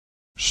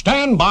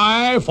Stand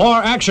by for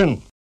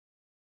action.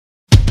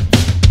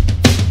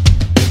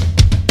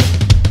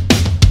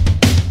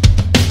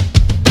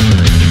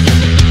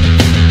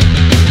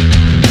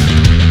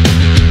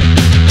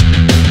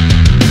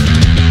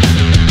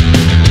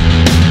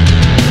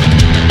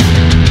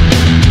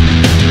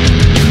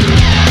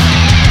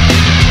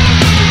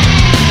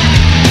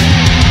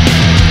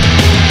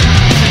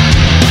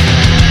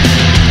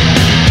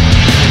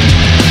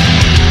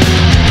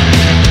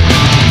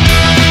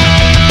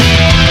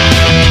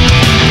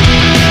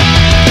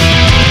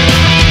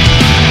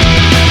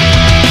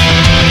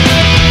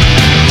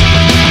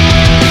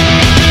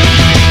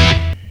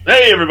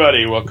 Hey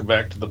everybody, welcome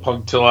back to the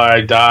Punk Till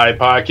I Die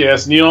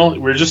podcast. Neil, we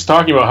were just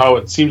talking about how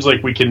it seems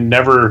like we can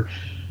never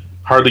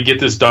hardly get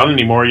this done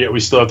anymore, yet we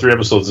still have 3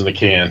 episodes in the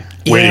can,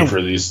 waiting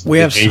for these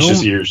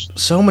anxious years.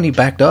 So many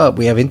backed up.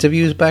 We have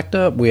interviews backed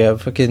up. We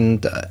have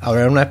fucking our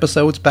own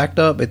episodes backed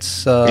up.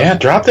 It's yeah,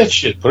 drop that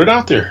shit. Put it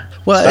out there.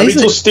 Well, stop being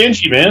so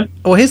stingy, man.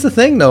 Well, here's the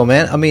thing, though,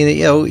 man. I mean,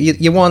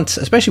 you want,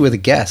 especially with a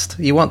guest,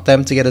 you want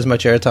them to get as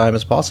much airtime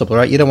as possible,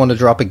 right? You don't want to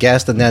drop a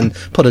guest and then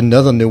put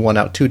another new one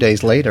out 2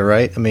 days later,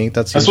 right? I mean,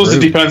 I suppose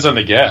it depends on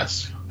the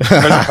guest.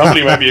 The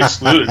company might be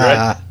excluded,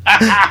 right?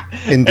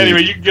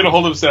 Anyway, you can get a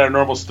hold of us at our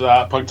normal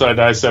stop,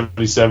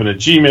 punktillidie77 at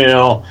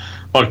Gmail,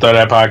 Punk Till I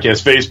Die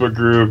Podcast Facebook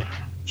group.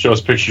 Show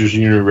us pictures of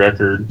your new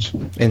records.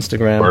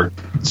 Instagram. Or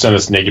send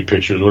us naked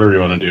pictures, whatever you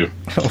want to do.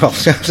 Well,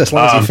 as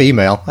long as you're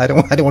female. I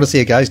don't want to see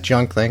a guy's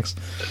junk, thanks.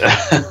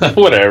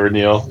 Whatever,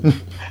 Neil.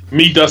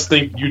 Me does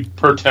think you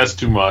protest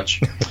too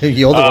much.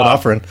 You're the one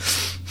offering.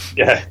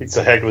 Yeah,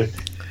 exactly.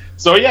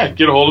 So, yeah,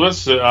 get a hold of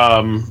us.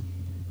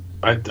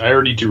 I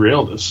already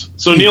derailed this.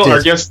 So, Neil,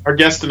 our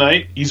guest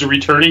tonight, he's a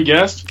returning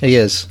guest. He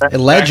is. A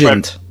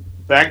legend.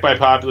 Back by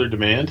popular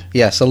demand.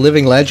 Yes, a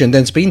living legend.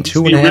 And it's been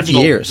 2.5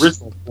 years.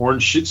 Original born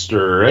shit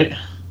stirrer, right?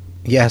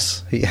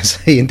 Yes,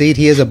 indeed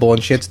he is a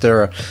born shit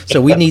stirrer. So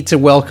we need to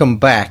welcome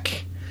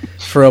back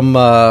from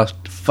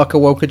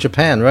Fukuoka,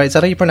 Japan, right? Is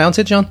that how you pronounce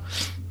it, John?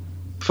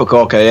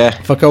 Fukuoka, yeah.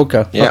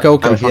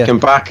 Fukuoka, I'm fucking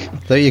back.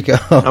 There you go.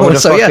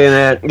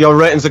 Your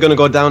ratings are going to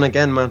go down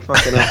again, man.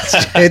 Fucking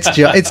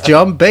it's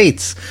John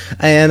Bates.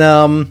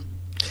 And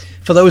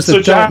for those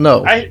that don't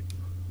know...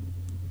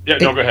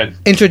 go ahead.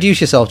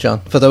 Introduce yourself, John,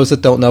 for those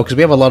that don't know, because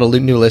we have a lot of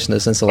new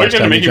listeners since the last time you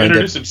joined in. Make him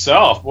introduce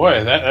himself.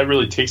 Boy, that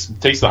really takes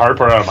the hard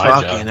part out of my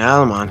job. Fucking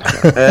hell, man.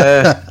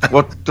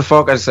 What the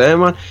fuck I say,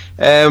 man?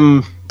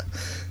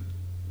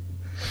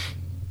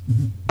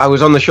 I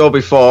was on the show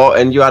before,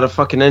 and you had a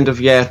fucking end of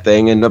year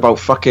thing, and about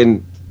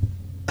fucking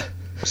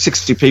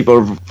 60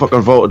 people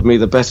fucking voted me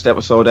the best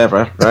episode ever,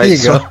 right? There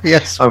you go,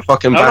 yes. I'm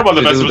fucking back I don't know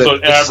about the best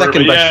episode ever,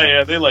 but best.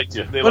 Yeah, they liked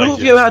you. What have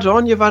you had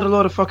on? You've had a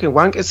lot of fucking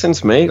wankers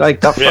since me,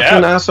 like that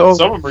fucking asshole.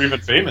 Some of them are even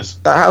famous.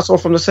 That asshole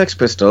from the Sex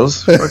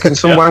Pistols, fucking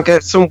some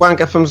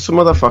wanker from some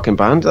other fucking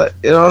band.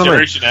 You know what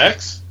Generation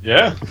X,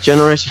 yeah.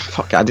 Generation,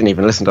 fuck, I didn't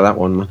even listen to that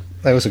one, man.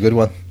 That was a good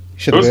one.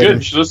 It was good.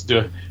 You should listen to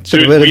it.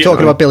 Should have been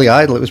talking about Billy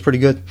Idol. It was pretty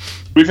good.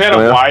 We've had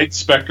a wide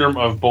spectrum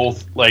of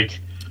both, like,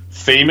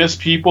 famous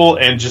people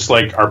and just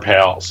like our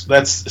pals.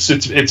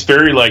 It's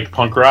very like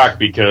punk rock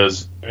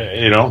because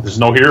there's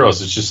no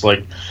heroes. It's just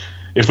like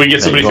if we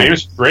get somebody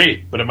famous,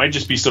 great, but it might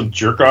just be some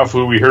jerk off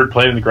who we heard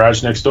playing in the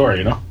garage next door.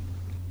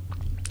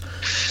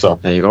 So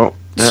there you go.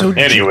 Yeah. So,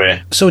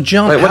 anyway,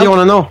 John, what do you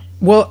want to know?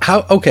 Well,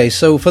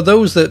 so for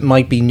those that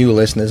might be new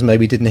listeners,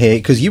 maybe didn't hear,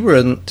 because you were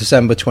in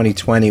December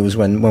 2020 was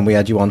when we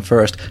had you on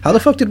first. How the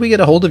fuck did we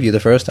get a hold of you the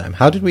first time?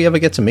 How did we ever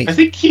get to meet? I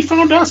think he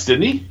found us,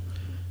 didn't he?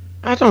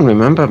 I don't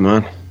remember,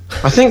 man.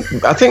 I think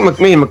me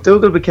and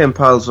McDougall became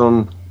pals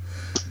on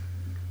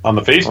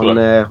the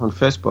Facebook. On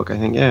Facebook, I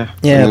think, yeah.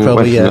 Yeah,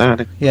 probably,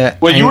 yeah.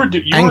 Well, you were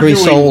Angry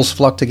Souls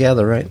flock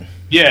together, right?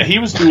 Yeah, he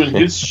was doing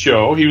his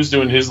show. He was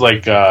doing his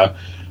like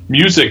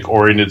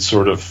music-oriented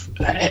sort of.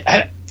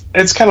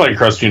 It's kind of like a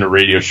cross between a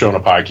radio show and a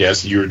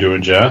podcast that you were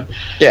doing, John.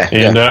 Yeah,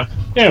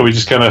 and we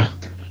just kind of.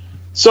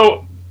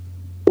 So,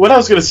 what I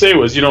was going to say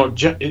was,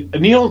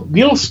 Neil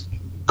once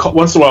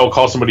in a while will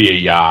call somebody a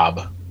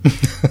yob.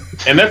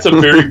 And that's a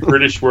very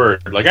British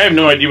word. Like, I have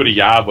no idea what a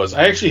yob was.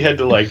 I actually had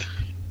to,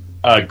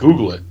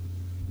 Google it.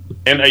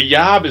 And a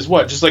yob is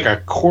what? Just like a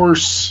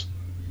coarse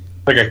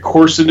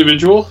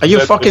individual? Are you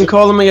fucking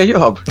calling me a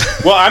yob?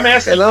 Well, I'm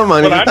asking... Hello,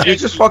 man. You're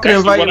just fucking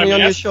inviting me on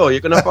your show.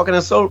 You're going to fucking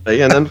insult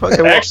me and then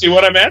fucking... Actually,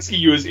 what I'm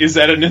asking you is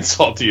that an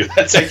insult to you?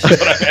 That's actually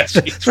what I'm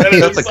asking.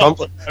 That's a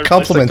compliment.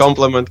 That's a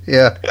compliment.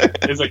 Yeah.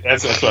 It's like,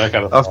 that's what I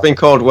kind of... I've been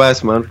called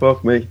worse, man.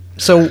 Fuck me.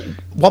 So,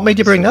 what made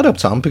you bring that up,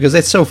 Tom? Because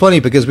it's so funny,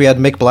 because we had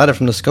Mick Bladder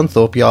from the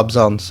Scunthorpe Yobs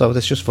on, so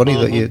it's just funny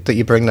that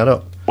you bring that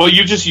up. Well,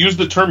 you just used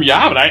the term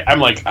yob, and I'm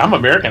like, I'm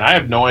American. I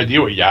have no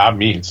idea what yob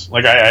means.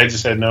 Like, I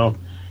just had no...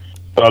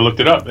 But I looked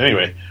it up.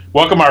 Anyway,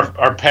 welcome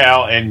our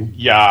pal and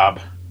yob,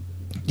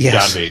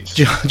 yes, John Bates.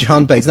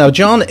 John Bates. Now,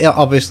 John,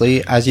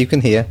 obviously, as you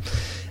can hear,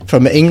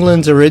 from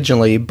England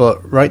originally,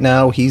 but right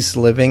now he's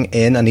living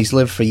in, and he's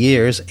lived for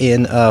years,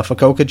 in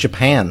Fukuoka,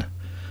 Japan.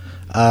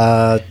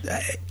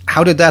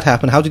 how did that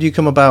happen? How did you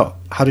come about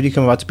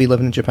to be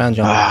living in Japan,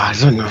 John? I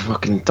don't know.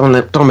 Fucking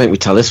don't make me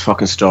tell this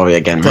fucking story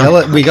again, man.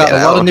 Well, we got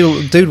a lot of new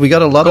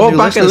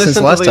listeners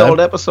since last time. Old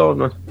episode,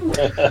 man.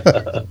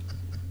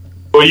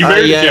 Well, you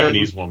married a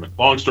Japanese woman.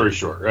 Long story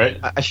short, right?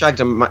 I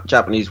shagged a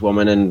Japanese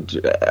woman,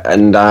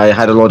 and I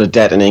had a lot of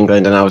debt in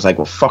England, and I was like,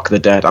 well, fuck the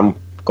debt. I'm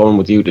going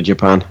with you to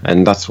Japan,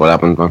 and that's what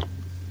happened, man.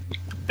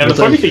 And the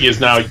funny thing is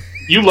now,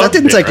 you love that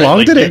didn't take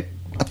long, did it?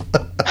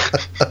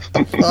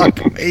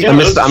 Fuck me. I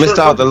missed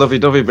out the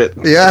lovey-dovey bit.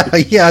 Yeah,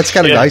 it's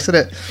kind of nice, isn't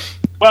it?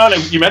 Well,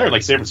 you met her in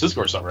like San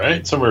Francisco or something,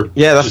 right? Somewhere.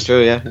 Yeah, that's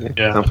true. Yeah,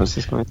 San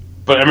Francisco.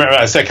 But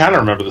I kind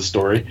of remember the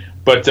story.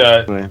 But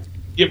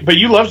but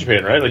you love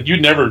Japan, right? Like you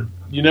never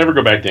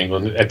go back to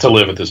England to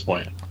live at this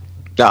point.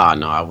 Ah,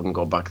 no, I wouldn't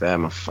go back there,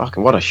 man.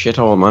 Fucking what a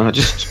shithole, man. I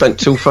just spent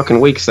 2 fucking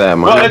weeks there,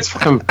 man. Well,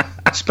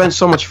 I spent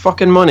so much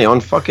fucking money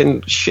on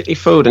fucking shitty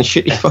food and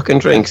shitty fucking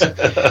drinks,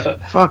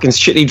 fucking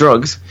shitty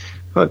drugs.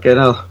 Fucking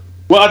hell.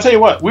 Well, I'll tell you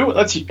what.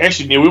 Let's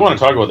actually, Neil, we want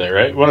to talk about that,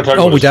 right? We want to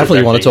talk. We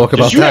definitely want to talk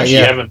about that.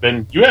 You haven't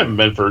been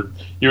for.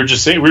 You were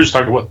just saying we were just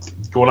talking about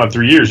going on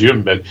 3 years. You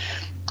haven't been.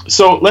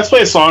 So let's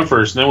play a song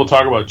first, and then we'll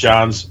talk about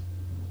John's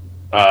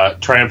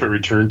triumphant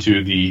return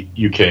to the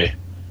UK.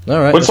 All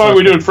right. What song are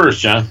we doing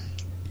first, John?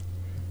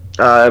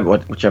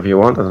 Whichever you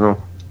want. I don't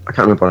know. I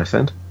can't remember what I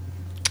sent.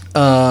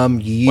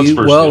 What's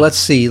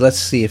first, let's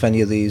see if any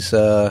of these.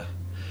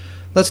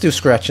 Let's do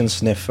Scratch and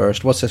Sniff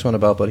first. What's this one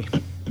about, buddy?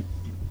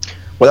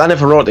 Well, I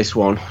never wrote this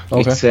one.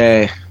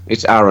 Okay.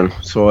 It's Aaron.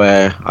 So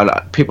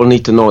people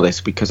need to know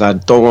this because I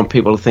don't want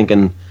people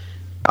thinking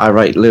I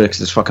write lyrics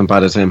as fucking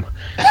bad as him.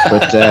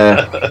 But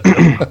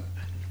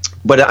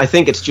but I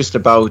think it's just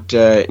about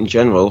in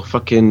general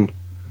fucking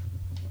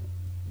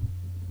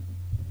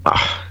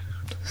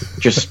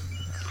just.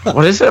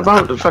 What is it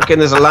about? Fucking,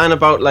 there's a line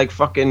about like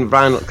fucking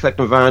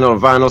collecting vinyl.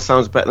 Vinyl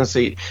sounds better than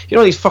CD. You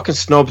know these fucking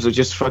snobs who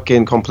just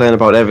fucking complain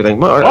about everything.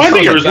 Well, I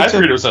figured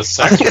it was a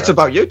sex. I think it's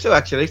about you two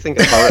actually.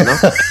 Thinking about it now.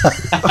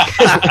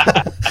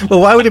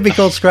 Well, why would it be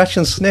called Scratch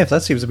and Sniff?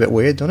 That seems a bit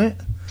weird, doesn't it?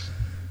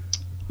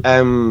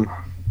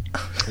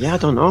 Yeah, I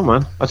don't know,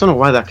 man. I don't know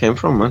where that came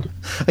from, man.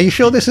 Are you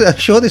sure this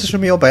is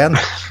from your band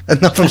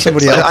and not from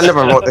somebody else? I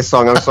never wrote this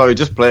song. I'm sorry.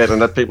 Just play it and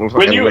let people.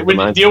 When you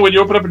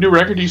open up a new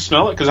record, do you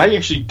smell it? Because I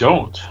actually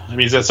don't. I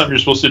mean, is that something you're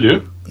supposed to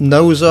do?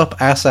 Nose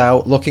up, ass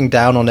out, looking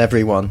down on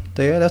everyone.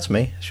 Yeah, that's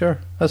me. Sure,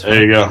 that's fine.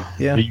 There you go.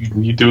 Yeah,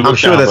 you do. I'm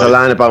sure there's a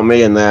line about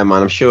me in there,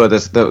 man. I'm sure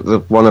there's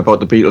the one about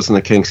the Beatles and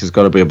the Kinks has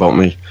got to be about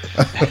me.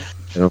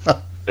 You know?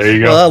 There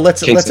you go. Well,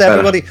 let's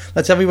everybody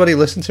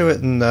listen to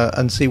it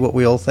and see what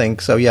we all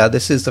think. So yeah,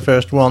 this is the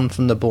first one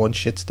from the Born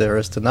Shit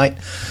Stirrers tonight.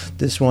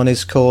 This one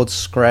is called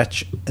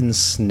Scratch and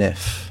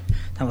Sniff.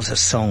 That was a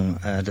song,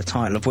 the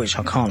title of which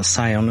I can't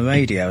say on the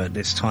radio at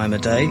this time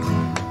of day.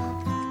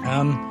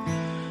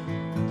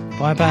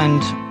 By a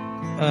band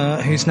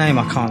whose name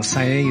I can't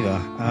say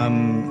either.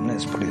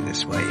 Let's put it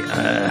this way.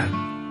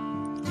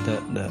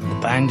 The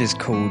band is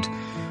called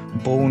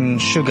Born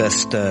Sugar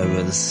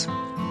Stirrers.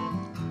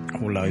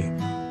 Although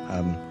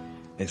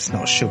it's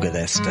not sugar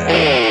they're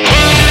stirring.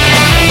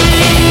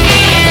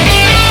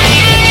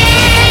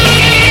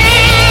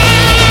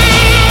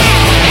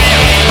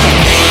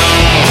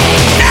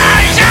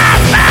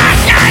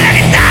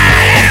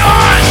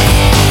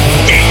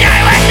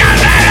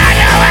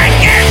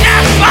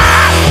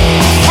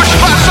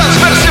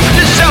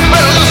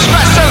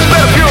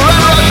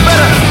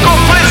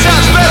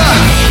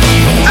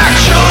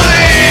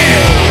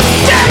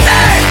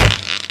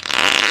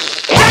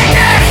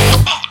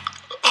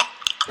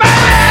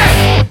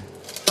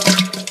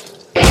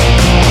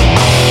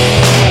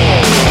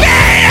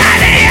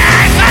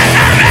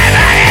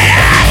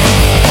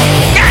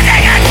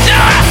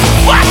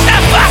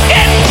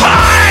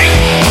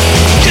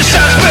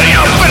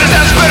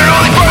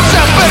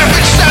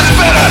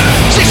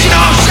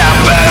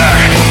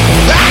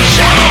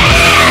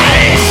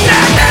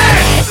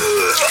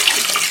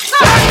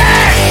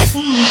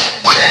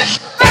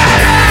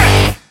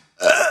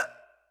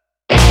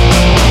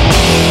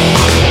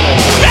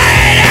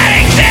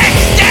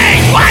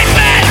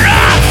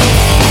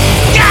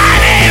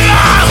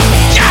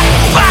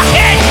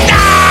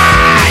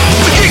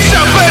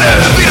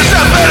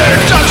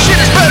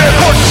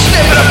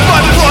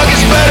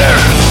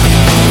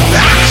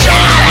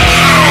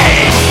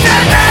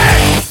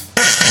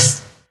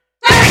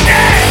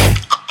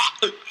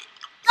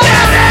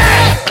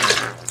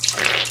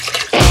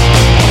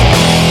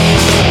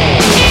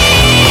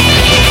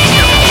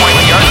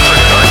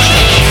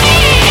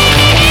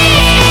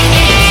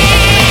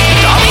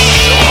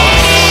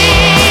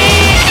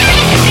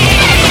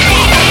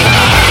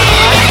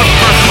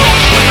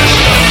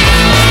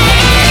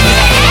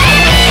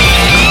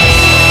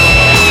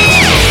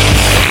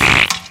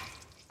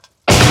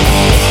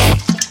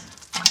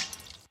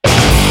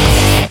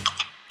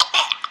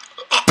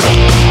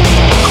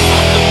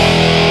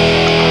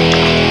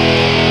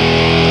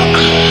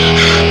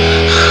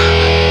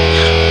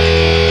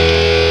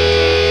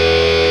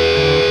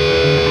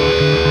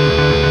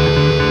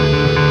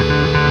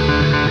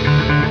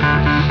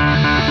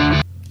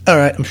 All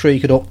right, I'm sure you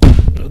could all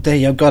there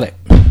you go. Got it.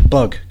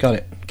 Bug. Got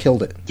it.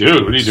 Killed it.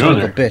 Dude, what are you Son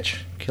doing of there? a bitch.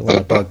 Killing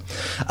a bug.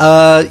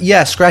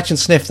 Yeah, Scratch and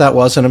Sniff that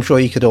was, and I'm sure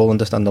you could all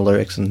understand the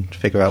lyrics and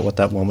figure out what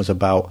that one was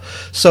about.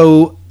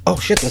 So, oh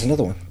shit, there's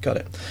another one. Got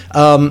it.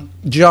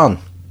 John,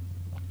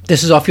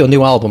 this is off your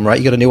new album, right?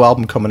 You got a new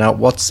album coming out.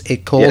 What's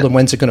it called, and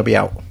when's it going to be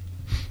out?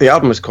 The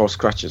album is called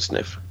Scratch and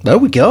Sniff. There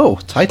we go.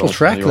 Title Oh,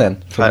 track there you then go.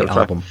 from Title the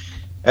track. album.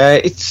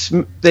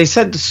 They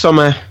said the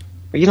summer.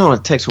 You know,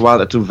 it takes a while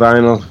to do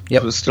vinyl.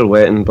 Yep. We're still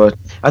waiting, but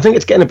I think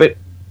it's getting a bit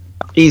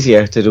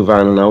easier to do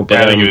vinyl now. But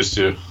Yeah, I think it is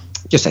too.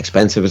 just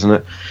expensive, isn't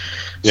it?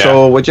 Yeah.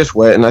 So we're just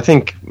waiting. I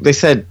think they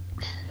said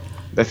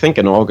they're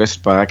thinking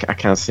August, but I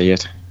can't see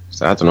it.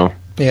 So I don't know.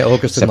 Yeah,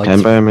 August in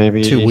September, like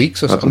maybe 2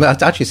 weeks or something.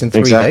 Actually, it's in 3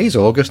 Exactly. days,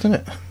 August, isn't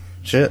it?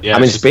 Shit. Yeah, I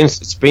mean, it's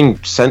it's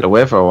been sent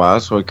away for a while,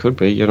 so it could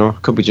be.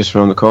 Could be just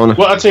around the corner.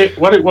 Well, I'll tell you.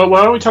 Why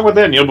don't we talk about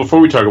that, Neil? Before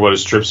we talk about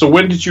his trip. So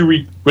when did you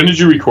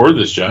record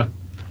this, John?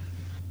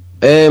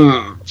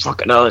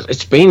 Fucking hell,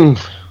 it's been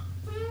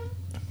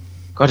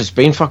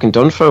fucking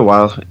done for a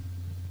while.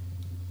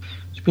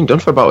 It's been done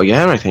for about a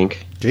year, I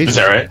think. Is Jesus.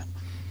 that right?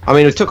 I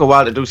mean, it took a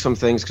while to do some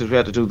things because we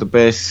had to do the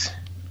bass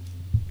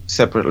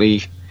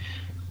separately.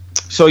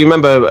 So you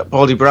remember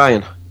Baldy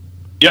Bryan?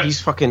 Yeah.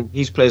 He's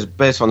plays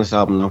bass on this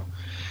album now.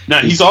 Now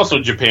he's also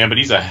in Japan, but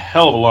he's a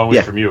hell of a long way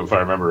Yeah. from you, if I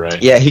remember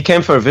right. Yeah, he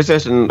came for a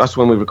visit, and that's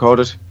when we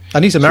recorded.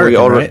 And he's So we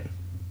American, all right?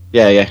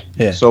 Yeah.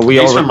 Yeah. So we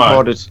He's all from,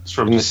 recorded It's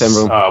from in the same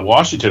room.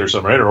 Washington or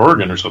something, right? Or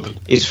Oregon or something.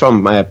 He's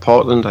from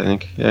Portland, I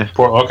think. Yeah.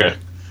 Okay.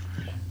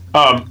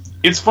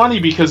 It's funny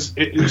because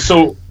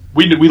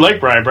we like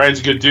Brian.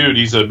 Brian's a good dude.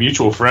 He's a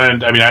mutual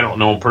friend. I mean, I don't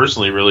know him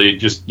personally, really,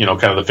 just kind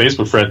of the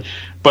Facebook friend.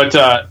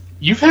 But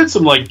you've had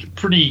some like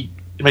pretty.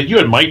 Like you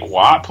had Mike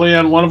Watt play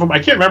on one of them. I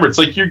can't remember. It's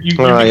like you're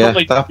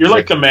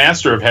like the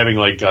master of having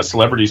like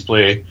celebrities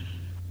play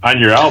on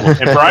your album.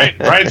 And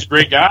Brian's a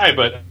great guy,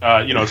 but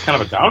it's kind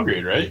of a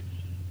downgrade, right?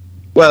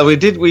 Well, we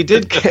did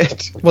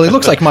get. Well, he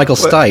looks like Michael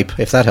Stipe,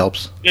 if that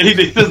helps. And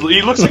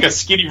he looks like a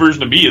skinny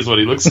version of me, is what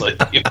he looks like.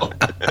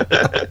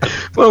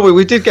 Well,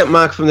 we did get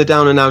Mark from the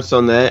Down and Outs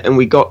on there, and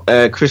we got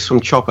Chris from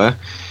Chopper,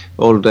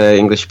 old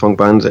English punk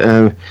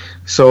band.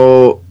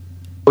 So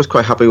I was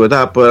quite happy with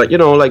that. But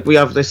like we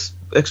have this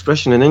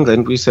expression in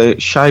England, we say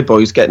 "shy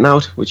boys getting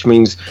out," which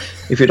means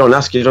if you don't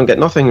ask, you don't get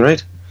nothing,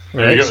 right?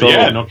 There you go. So-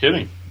 Yeah, no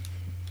kidding.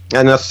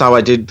 And that's how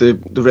I did the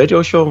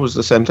radio show. Was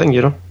the same thing,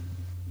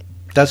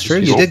 That's true.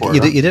 Just You go did. for it,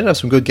 You huh? did. You did have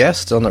some good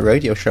guests on that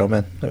radio show,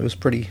 man. It was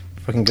pretty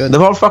fucking good.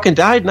 They've all fucking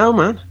died now,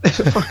 man.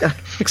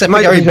 Except Might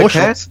for Gary be the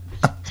Bushell. case.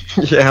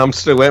 Yeah, I'm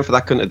still waiting for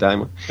that cunt to die,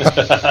 man.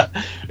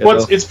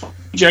 Well, it's funny,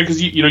 Jack,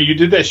 because you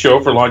did that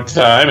show for a long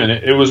time, and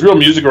it was real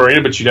music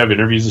oriented, but you'd have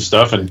interviews and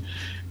stuff, and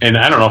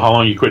I don't know how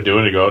long you quit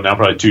doing it ago. Now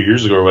probably 2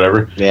 years ago or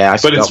whatever. Yeah,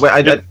 But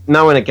it's-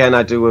 now and again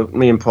I do.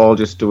 Me and Paul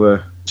just do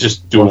a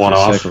Just do one for the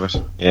off. sake of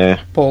it. Yeah.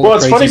 Paul, Well, the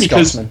it's crazy funny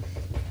because- Scotsman.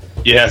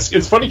 Yes,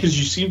 it's funny because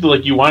you seemed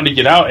like you wanted to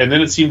get out, and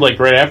then it seemed like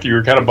right after you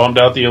were kind of bummed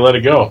out that you let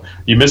it go.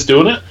 You miss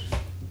doing it?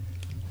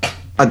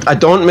 I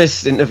don't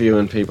miss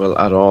interviewing people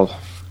at all.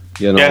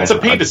 Yeah, it's a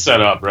pain to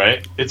set up,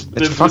 right? It's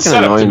the fucking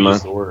setup to annoying, me man.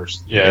 is the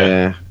worst. Yeah.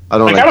 Yeah, I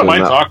don't Like, like I don't doing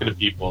mind that. talking to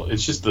people.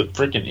 It's just the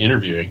freaking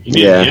interviewing. You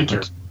need Yeah. an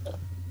intern.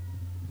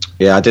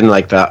 Yeah, I didn't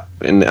like that,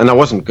 and I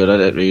wasn't good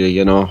at it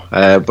really,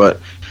 But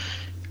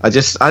I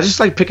just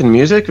like picking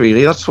music.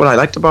 Really, that's what I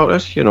liked about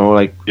it.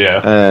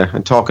 Yeah.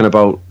 And talking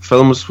about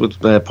films with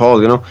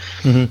Paul.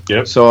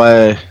 Yep.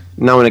 So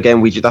now and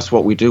again, that's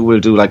what we do.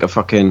 We'll do like a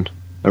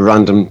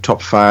random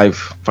top 5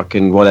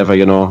 fucking whatever,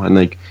 and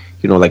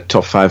like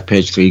top 5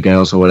 page 3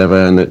 girls or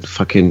whatever, and it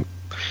fucking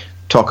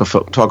talk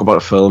about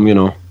a film,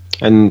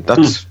 and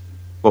that's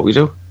what we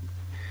do.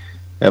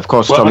 Of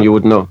course, Well, Tom, you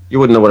wouldn't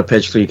know what a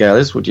page 3 girl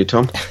is, would you,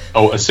 Tom?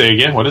 Oh, say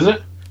again. What is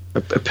it?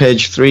 A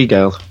page 3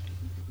 girl.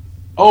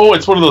 Oh,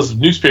 it's one of those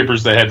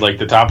newspapers that had like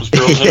the topless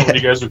girls in it when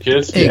you guys were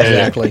kids. Yeah, yeah.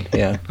 Exactly.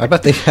 Yeah. I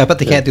bet they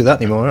can't do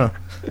that anymore. Huh?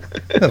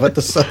 I bet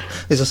is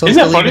Isn't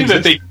that funny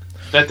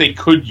that they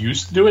could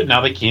used to do it,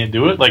 now they can't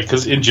do it? Like,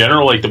 because in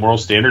general, like the moral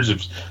standards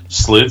have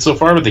slid so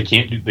far, but they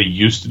can't do. They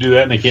used to do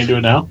that, and they can't do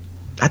it now.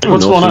 I don't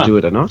What's know going if they on? do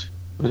it or not.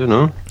 I don't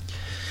know.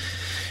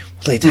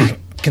 They'd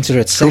consider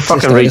it Who sexist,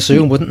 fucking I'd reads-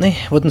 assume, wouldn't they?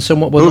 Wouldn't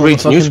someone? Who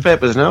reads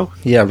newspapers now?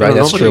 Yeah, right.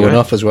 That's Nobody, true right?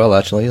 enough as well,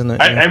 actually, isn't it?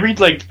 I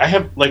read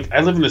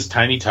I live in this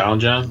tiny town,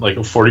 John,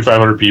 like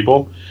 4,500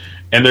 people,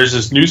 and there's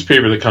this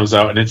newspaper that comes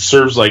out, and it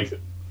serves like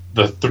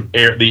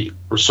the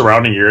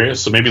surrounding area,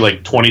 so maybe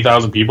like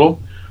 20,000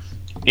 people,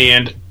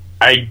 and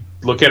I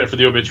look at it for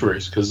the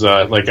obituaries because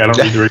I don't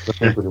need to read the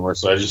paper anymore,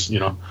 so I just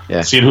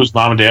seeing whose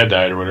mom and dad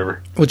died or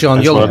whatever. Well, John,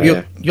 That's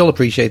what- you'll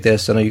appreciate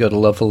this. I know you got a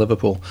love for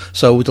Liverpool.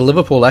 So with the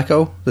Liverpool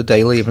Echo, the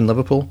daily in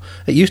Liverpool,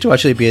 it used to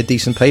actually be a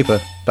decent paper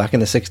back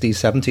in the 60s,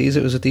 70s.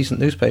 It was a decent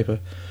newspaper,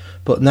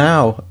 but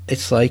now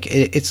it's like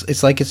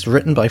it's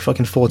written by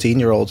fucking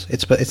 14-year-olds.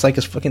 It's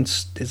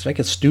like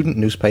a student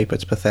newspaper.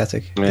 It's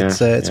pathetic. Yeah,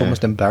 It's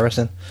almost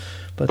embarrassing.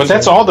 But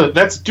that's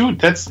that's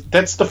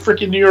the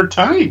freaking New York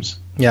Times.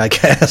 Yeah, I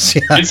guess.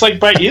 Yeah. It's like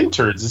by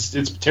interns.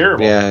 It's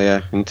terrible.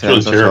 Yeah,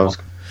 intense. Really terrible.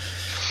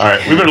 All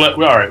right, we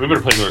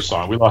better play another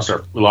song. We lost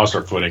our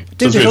footing.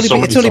 Dude,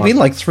 it's only been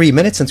like 3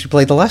 minutes since we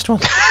played the last one.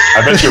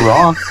 I bet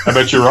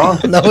you're wrong.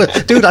 No,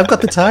 dude, I've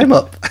got the time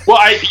up. Well,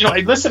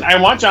 listen.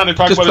 I want John to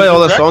talk Just about play all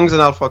the record. songs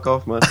and I'll fuck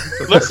off, man.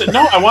 Listen,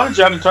 no, I wanted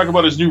John to talk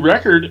about his new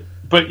record,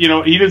 but he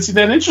didn't seem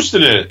that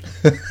interested in it.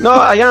 No,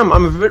 I am.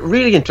 I'm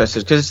really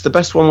interested because it's the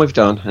best one we've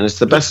done, and it's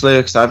the best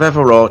lyrics I've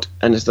ever wrote,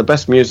 and it's the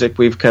best music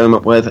we've come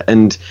up with,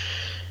 and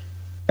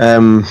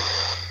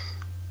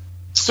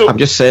So I'm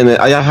just saying that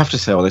I have to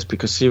say all this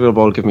because Serial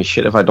Ball give me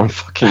shit if I don't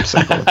fucking say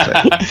all it.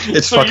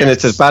 It's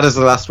it's as bad as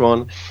the last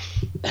one.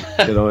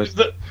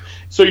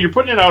 So you're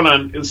putting it out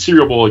on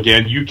Serial Bowl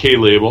again, UK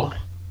label.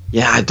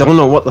 Yeah, I don't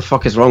know what the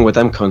fuck is wrong with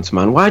them cunts,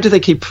 man. Why do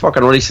they keep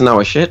fucking releasing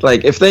our shit?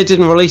 Like, if they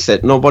didn't release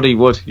it, nobody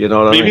would, you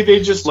know what I mean? Maybe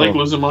they just like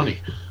losing money.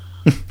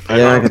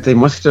 Yeah, they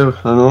must do,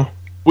 I don't know.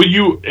 Well,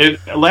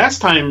 last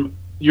time,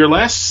 your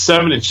last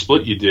 7-inch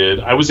split you did,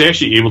 I was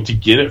actually able to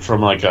get it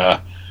from like an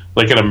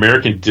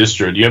American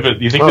distro. Do you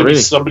think there'll be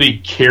somebody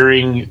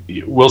carrying?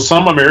 Will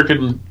some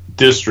American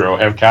distro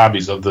have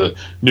copies of the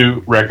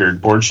new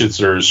record, Born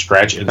Shits or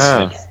Scratch and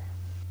Sniff?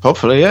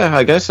 Hopefully, yeah.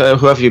 I guess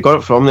whoever you got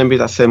it from, maybe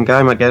that same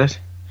guy might get it.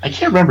 I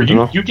can't remember.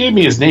 You gave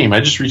me his name. I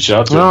just reached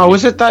out to him. No,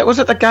 was it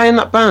the guy in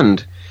that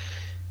band?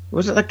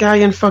 Was it the guy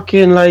in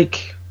fucking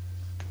like?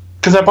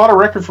 Because I bought a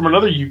record from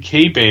another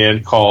UK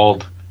band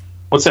called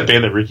what's that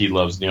band that Ricky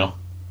loves, Neil?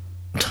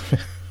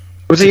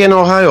 Was he in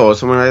Ohio or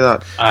something like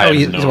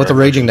that? What, the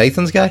Raging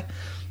Nathans guy?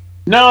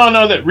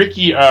 No, that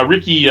Ricky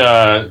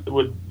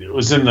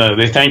was in the.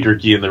 They thanked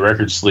Ricky in the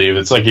record sleeve.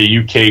 It's like a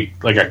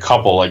UK, like a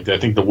couple. Like I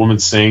think the woman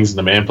sings and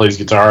the man plays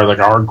guitar, like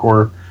a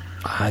hardcore.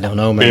 I don't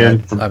know,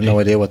 man. I have no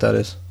idea what that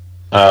is.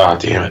 Oh,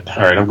 damn it!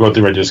 All right, I'm going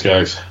through my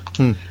discogs.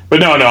 But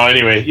no.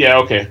 Anyway, yeah,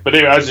 okay. But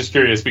anyway, I was just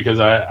curious because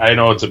I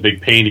know it's a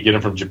big pain to get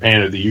them from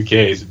Japan to the UK.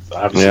 It's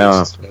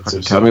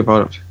obviously tell me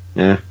about it.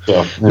 Yeah.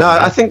 So, no,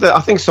 I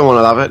think someone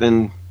will have it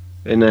in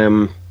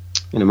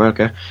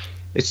America.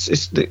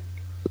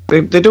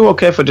 They do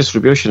okay for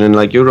distribution in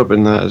like Europe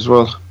and that as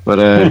well.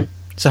 But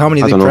so how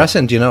many are they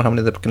pressing? Do you know how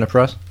many they're going to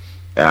press?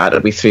 Yeah, that'll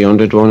be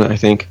 300, won't it? I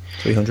think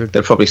 300.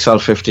 They'll probably sell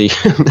 50.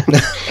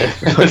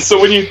 So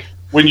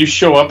when you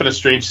show up in a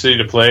strange city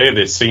to play, are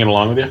they singing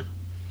along with you?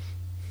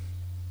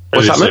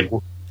 What's that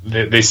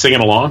mean? They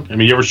singing along? I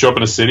mean, you ever show up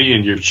in a city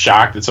and you're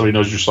shocked that somebody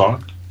knows your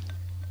song?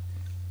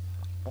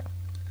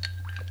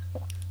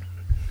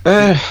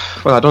 Well,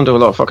 I don't do a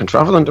lot of fucking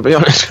traveling, to be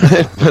honest.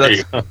 There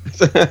you go.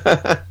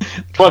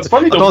 Well, it's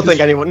funny. I don't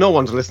think no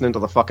one's listening to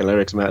the fucking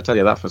lyrics, mate. I tell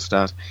you that for a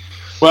start.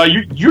 Well,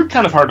 you're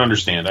kind of hard to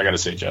understand, I got to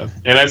say, John.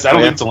 And I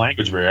don't think it's a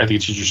language barrier. I think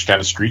it's just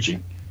kind of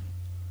screeching.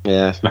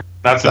 Yeah, not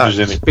that there's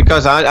anything.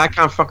 Because I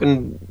can't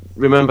fucking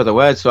remember the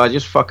words, so I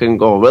just fucking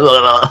go,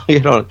 you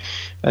know.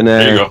 And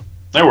there you go.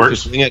 That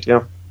works. Just sing it, you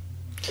know.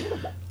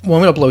 Well,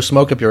 I'm going to blow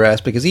smoke up your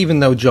ass because even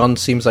though John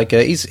seems like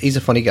he's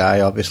a funny guy,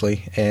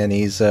 obviously, and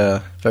he's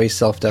very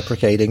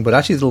self-deprecating, but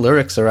actually the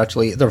lyrics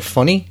they're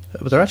funny,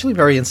 but they're actually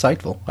very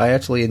insightful. I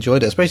actually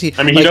enjoyed it, especially.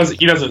 I mean, he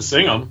doesn't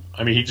sing them.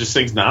 I mean, he just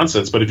sings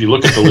nonsense. But if you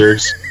look at the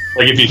lyrics,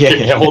 like if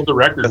you hold the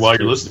record while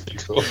you're listening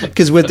to it,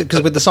 because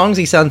with the songs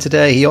he sent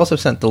today, he also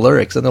sent the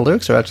lyrics, and the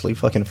lyrics are actually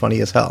fucking funny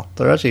as hell.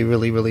 They're actually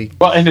really, really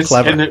clever. And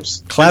some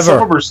of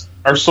them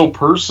are so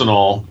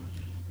personal,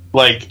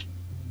 like.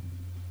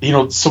 You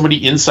know, so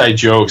many inside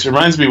jokes. It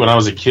reminds me when I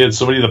was a kid,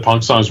 so many of the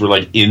punk songs were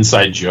like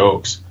inside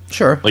jokes.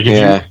 Sure. Like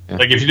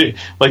if you did,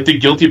 like the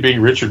Guilty of Being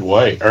Richard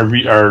White, our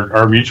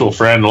mutual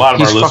friend. A lot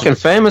of our listeners. He's fucking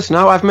famous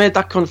now. I've made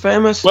that cunt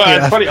famous. Well,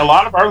 it's funny. A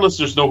lot of our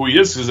listeners know who he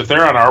is because if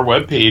they're on our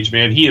webpage,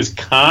 man,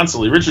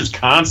 Richard's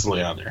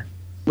constantly on there.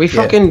 We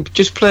fucking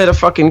just played a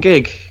fucking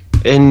gig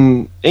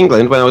in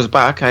England when I was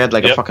back. I had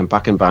like a fucking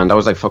backing band. I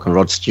was like fucking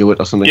Rod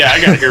Stewart or something. Yeah,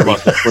 I got to hear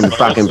about that.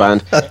 Backing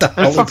band.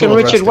 And fucking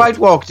Richard White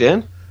walked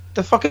in.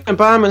 The fucking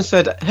barman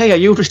said, "Hey, are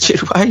you Richard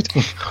White?"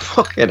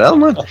 Fucking hell,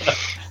 man!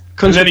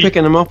 Couldn't be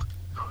picking him up.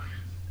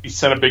 He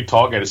sent a big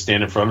tall guy to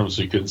stand in front of him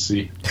so he couldn't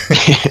see.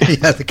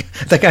 Yeah,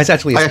 that guy's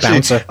actually a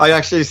bouncer. I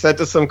actually said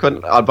to some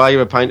cunt, "I'll buy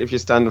you a pint if you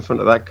stand in front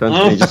of that cunt."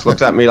 And he just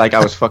looked at me like I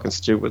was fucking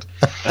stupid.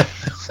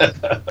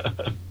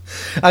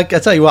 I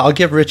tell you what, I'll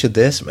give Richard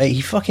this. Mate,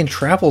 he fucking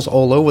travels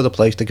all over the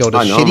place to go to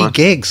shitty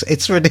gigs.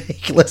 It's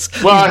ridiculous.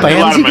 Well, These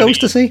bands he goes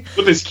to see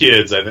with his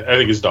kids. I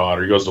think his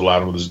daughter. He goes to a lot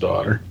of them with his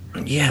daughter.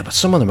 Yeah, but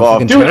some of them are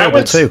fucking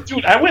terrible too.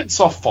 Dude, I went and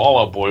saw Fall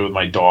Out Boy with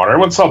my daughter. I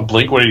went and saw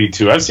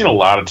Blink-182. I've seen a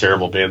lot of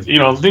terrible bands. You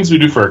know, the things we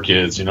do for our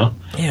kids, you know?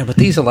 Yeah, but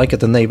these are like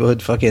at the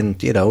neighborhood fucking,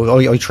 you know,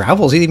 he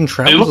travels. He even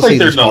travels to see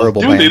these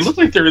horrible bands. They look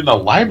like they're in the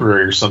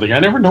library or something. I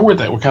never know what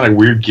kind of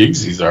weird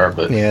gigs these are,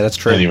 but... Yeah, that's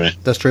true. Anyway.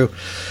 That's true.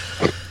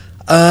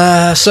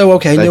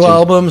 New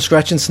album,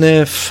 Scratch and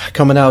Sniff,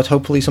 coming out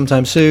hopefully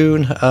sometime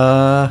soon.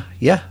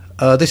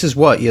 This is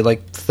what, your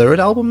like third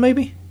album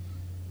maybe?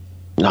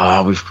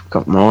 No, we've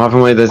got more,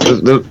 haven't we?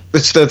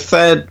 It's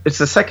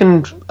the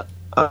second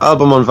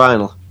album on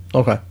vinyl.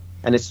 Okay.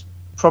 And it's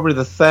probably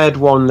the third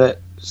one that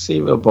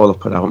Serial Ball have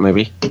put out,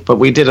 maybe. But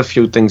we did a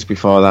few things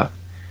before that.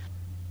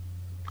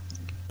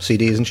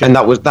 CDs and shit. And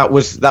that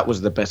was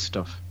the best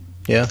stuff.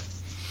 Yeah.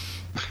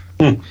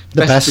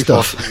 The best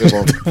stuff.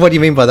 What do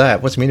you mean by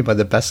that? What's meaning by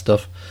the best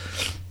stuff?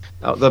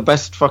 The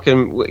best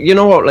fucking... You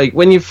know what, like,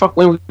 when we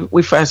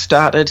first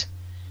started,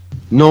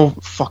 no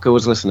fucker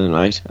was listening,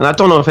 right? And I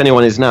don't know if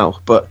anyone is now,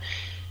 but,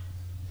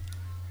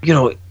 you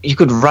know, you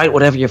could write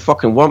whatever you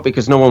fucking want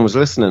because no one was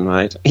listening,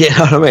 right? You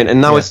know what I mean?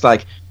 And now it's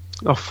like,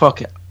 oh,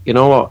 fuck it. You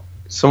know what?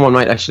 Someone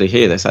might actually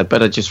hear this. I'd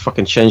better just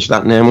fucking change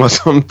that name or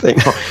something.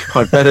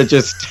 Or I'd better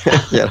just...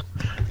 yeah.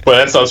 Well,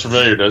 that sounds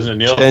familiar, doesn't it,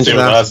 Neil? Change Same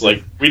with that. us.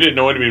 Like, we didn't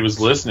know anybody was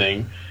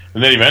listening.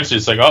 And then eventually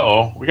it's like,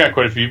 uh-oh, we got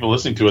quite a few people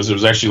listening to us. It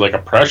was actually like a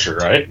pressure,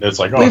 right? It's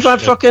like, oh,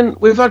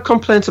 we've had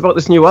complaints about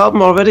this new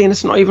album already, and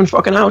it's not even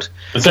fucking out.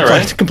 Is that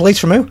right?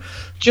 Complaints from who?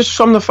 Just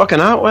from the fucking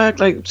artwork.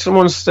 Like,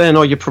 someone's saying,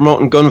 oh, you're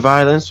promoting gun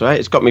violence, right?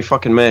 It's got me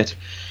fucking mate.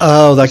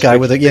 Oh, that guy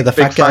with the big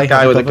fat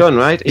guy with a gun,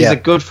 right? He's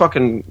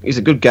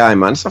a good guy,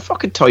 man. It's a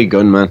fucking toy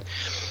gun, man.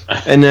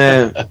 And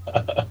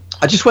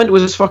I just went to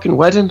his fucking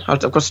wedding. I've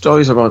got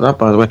stories about that,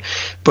 by the way.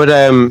 But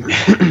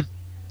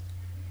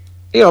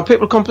you know,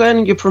 people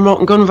complaining you're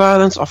promoting gun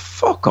violence. Oh,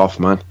 fuck off,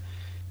 man.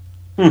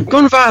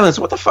 Gun violence,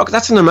 what the fuck?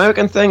 That's an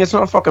American thing. It's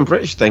not a fucking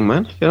British thing,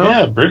 man. You know?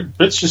 Yeah,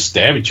 Brits just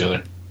stab each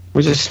other.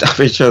 We just stab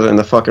each other in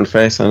the fucking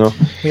face, I know.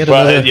 We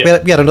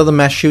had another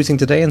mass shooting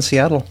today in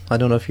Seattle. I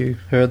don't know if you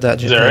heard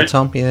that. Is that right?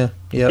 Tom? Yeah.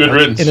 Good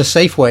riddance. In a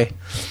safe way.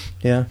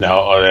 Yeah.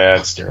 No,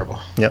 that's terrible.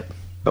 Yep.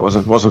 That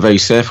wasn't very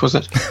safe, was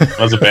it? That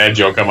was a bad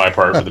joke on my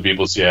part for the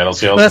people of Seattle.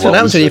 Well, that's what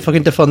happens when you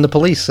fucking defund the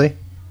police, see?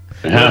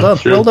 Yeah, well done.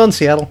 true. Well done,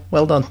 Seattle.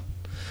 Well done.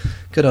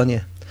 Good on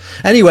you.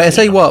 Anyway, I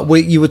tell you what,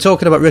 you were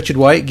talking about Richard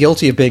White.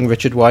 Guilty of Being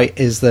Richard White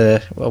is I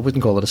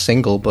wouldn't call it a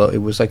single, but it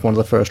was like one of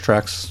the first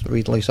tracks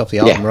released off the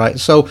album, right?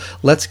 So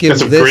let's give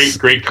some this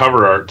great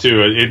cover art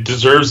too. It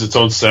deserves its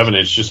own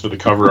 7-inch just for the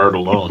cover art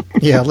alone.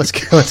 Yeah, let's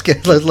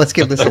give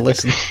this a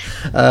listen.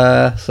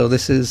 So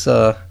this is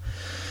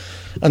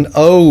an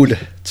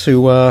ode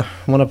to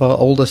one of our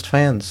oldest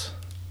fans,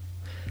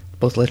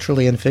 both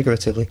literally and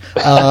figuratively.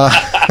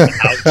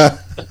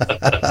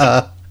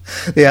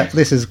 Yeah,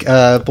 this is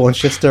Born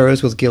Shit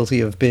Stirrers was Guilty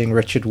of Being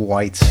Richard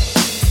White.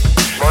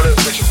 My name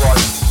is Richard White,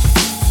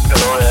 and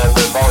I am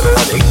the vinyl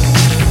addict.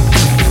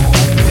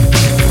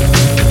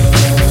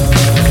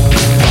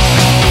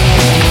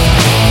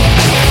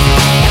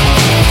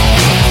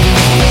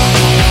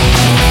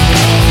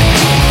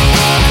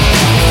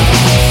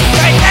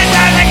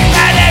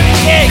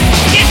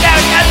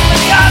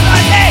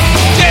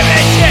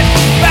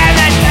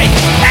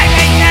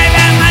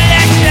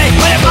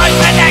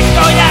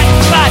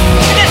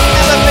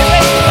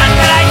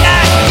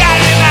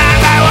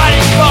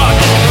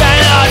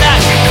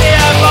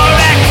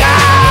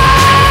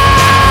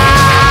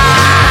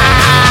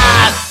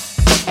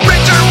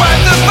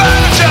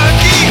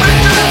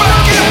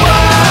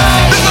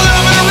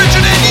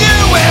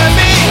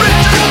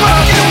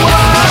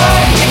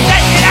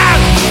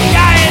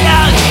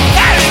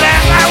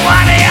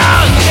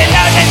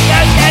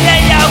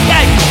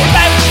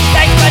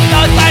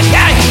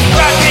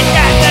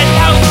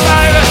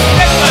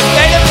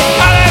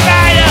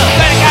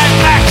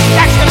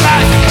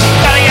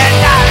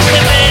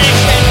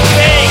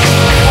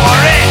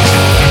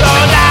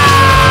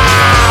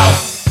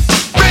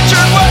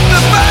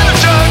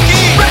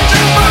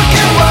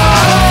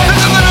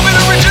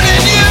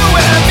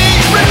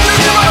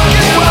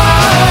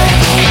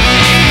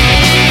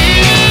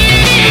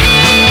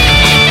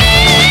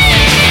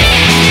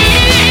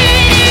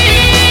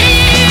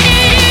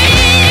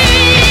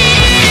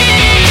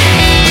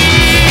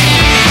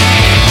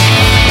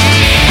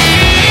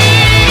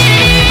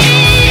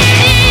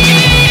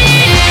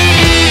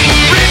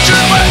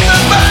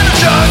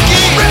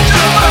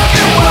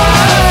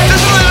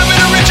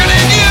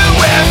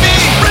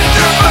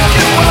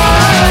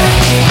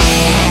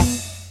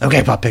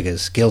 Okay, Pop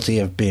Pickers, Guilty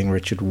of Being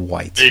Richard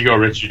White. There you go,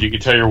 Richard. You can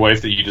tell your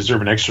wife that you deserve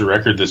an extra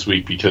record this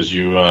week because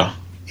you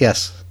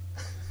Yes,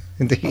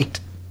 indeed.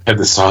 had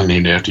this song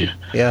named after you.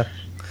 Yeah.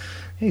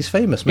 He's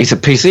famous, man.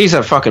 He's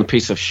a fucking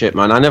piece of shit,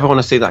 man. I never want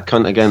to see that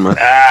cunt again, man.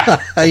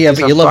 Yeah,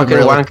 but you love him,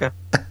 really. Wanker.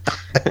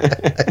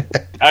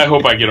 I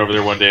hope I get over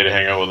there one day to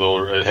hang out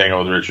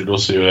with Richard. We'll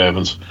see what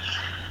happens.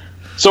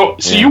 So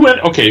you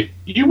went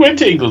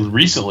to England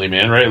recently,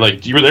 man, right?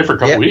 Like you were there for a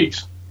couple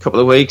weeks. Couple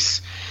of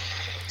weeks.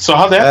 So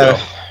how'd that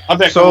go? How'd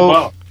that come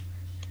about?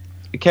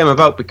 It came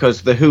about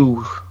because the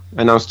Who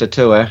announced a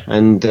tour,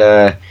 and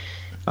I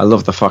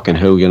love the fucking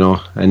Who, you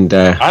know. And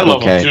I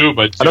love them too,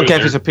 but I don't care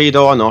if he's a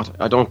pedo or not.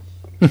 I don't.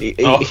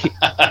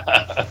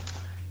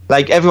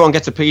 Like everyone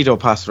gets a pedo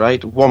pass,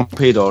 right? One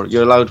pedo,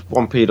 you're allowed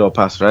one pedo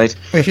pass, right?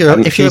 If you're a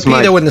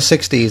pedo in the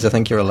 '60s, I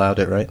think you're allowed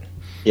it, right?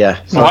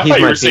 Yeah. So I thought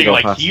you were saying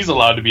like he's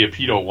allowed to be a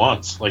pedo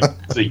once, like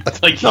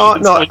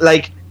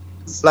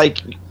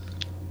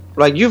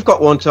like you've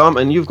got one, Tom,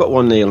 and you've got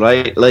one, Neil,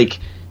 right? Like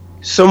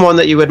someone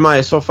that you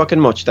admire so fucking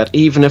much that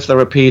even if they're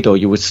a pedo,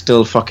 you would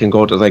still fucking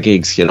go to their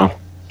gigs, you know.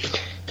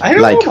 I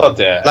don't know about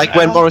that. Like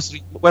when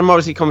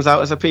Morrissey comes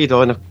out as a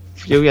pedo in a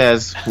few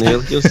years,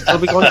 Neil, you'll still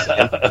be going to see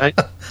him, right?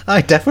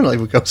 I definitely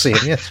would go see him,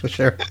 yes, for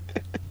sure.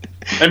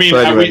 I mean, so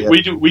anyway,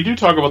 we do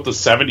talk about the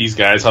 '70s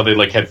guys, how they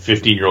like had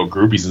 15-year-old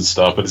groupies and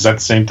stuff, but is that the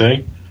same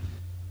thing?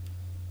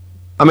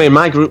 I mean,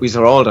 my groupies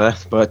are older,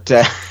 but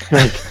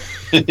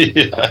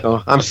Yeah.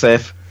 no, I'm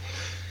safe.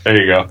 There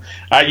you go.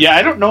 Yeah,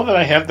 I don't know that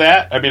I have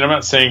that. I mean, I'm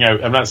not saying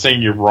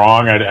you're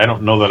wrong. I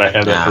don't know that I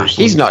have that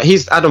personally.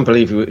 He's not. I don't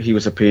believe he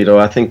was a pedo.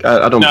 I think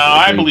I don't. No,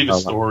 I believe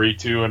his story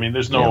too. I mean,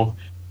 there's no.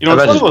 You know, I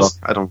read it's his one of those.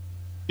 book. I don't.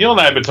 Neil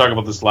and I have been talking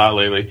about this a lot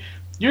lately.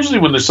 Usually,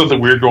 when there's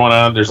something weird going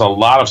on, there's a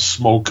lot of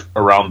smoke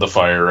around the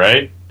fire,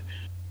 right?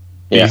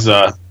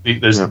 Yeah.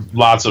 There's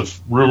lots of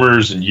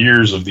rumors and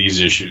years of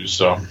these issues.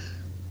 So,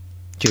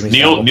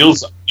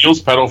 Neil's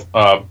pedal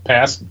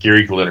past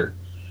Gary Glitter.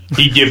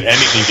 He'd give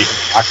anything to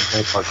get Rock and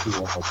Roll Part 2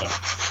 one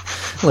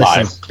more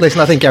time. Listen,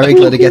 I think Gary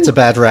Glitter gets a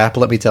bad rap,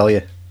 let me tell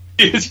you.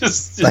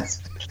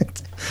 It's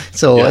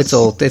all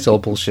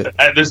bullshit.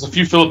 There's a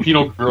few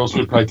Filipino girls who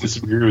would probably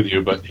disagree with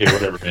you, but hey,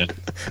 whatever, man.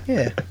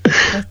 Yeah.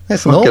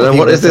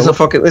 What is this a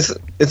fucking is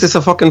this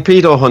a fucking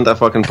pedo hunter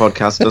fucking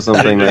podcast or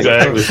something?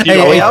 Exactly.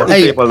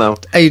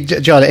 Hey,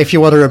 John, if you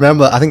want to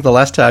remember, I think the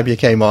last time you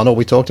came on, all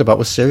we talked about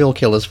was serial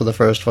killers for the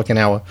first fucking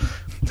hour.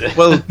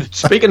 Well,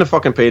 speaking of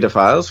fucking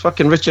pedophiles,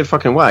 fucking Richard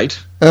fucking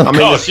White. I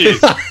mean,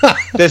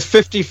 there's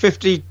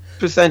 50%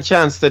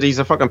 chance that he's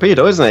a fucking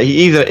pedo, isn't it?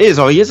 He either is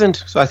or he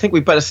isn't. So I think we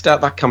better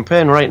start that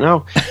campaign right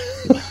now.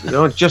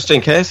 Just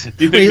in case.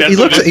 Do you think he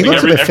looks a bit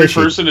every fishy.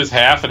 person is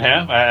half and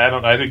half?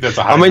 I think that's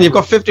a high. I mean, number.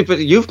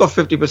 you've got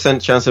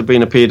 50% chance of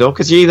being a pedo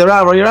because you either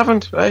are or you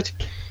haven't, right?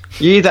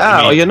 You either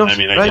are or you're not.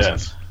 I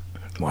guess.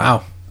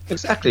 Wow.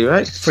 Exactly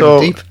right.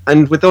 Pretty deep.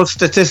 And with those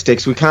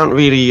statistics, we can't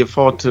really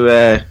afford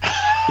to,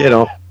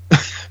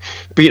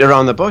 beat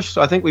around the bush.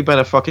 So I think we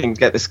better fucking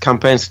get this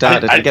campaign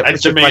started. I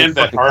demand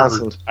that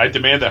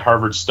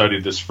Harvard study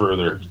this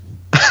further.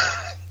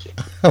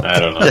 I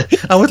don't know.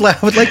 I would like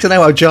to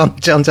know how John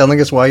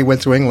telling us why he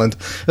went to England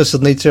has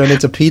suddenly turned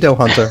into pedo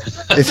hunter.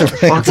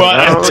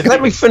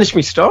 Let me finish my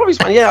stories,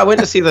 man. Yeah, I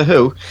went to see the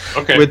Who.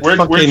 Okay,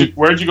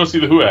 where'd you go see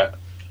the Who at?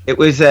 It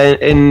was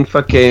in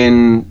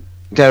fucking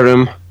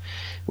Durham,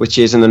 which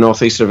is in the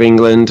northeast of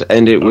England,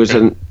 and it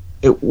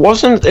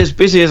wasn't as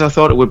busy as I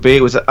thought it would be.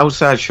 It was an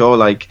outside show,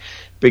 like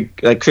big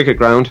cricket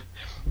ground.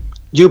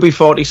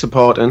 UB40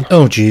 supporting.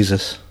 Oh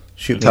Jesus!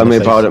 Tell me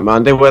about it,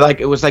 man. They were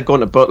like, it was like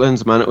going to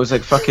Butlins, man. It was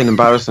like fucking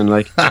embarrassing.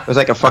 Like it was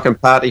like a fucking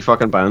party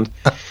fucking band.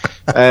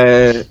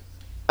 And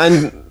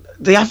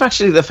they have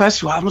actually the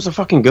festival albums are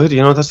fucking good.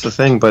 You know, that's the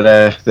thing. But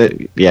they're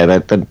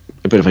a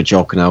bit of a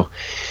joke now.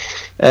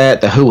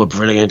 The Who were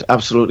brilliant,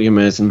 absolutely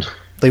amazing.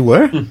 They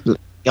were.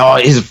 Oh,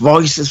 his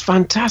voice is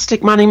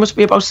fantastic, man. He must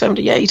be about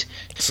 78.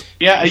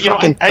 Yeah, you know,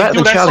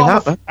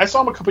 I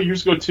saw him a couple of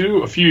years ago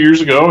too. A few years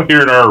ago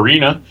here at our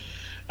arena.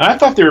 And I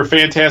thought they were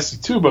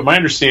fantastic too, but my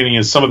understanding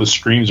is some of the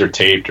screams are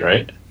taped,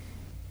 right?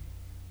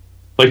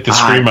 Like the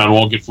scream on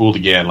 "Won't Get Fooled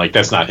Again," like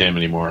that's not him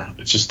anymore.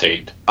 It's just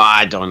taped.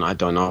 I don't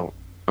know.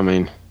 I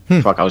mean,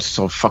 fuck, I was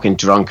so fucking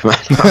drunk, man.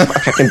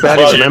 I can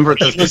barely remember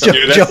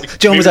it.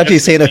 John was actually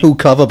saying a Who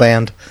cover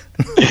band.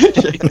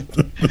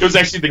 It was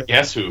actually the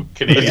Guess Who,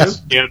 Canada's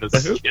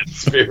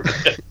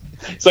favorite.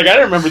 It's like I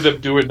don't remember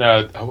them doing.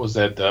 What was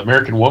that?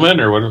 American Woman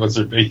or what was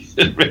it?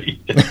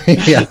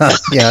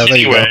 yeah.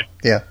 Anyway,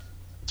 yeah.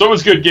 So it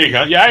was a good gig,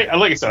 huh? Yeah,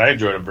 like I said, I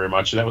enjoyed it very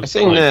much. That was.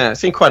 I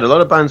seen quite a lot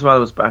of bands while I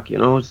was back. You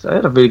know, I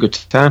had a really good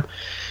time.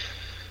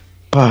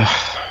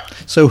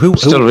 So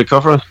who's still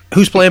recovering?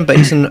 Who's playing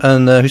bass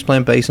and who's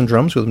playing bass and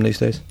drums with them these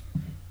days?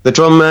 The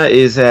drummer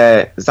is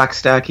Zach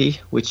Starkey,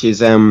 which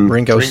is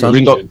Ringo's son.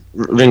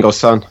 Ringo's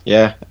son,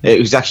 yeah.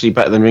 Who's actually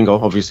better than Ringo,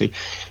 obviously.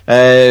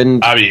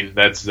 And I mean,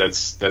 that's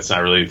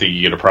not really a thing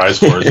you get a prize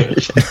for, is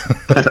it?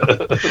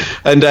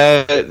 And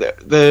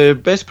the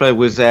bass player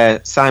was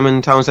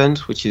Simon Townsend,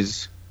 which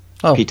is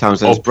Pete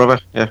Townsend's brother.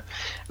 Yeah,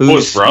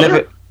 his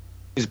brother.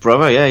 His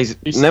brother, yeah.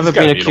 He's never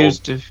been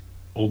accused of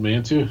old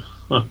man too.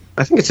 Huh.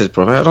 I think it's his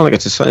brother. I don't think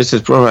it's his son. It's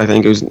his brother. I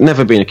think who's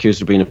never been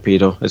accused of being a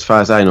pedo, as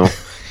far as I know.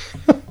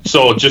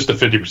 So just a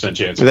 50%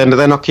 chance. Then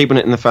they're not keeping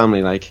it in the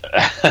family, like.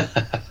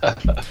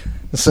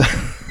 So,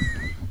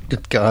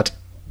 good God.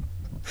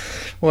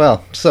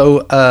 Well,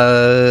 so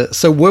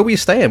where were you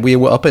staying? Were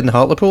you up in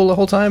Hartlepool the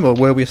whole time, or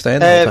where were you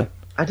staying the whole time?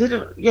 I did,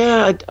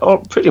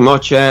 pretty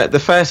much.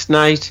 The first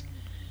night,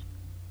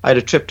 I had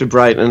a trip to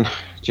Brighton,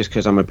 just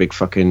because I'm a big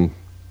fucking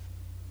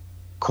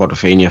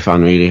Quadrophenia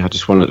fan, really. I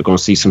just wanted to go and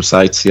see some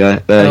sights,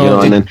 and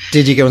then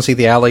did you go and see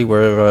the alley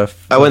where?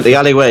 I went the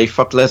alleyway.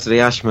 Fuck Leslie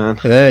Ash, man.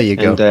 There you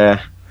go.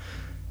 And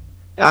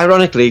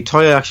ironically,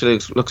 Toya actually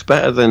looks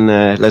better than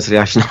Leslie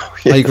Ash now.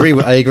 I agree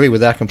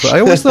with that completely.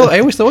 I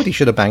always thought he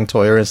should have banged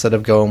Toya instead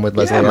of going with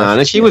Leslie Ash. Man,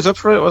 and she was up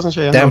for it, wasn't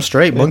she? Damn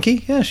straight,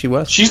 monkey. Yeah, she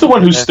was. She's the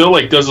one who still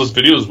does those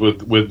videos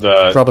with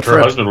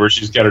her husband where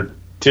she's got her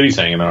titties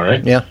hanging out,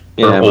 right? Yeah.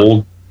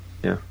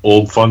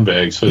 Old fun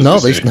bags. No,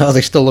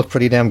 they still look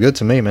pretty damn good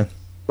to me, man.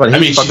 Well,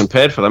 he's fucking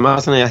paid for them,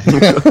 hasn't he? I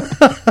think.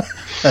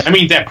 I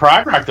mean, that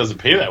prog rock doesn't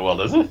pay that well,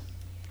 does it?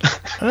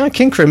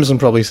 King Crimson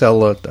probably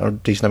sell a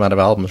decent amount of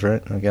albums,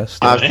 right? I guess.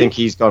 I think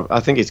he's got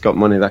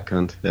money, that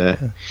cunt. Yeah.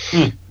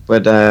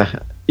 But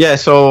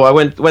so I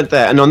went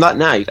there, and on that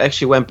night, I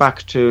actually went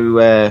back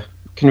to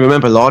can you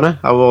remember Lorna,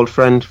 our old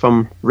friend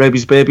from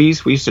Rabies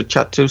Babies? We used to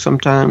chat to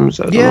sometimes.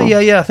 I don't know.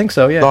 Yeah. I think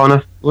so. Yeah.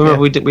 Lorna,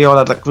 remember Yeah. we all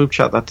had that group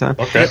chat that time.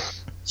 Okay.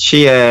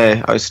 She,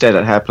 I stayed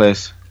at her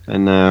place,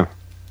 and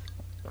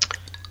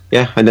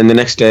and then the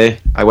next day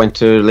I went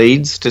to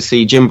Leeds to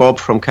see Jim Bob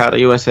from Carter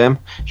USM.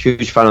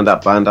 Huge fan of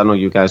that band. I know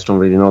you guys don't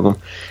really know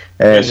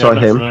them. Saw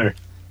him,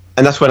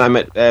 and that's when I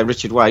met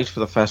Richard White for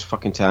the first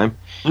fucking time.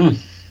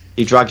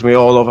 He dragged me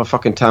all over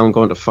fucking town,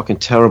 going to fucking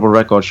terrible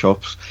record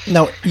shops.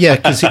 No, yeah,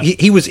 because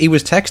he was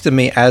texting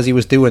me as he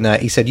was doing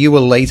that. He said you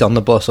were late on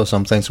the bus or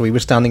something, so he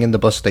was standing in the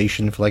bus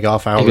station for like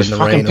half hour He was in the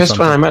fucking rain or pissed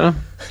when I something. met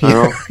him. I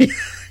know.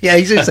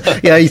 He's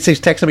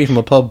texting me from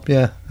a pub.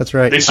 Yeah, that's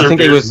right. They serve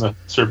think it beers, was-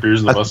 serve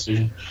beers in the bus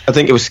station. I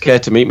think he was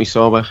scared to meet me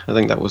sober. I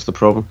think that was the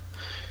problem.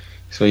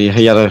 So he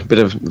had a bit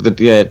of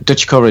the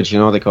Dutch courage,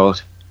 they call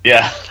it.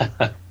 Yeah.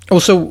 Oh,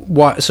 so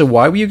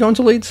why were you going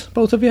to Leeds,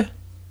 both of you?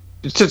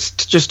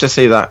 Just to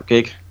see that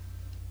gig.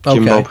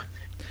 Jim Okay. Bob.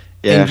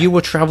 Yeah. And you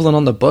were travelling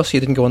on the bus. You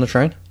didn't go on the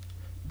train.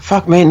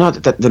 Fuck me,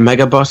 not the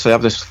mega bus. They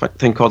have this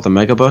thing called the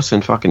mega bus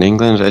in fucking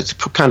England. It's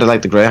kind of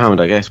like the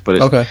Greyhound, I guess, but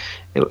it's, Okay.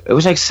 it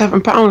was like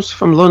 £7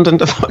 from London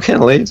to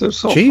fucking Leeds. It was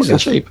so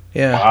Jesus. fucking cheap.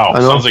 Yeah. Wow. I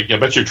know. Sounds like I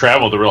bet you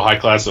traveled a real high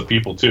class of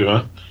people too,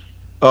 huh?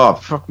 Oh,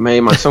 fuck me,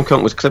 man. Some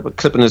cunt was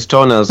clipping his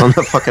toenails on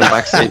the fucking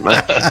back seat,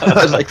 man.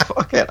 I was like,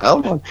 fuck it, hell,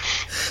 man.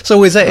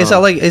 So is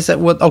that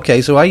what?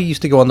 Okay, so I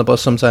used to go on the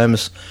bus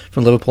sometimes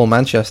from Liverpool,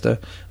 Manchester.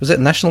 Was it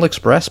National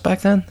Express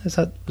back then? Was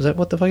that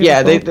what the fuck?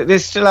 Yeah, it was called? they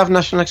still have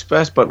National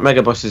Express, but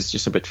Megabus is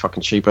just a bit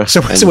fucking cheaper. So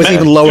And- it's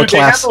even lower Dude, they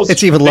have class. those-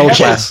 It's even they lower have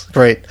class.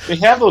 Great. They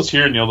have those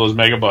here, those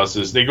mega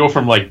buses. They go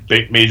from like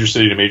major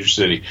city to major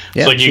city.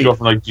 Yeah, So like you cheap. go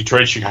from like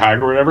Detroit,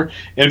 Chicago, or whatever.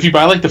 And if you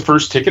buy like the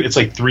first ticket, it's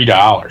like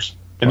 $3,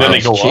 and then they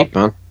It's go cheap, up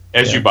man.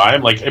 as you buy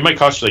them. Like it might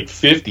cost you like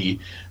 $50,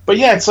 but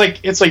yeah, it's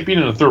like being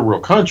in a third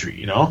world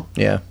country, Yeah.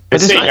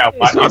 It's, It's saying not,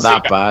 it's not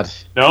that bad.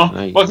 No,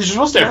 Like- well, because you're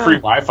supposed to have free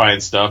Wi-Fi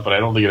and stuff, but I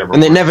don't think it ever.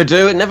 And they works. never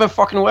do. It never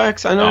fucking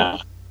works, I know. Yeah,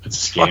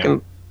 it's a scam.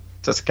 Fucking,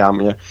 it's a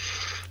scam, yeah.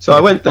 So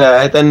I went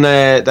there, then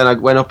I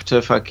went up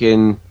to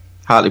fucking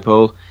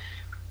Hartlepool,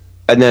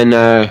 and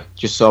then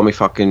just saw my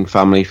fucking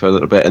family for a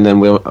little bit, and then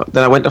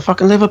I went to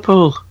fucking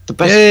Liverpool, the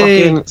best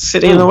Yay. fucking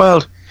city in the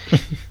world.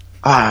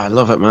 I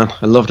love it, man.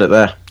 I loved it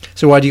there.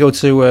 So why do you go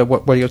to why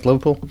do you go to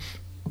Liverpool?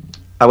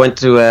 I went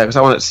to because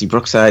I wanted to see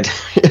Brookside.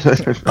 Huge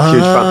fan.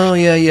 Oh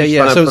yeah. Huge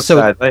fan of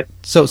Brookside, right?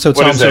 So What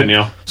Tom, is that,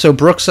 Neil? So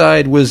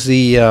Brookside was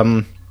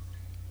the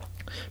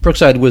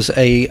Brookside was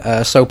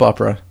a soap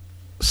opera,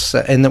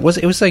 and it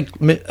was like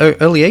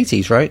early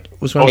 '80s, right?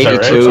 Was when Oh, is that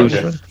right? 82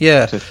 Okay.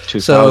 Yeah. to So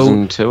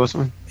 2002 or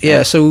something.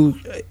 yeah, so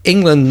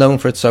England known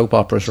for its soap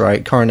operas,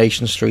 right?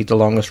 Coronation Street, the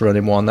longest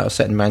running one, that was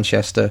set in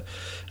Manchester.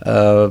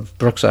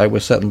 Brookside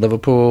was set in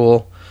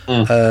Liverpool.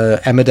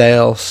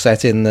 Emmerdale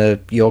set in the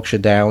Yorkshire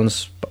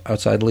Downs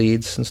outside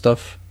Leeds and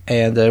stuff.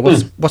 And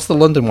what's the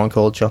London one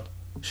called, John?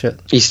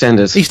 Shit.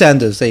 EastEnders.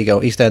 EastEnders, there you go.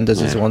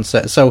 EastEnders is the one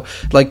set. So,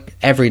 like,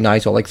 every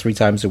night or, like, 3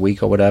 times a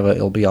week or whatever,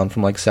 it'll be on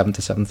from, like, 7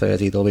 to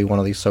 7:30. There'll be one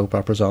of these soap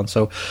operas on.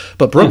 So,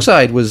 but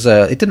Brookside was,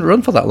 it didn't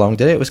run for that long,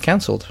 did it? It was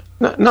cancelled.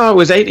 No, it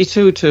was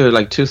 82 to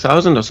like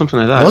 2000 or something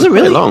like that. Was it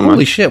really? Quite long, man.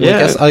 Holy shit.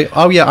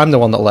 Well, Yeah. I'm the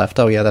one that left.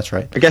 Oh, yeah, that's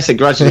right. I guess it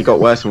gradually got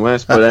worse and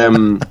worse, but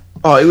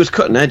it was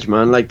cutting edge,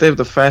 man. Like, they were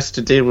the first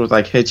to deal with,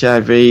 like,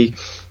 HIV,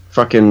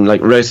 fucking, like,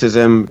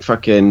 racism,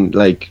 fucking,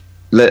 like...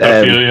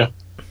 Pedophilia.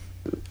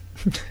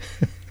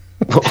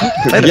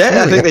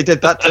 yeah, I think they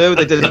did that too.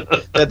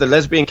 They had the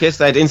lesbian kiss,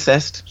 they had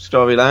incest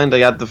storyline,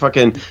 they had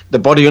the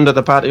body under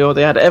the patio,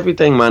 they had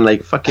everything, man.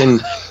 Like, fucking,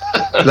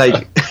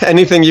 like,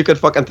 anything you could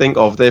fucking think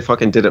of, they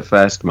fucking did it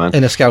first, man.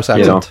 In a Scouse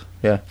You know. accent.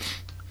 Yeah.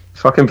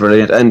 Fucking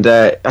brilliant. And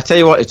I tell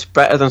you what, it's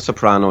better than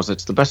Sopranos.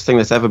 It's the best thing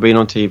that's ever been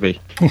on TV.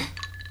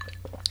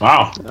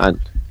 Wow. And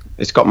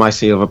it's got my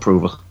seal of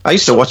approval. I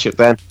used to watch it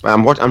then.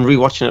 I'm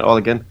rewatching it all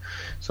again.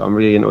 So I'm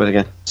really into it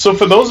again. So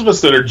for those of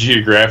us that are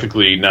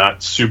geographically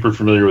not super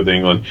familiar with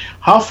England,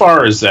 how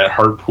far is that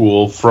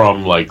Hartlepool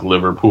from like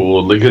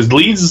Liverpool? Because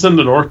Leeds is in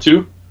the north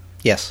too.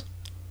 Yes.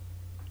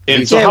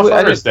 And so Yeah, how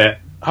well, far is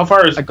that? How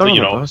far is I got on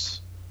you the know? bus.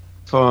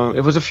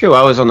 It was a few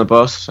hours on the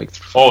bus. Like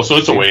Oh, so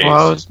it's a 3-4 ways.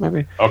 hours,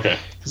 maybe. Okay,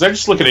 because I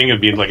just look at England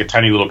being like a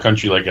tiny little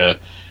country, like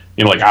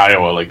like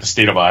Iowa, like the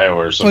state of Iowa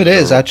or Oh, something. it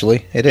is,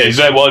 actually. It Yeah, is.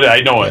 exactly. Well, I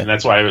know it, and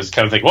that's why I was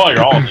kind of thinking, well,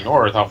 you're all in the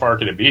north. How far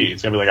can it be?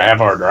 It's gonna be like a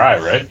half-hour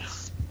drive, right?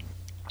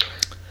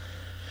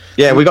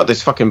 Yeah, we got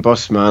this fucking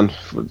bus, man.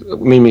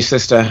 Me and my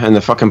sister, and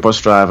the fucking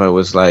bus driver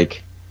was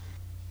like,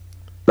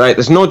 right,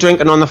 there's no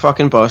drinking on the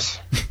fucking bus,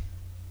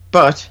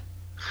 but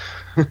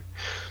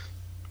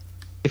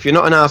if you're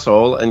not an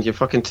asshole and you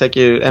fucking take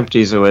your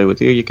empties away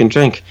with you, you can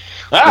drink.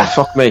 Well,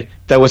 fuck me.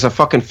 There was a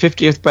fucking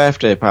 50th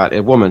birthday party,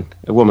 a woman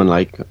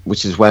like,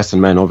 which is worse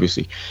than men,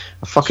 obviously.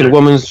 A fucking Sure.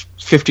 woman's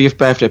 50th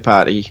birthday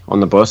party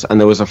on the bus, and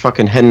there was a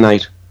fucking hen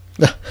night,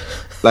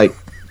 like,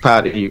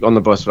 party on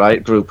the bus,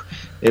 right? Group.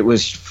 It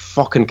was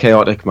fucking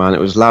chaotic, man. It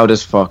was loud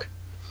as fuck.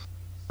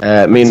 Me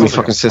and my Sounds like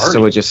fucking a sister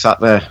party. were just sat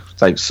there,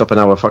 like, supping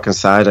our fucking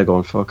cider,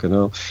 going, fucking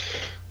hell.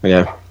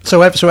 Yeah.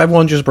 So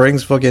everyone just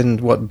brings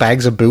fucking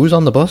bags of booze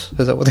on the bus?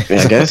 Is that what?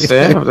 Yeah, I guess.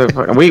 Yeah.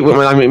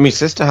 I mean, my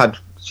sister had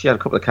a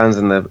couple of cans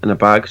in a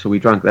bag, so we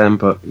drank them.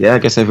 But yeah, I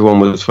guess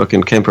everyone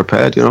came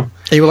prepared. You know.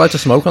 Are you allowed to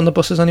smoke on the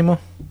buses anymore?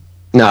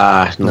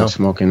 Nah, no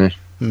smoking there.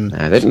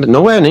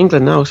 Nowhere in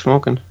England now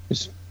smoking.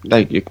 It's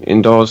like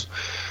indoors.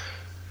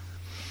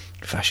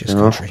 Fascist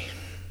country.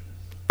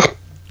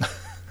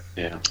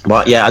 Yeah.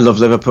 But yeah, I love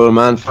Liverpool,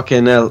 man.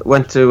 Fucking hell.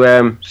 Went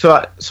to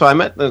so I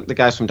met the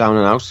guys from Down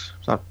and Out.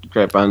 That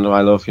great band who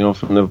I love,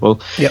 from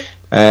Liverpool.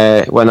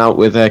 Yep. Went out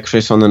with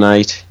Chris on the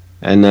night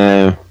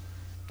and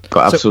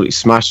got absolutely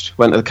smashed.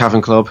 Went to the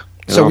Cavern Club.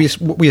 So were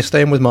you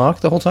staying with Mark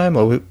the whole time,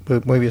 or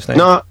were you staying?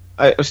 No,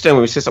 I was staying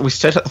with my sister. We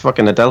stayed at the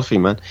fucking Adelphi,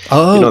 man.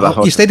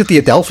 Oh, you stayed at the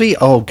Adelphi?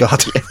 Oh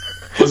god,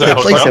 Was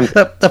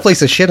that that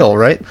place is shithole,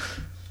 right?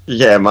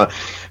 Yeah, man.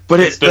 But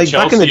it's like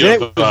back in the day,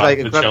 it was like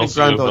a the grand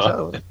Chelsea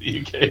hotel. of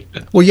the UK.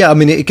 Well, yeah, I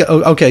mean,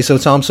 okay, so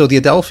Tom, the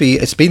Adelphi,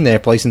 it's been there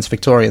place since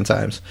Victorian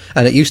times,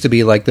 and it used to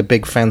be like the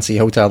big fancy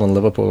hotel in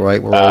Liverpool,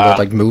 right, where all the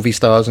like movie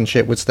stars and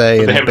shit would stay.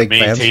 But and they haven't big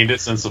maintained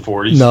it since the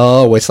 40s.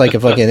 No, it's like a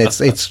fucking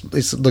it's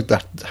like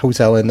that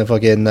hotel in the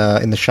fucking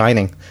in The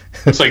Shining.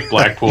 It's like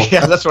Blackpool.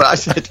 Yeah, that's what I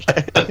said.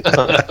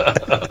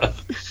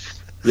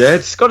 Yeah,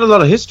 it's got a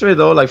lot of history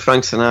though. Like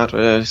Frank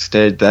Sinatra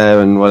stayed there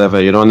and whatever,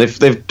 and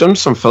they've done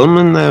some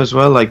filming there as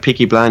well. Like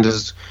Peaky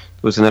Blinders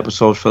was an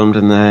episode filmed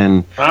in there,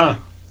 and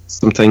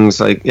some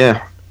things like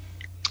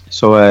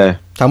So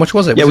how much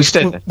was it? Yeah, we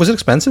stayed there. Was it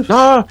expensive?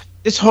 No,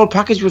 this whole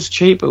package was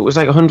cheap. It was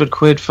like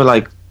 £100 for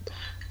like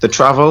the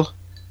travel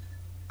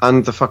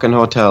and the fucking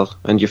hotel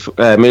and your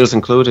meals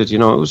included. It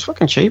was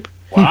fucking cheap.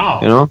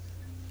 Wow.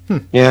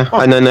 Yeah,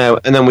 and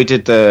then we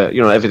did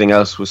everything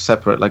else was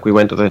separate. Like we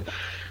went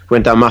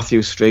down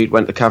Matthew Street,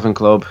 went to Cavern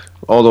Club,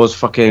 all those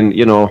fucking,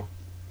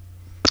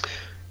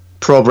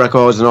 Probe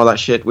Records and all that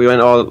shit. We went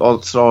all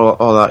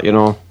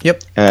that,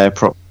 Yep. That.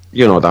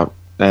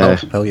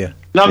 Hell yeah.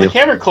 Now, the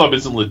Cavern Club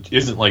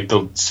isn't like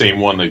the same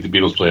one like the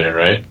Beatles played at,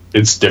 right?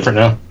 It's different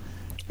now?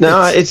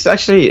 No, it's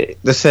actually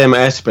the same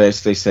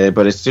airspace, they say,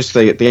 but it's just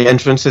the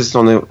entrance is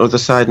on the other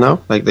side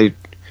now. Like they...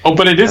 Oh,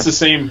 but it is the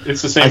same.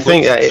 It's the same. I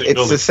think it's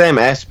building. the same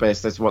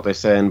airspace. That's what they're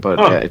saying, but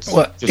it's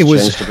just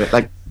changed a bit.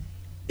 Like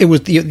it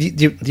was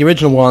the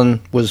original one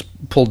was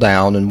pulled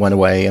down and went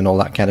away and all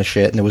that kind of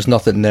shit, and there was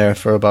nothing there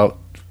for about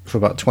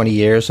 20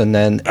 years, and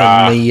then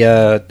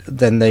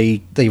then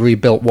they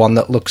rebuilt one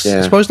that looks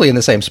supposedly in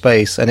the same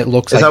space, and it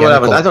looks. Is that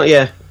identical. what happened? I don't.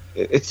 Yeah.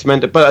 It's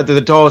meant to, but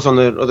the door's on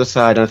the other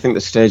side, and I think the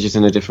stage is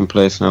in a different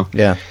place now.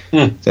 Yeah,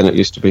 than it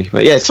used to be.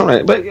 But yeah, it's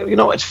alright. But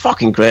it's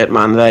fucking great,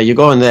 man. There, you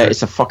go in there,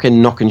 it's a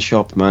fucking knocking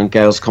shop, man.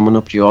 Girls coming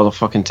up to you all the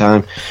fucking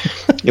time.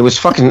 It was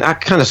fucking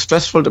kind of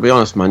stressful, to be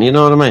honst, man. You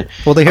know what I mean?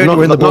 Well, they heard you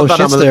were in the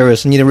bullshit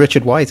stairs, and you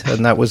Richard White,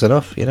 and that was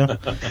enough.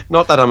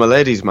 Not that I'm a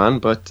ladies' man,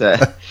 but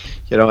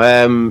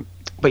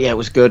but yeah, it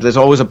was good. There's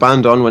always a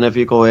band on whenever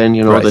you go in.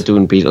 Right. They're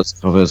doing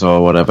Beatles covers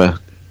or whatever,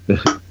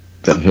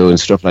 the Who and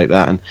stuff like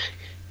that, and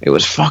it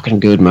was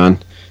fucking good, man.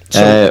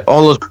 So,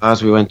 all those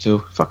bars we went to,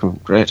 fucking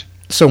great.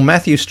 So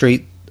Matthew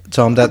Street,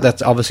 Tom,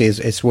 that's obviously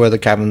it's where the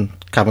Cavern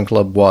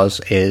Club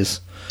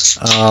is.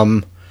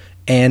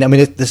 And I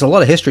mean, there's a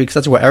lot of history because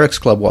that's where Eric's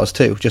club was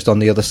too, just on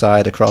the other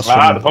side across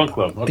from the punk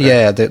club. Okay.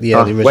 Yeah, the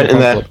original went in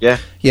punk there, club. Yeah.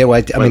 Yeah,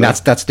 well, I mean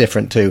that's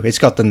different too. It's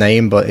got the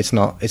name, but it's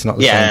not the same.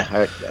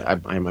 Yeah,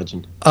 I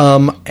imagine.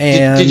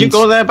 And did you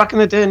go there back in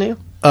the day, Neil?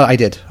 I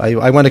did. I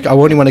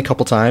only went a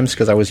couple times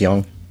because I was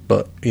young.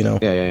 But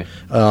yeah.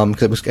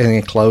 Because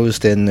it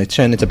closed it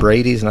turned into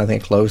Brady's, and I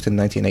think it closed in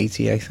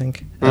 1980. I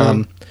think.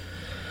 And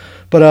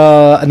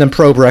then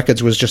Probe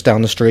Records was just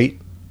down the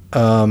street.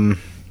 I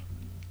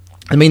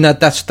mean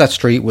that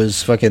street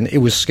was fucking. It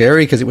was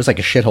scary because it was like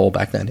a shithole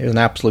back then. It was an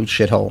absolute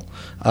shithole.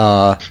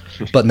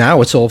 But now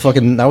it's all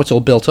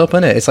built up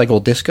in it. It's like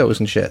all discos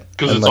and shit.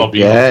 Because it's all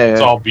Beatles.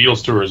 It's all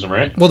Beatles tourism,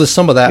 right? Well, there's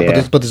some of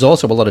that, but there's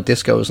also a lot of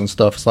discos and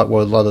stuff. It's like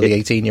where a lot of the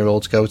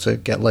 18-year-olds go to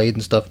get laid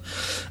and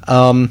stuff.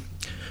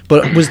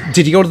 But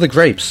did you go to the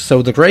Grapes?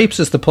 So the Grapes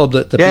is the pub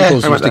that the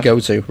Beatles used to go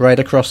to, right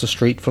across the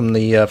street from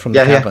the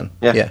cabin.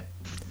 Yeah.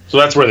 So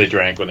that's where they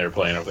drank when they were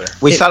playing over there.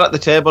 We sat at the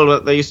table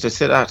that they used to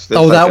sit at.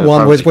 That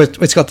one with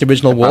it's got the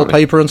original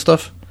wallpaper and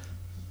stuff.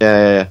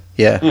 Yeah.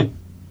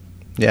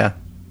 Yeah.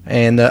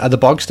 And are the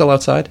Bogs still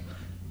outside?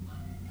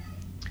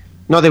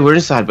 No, they were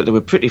inside, but they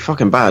were pretty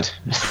fucking bad.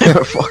 They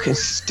were fucking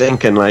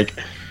stinking, like.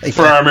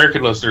 For our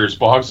American listeners,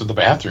 Bogs are the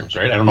bathrooms,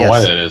 right? I don't know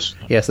why that is.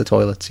 Yes, the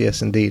toilets.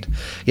 Yes, indeed.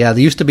 Yeah,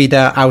 they used to be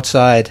down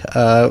outside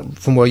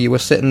from where you were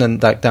sitting and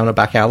down a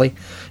back alley,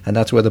 and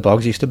that's where the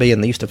Bogs used to be,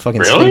 and they used to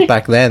fucking stink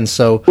back then.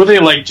 So were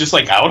they just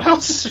like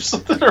outhouses or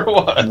something, or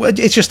what? Well,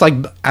 it's just like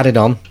added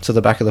on to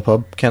the back of the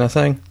pub kind of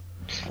thing.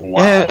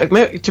 Wow.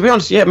 Yeah, to be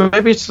honest,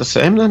 maybe it's the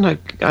same then. I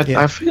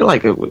feel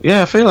like it.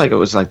 Yeah, I feel like it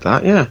was like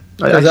that. Yeah,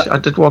 I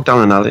did walk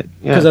down an alley.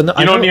 Yeah,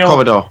 Neil,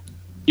 corridor.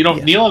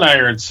 Neil and I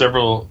are in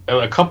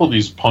a couple of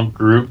these punk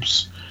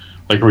groups,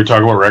 like where we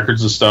talk about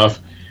records and stuff.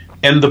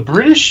 And the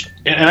British,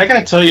 and I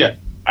gotta tell you,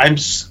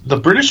 the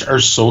British are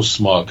so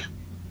smug.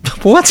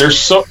 What?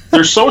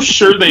 They're so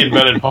sure they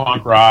invented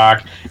punk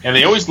rock, and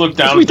they always look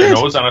down we with their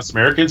did. nose on us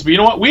Americans. But you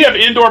know what? We have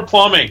indoor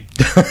plumbing.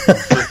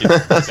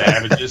 Freaking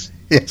savages.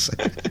 Yes.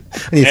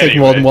 And you take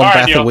more than Anyway, one all right,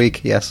 bath a Neil.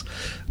 week. Yes.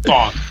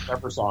 Song. Time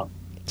for song.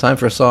 Time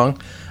for a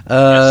song.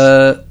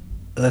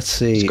 Let's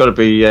see. It's got to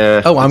be.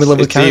 Oh, I'm in love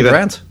with it's Cary either-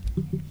 Grant.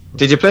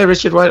 Did you play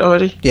Richard White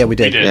already? Yeah, we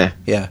did. We did. Yeah.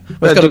 Yeah. Yeah,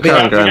 Well, it's got to do be.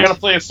 Cary We Grant. got to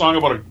play a song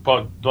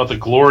about the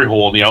glory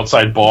hole in the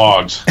outside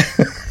bogs.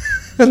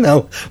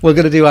 No, we're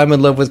going to do I'm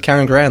in love with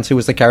Karen Grant, who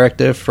was the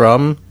character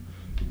from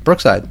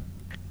Brookside.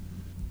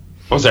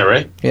 Was that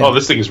right? Yeah. Oh,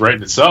 this thing is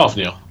writing itself,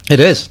 Neil. It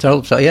is.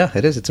 So, yeah,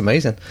 it is. It's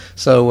amazing.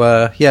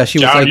 So, yeah, she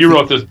was John, like... you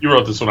wrote this. You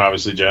wrote this one,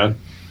 obviously, John.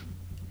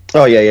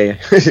 Oh yeah.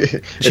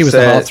 She was the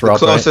heartthrob,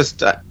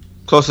 the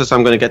closest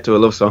I'm going to get to a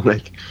love song,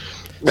 like.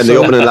 And So- the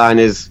opening line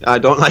is, "I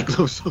don't like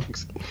love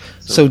songs."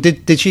 So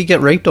did she get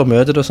raped or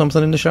murdered or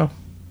something in the show?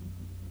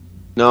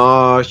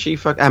 No,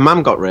 her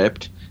mum got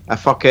raped.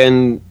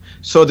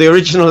 So the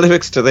original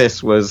lyrics to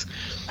this was,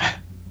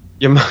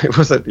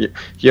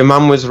 your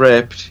mum was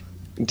raped.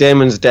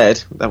 Damon's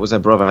dead. That was her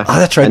brother. Oh,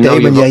 that's right, And now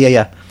Damon. you're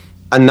Yeah.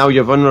 And now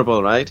you're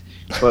vulnerable, right?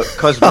 But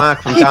because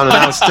Mark from Down and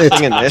Out was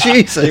singing this,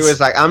 Jesus. he was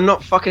like, "I'm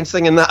not fucking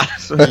singing that."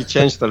 So he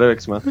changed the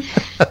lyrics, man.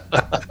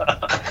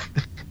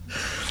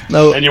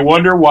 No, And you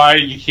wonder why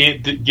you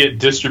can't get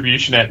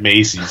distribution at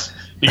Macy's.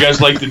 You guys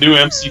like the new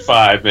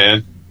MC5,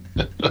 man.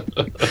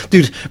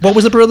 dude, what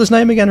was the brother's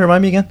name again?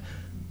 Remind me again.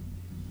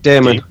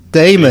 Damon.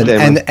 Damon.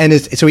 Damon. And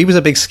so he was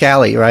a big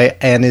scally, right?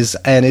 And his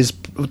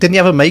didn't he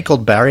have a mate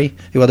called Barry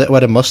who had a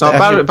No,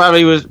 mustache?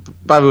 Barry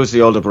was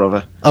the older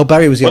brother. Oh,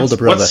 Barry was the older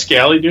brother. What's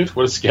Scally, dude?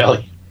 What is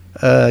Scally?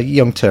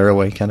 Young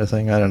tearaway kind of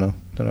thing. I don't know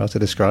how to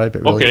describe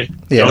it. Really. Okay.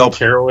 Yeah. Yob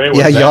Tearaway? What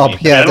Yeah, does that Yob. mean?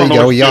 Yeah, I don't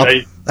there you know go, what-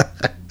 Yob.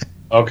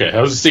 Okay,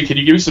 I was just saying, can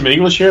you give me some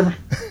English here?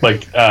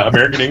 Like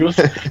American English?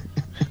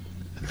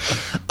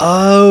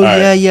 Oh,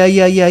 right.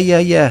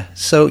 yeah.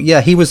 So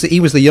yeah, he was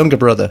the younger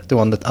brother, the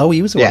one that. Oh,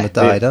 he was the one that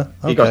died, huh?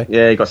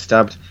 Okay. He got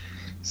stabbed.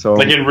 So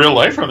Like in real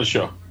life or on the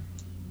show?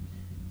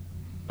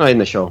 not in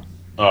the show.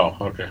 Oh,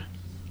 okay.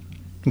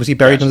 Was he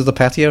buried under the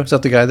patio? Is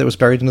that the guy that was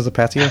buried under the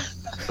patio?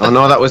 Oh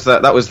no, that was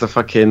the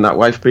fucking that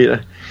wife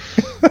beater.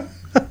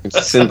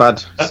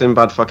 Sinbad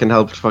fucking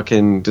helped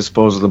fucking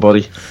dispose of the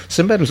body.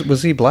 Sinbad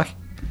was he black?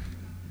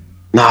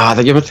 Nah,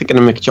 you're thinking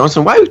of Mick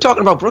Johnson. Why are we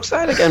talking about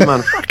Brookside again,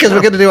 man? Because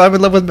we're going to do I'm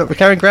in love with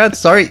Karen Grant.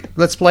 Sorry,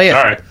 let's play it.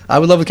 All right.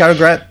 I'm in love with Karen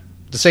Grant.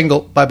 The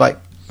single. Bye bye.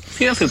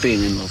 Feel for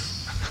being in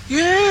love.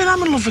 Yeah,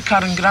 I'm in love with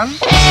Karen Grant.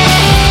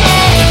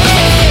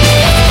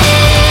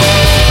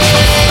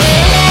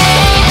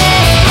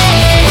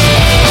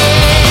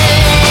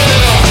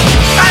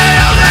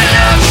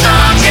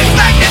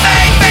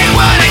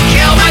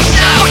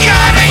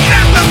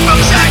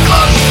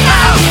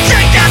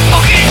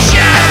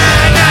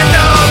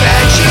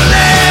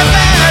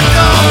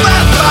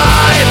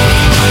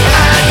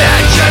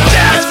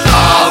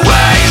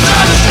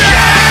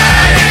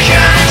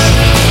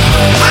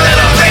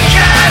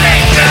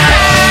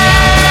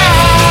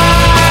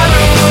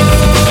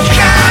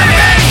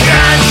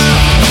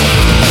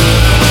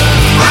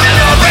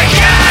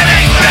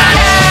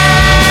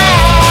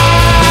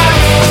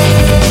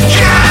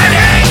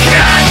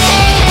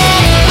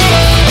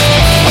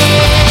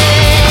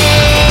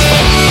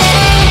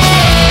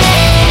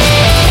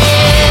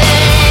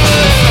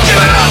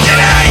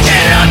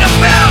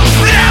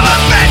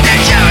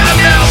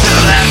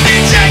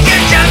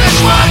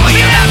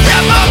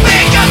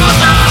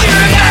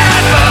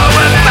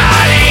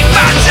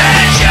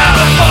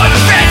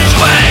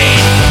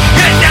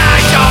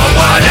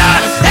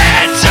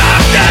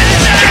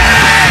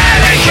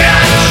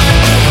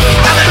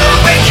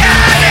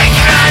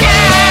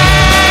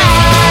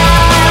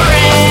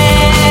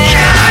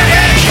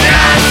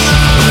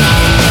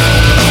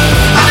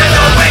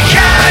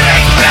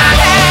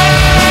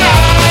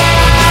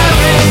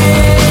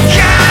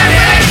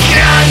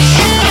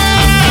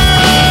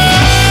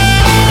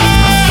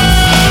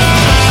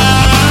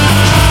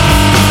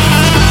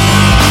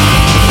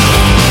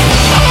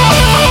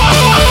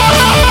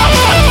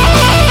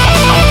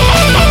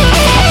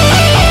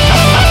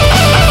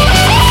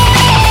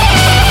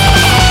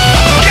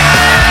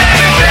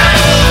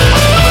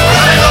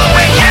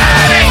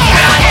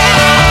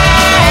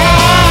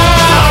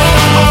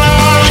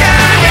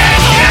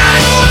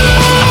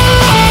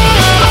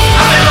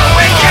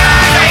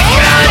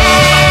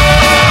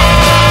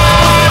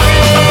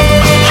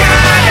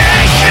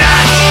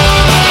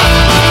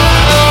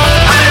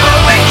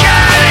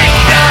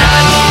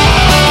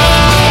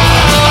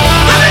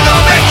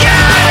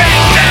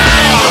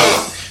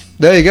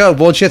 There you go.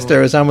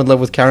 Borchester is I'm in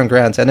love with Karen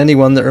Grant. And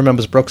anyone that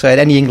remembers Brookside,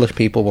 any English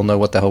people will know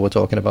what the hell we're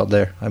talking about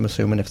there. I'm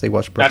assuming if they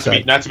watch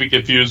Brookside. Not to be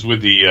confused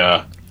with the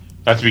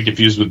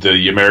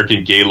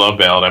American gay love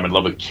ballad. I'm in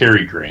love with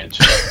Cary Grant.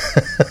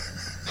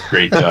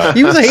 Great.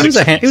 He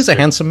was a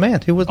handsome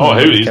man. Who wasn't? Oh, in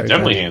love with he's Cary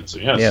definitely Grant?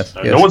 handsome. Yes. Yes,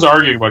 No yes. one's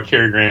arguing about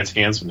Cary Grant's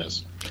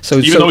handsomeness. So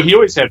Even though he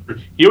always had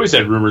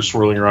rumors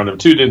swirling around him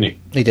too, didn't he?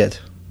 he did.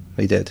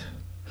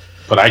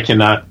 But I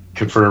cannot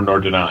confirm nor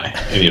deny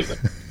any of them.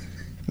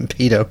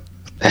 Pedo.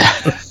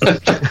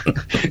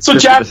 So,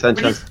 John, 50%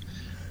 chance.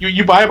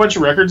 you buy a bunch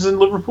of records in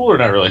Liverpool or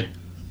not really?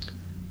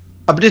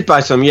 I did buy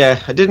some,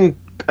 yeah. I didn't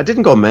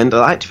go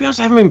mental. To be honest,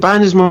 I haven't been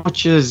buying as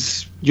much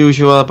as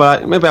usual,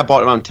 but maybe I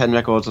bought around 10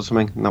 records or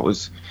something, and that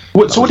was...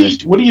 What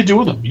do you do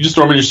with them? You just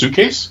throw them in your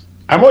suitcase?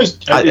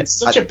 It's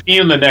such a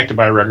pain in the neck to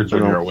buy records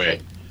when you're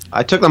away.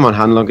 I took them on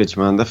hand luggage,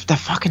 man. They're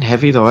fucking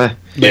heavy, though, eh?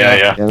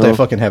 Yeah. You know? They're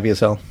fucking heavy as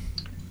hell.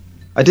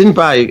 I didn't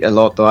buy a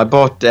lot, though. I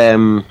bought... I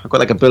got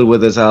like a Bill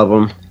Withers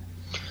album.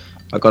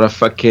 I got a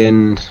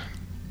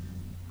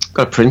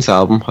Prince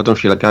album. I don't know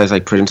if you like guys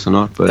like Prince or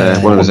not,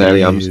 but one of his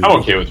early albums. I'm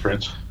okay with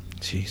Prince.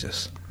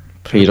 Jesus.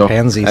 Pedo.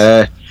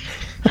 Pansies.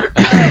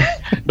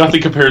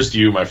 Nothing compares to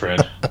you, my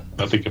friend.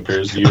 Nothing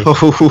compares to you.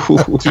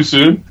 Too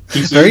soon?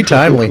 Very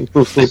timely.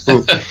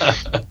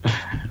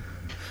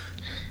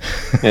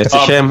 It's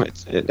a shame.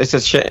 It's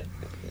a shame.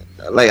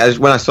 Like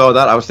when I saw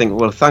that, I was thinking,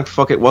 well, thank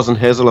fuck it wasn't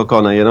Hazel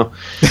O'Connor, you know.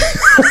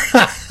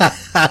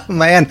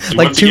 Man,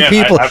 like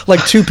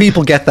two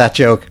people get that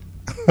joke.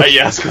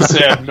 Yeah, I was gonna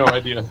say I have no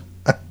idea.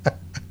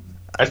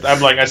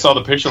 I'm like, I saw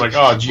the picture, like,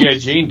 oh, G.I.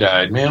 Jane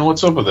died. Man,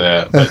 what's up with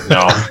that? But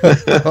no,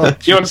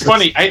 you know, it's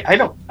funny. I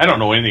don't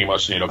know anything about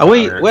Sinead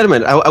O'Connor. Wait a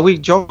minute. Are we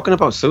joking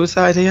about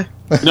suicide here?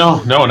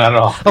 No, not at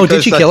all. Oh,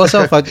 did she kill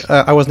herself?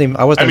 I wasn't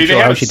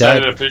sure how she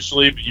died. It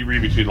officially, but you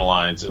read between the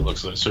lines. It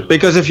looks like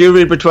because if you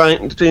read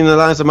between the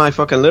lines of my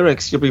fucking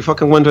lyrics, you'll be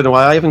fucking wondering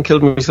why I haven't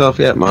killed myself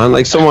yet, man.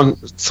 Like someone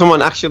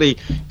actually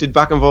did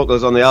backing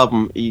vocals on the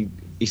album. He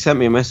sent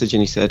me a message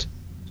and he said,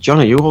 John,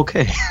 are you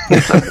okay?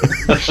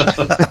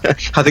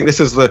 I think this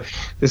is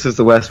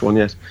the worst one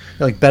yet.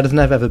 Like better than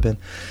I've ever been.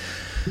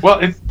 Well,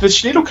 the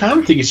Sinead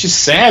O'Connor thing is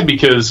just sad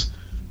because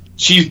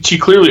she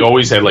clearly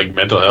always had like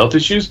mental health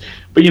issues.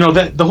 But you know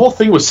that the whole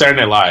thing was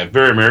Saturday Night Live,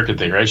 very American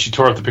thing, right? She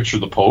tore up the picture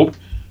of the Pope,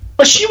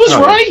 but she was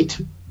right.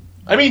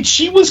 I mean,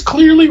 she was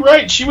clearly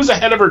right. She was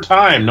ahead of her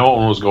time. No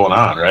one was going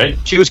on, right?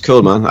 She was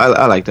cool, man.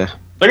 I liked her.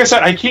 Like I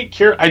said, I can't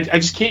care. I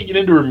just can't get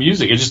into her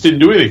music. It just didn't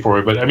do anything for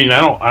me. But I mean,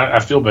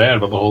 I feel bad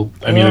about the whole.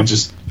 I mean, it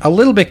just a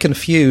little bit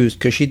confused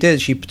because she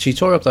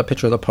tore up that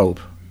picture of the Pope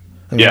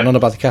and went on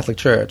about the Catholic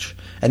Church,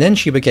 and then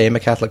she became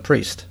a Catholic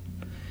priest,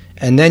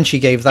 and then she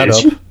gave that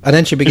up, and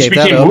then she became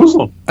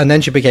Muslim, and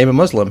then she became a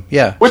Muslim.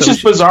 Yeah, which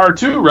is bizarre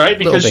too, right?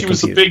 Because she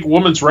was a big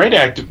women's rights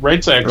activist,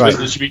 right.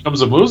 and she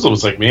becomes a Muslim.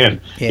 It's like,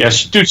 man,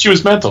 she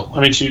was mental. I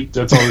mean,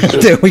 that's all she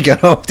did. There we go.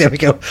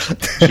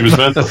 She was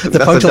mental.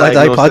 The Punctual I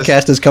Die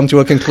podcast has come to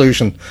a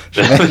conclusion.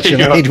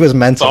 Sinead was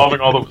mental.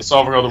 Solving all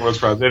the world's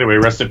problems. Anyway,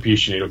 rest in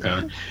peace, Sinead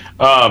O'Connor.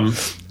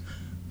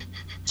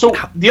 So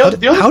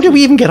how did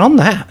we even get on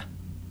that?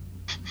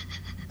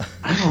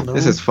 I don't know.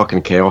 This is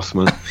fucking chaos,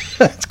 man.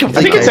 I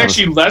think it's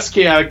actually less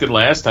chaotic than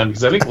last time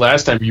because I think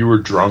last time you were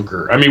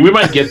drunker. I mean, we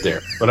might get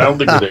there, but I don't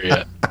think we're there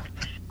yet.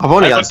 I've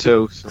only had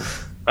two. So.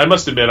 I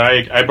must admit,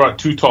 I brought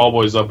two tall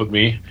boys up with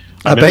me.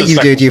 I bet you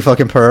did, you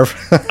fucking perv.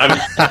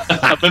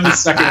 I'm in the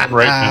second one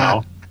right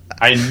now.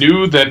 I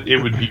knew that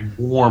it would be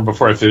warm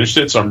before I finished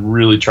it, so I'm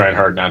really trying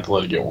hard not to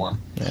let it get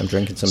warm. Yeah, I'm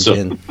drinking some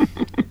gin.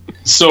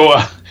 So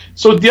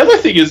the other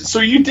thing is, so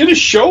you did a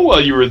show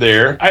while you were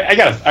there. I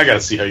gotta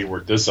see how you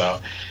work this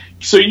out.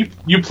 So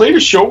you played a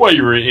show while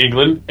you were in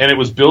England, and it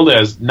was billed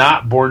as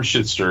not Born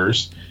Shit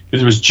Stirs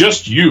because it was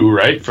just you,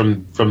 right,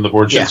 from the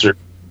Born Shit Stirs.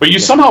 But you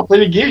somehow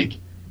played a gig.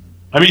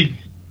 I mean,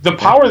 the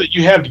power that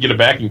you have to get a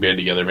backing band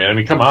together, man. I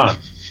mean, come on.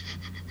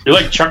 You're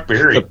like Chuck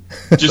Berry,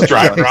 just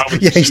driving around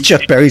with he's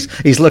Chuck Berry.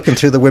 He's looking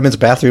through the women's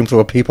bathroom through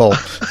a peephole.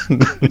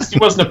 He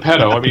wasn't a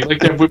pedo. I mean, like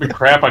to have women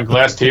crap on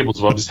glass tables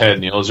above his head,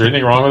 Neil. Is there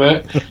anything wrong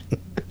with that?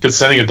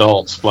 Consenting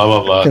adults, blah,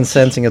 blah, blah.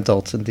 Consenting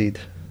adults, indeed.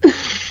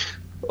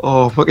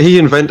 Oh, fuck, he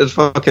invented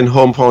fucking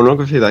home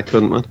pornography, that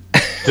cunt, man.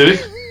 Did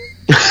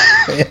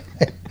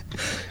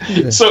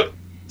he? So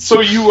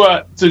you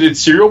so did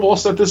Cereal Bowl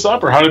set this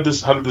up, or how did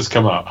this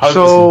come out?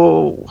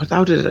 So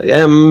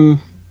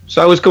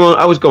I was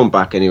going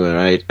back anyway,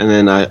 right? And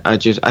then I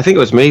think it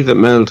was me that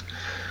mailed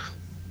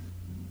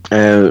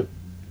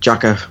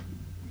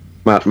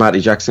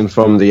Matty Jackson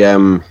from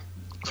the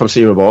from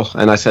Cereal Bowl,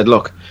 and I said,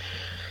 look,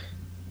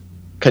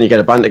 can you get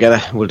a band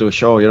together? We'll do a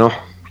show, you know.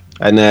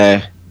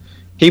 And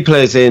he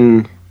plays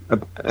in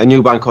a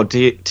new band called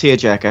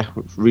Tearjerker,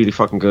 really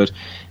fucking good.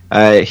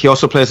 He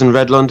also plays in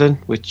Red London,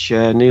 which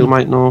Neil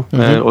might know,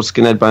 old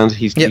skinhead band.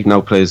 He now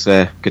plays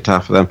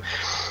guitar for them.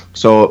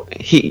 So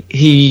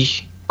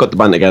he got the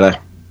band together,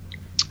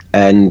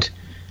 and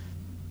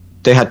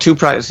they had 2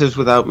 practices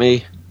without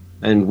me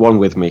and 1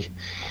 with me.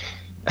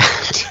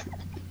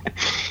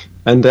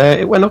 And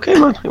it went okay,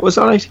 man. It was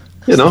all right.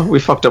 You know, we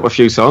fucked up a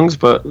few songs,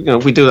 but you know,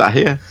 we do that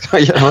here.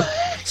 You know?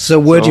 So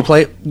where'd you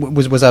play?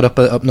 Was that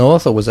up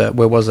north, or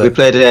where was it? We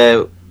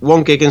played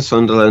 1 gig in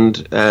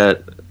Sunderland, a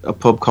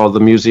pub called the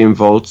Museum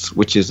Vaults,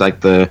 which is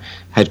like the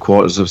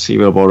headquarters of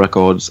Cereal Bowl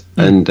Records,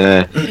 and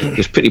it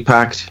was pretty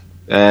packed.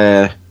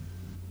 Good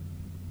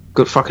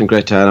fucking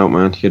great turnout,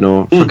 man. You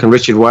know, fucking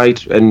Richard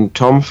White and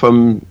Tom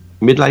from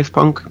Midlife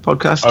Punk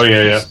podcast. Oh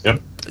yeah,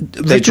 yep.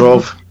 They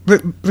drove.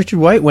 Richard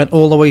White went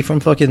all the way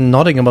from fucking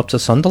Nottingham up to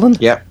Sunderland.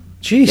 Yeah.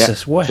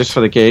 Jesus, what? Just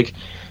for the gig.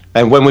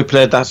 And when we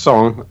played that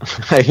song,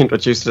 I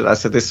introduced it. I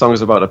said, "This song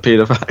is about a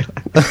paedophile."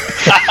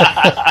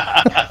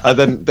 And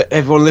then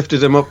everyone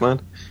lifted him up, man.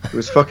 It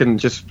was fucking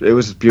just. It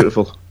was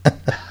beautiful.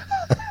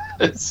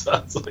 It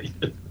sounds like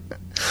it.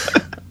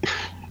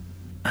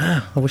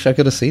 I wish I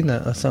could have seen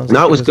that. That sounds. No,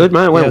 like it was good,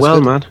 man. It went well,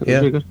 good. man. It was Yeah.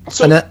 really good.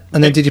 So,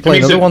 And then did you play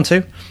another one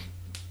too?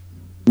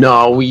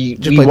 No, we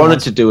played wanted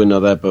once. to do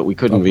another, but we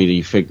couldn't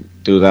really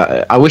do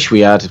that. I wish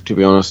we had, to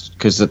be honest,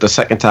 because the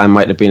second time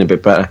might have been a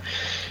bit better.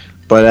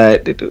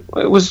 But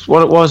it was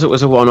what it was. It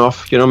was a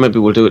one-off. You know, maybe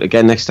we'll do it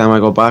again next time I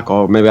go back,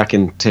 or maybe I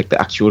can take the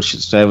actual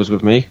shit servers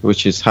with me,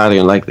 which is highly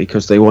unlikely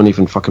because they won't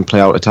even fucking play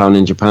out of town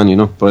in Japan. You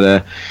know,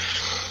 but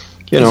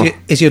you know,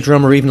 Is your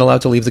drummer even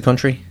allowed to leave the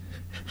country?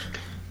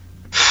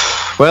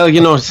 well,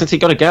 you know, since he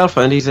got a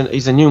girlfriend, he's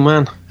a new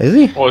man. Is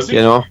he? Oh, is he?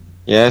 You know,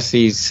 yes,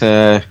 he's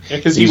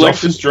because he he's likes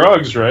off- his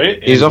drugs,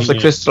 right? He's And off the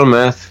crystal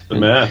meth. The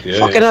meth, yeah.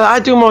 Fucking hell, I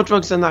do more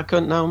drugs than that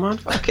cunt now, man.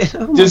 Fucking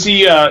hell, man. Does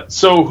he?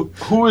 So,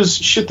 who has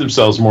shit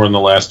themselves more in the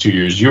last 2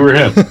 years? You or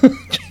him?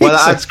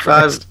 Well, Jesus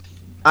Christ.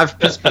 I've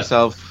pissed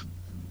myself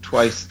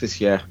twice this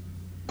year.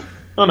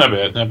 Oh, not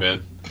bad, not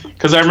bad.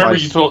 Because I remember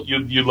Twice. you told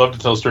you'd love to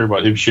tell a story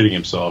about him shitting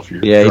himself.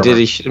 Your Yeah, he drummer. did.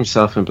 He shit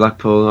himself in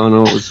Blackpool. Oh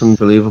no, it was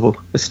unbelievable.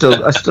 I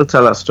still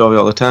tell that story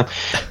all the time.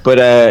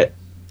 But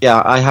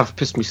yeah, I have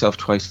pissed myself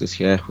twice this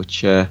year,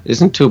 which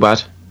isn't too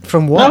bad.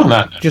 From what? No,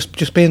 not-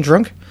 Just being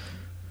drunk.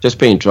 Just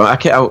being drunk. I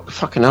can't out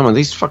fucking hell, man.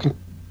 These fucking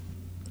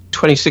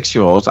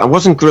 26-year-olds. I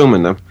wasn't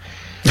grooming them.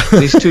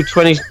 These two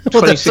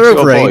 26-year-old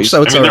through range, boys. so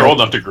I it's mean, they're alright.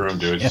 old enough to groom,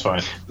 dude. It's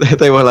fine.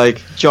 They were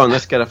like, "John,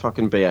 let's get a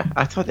fucking beer."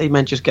 I thought they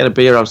meant just get a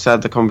beer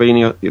outside the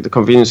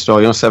convenience store,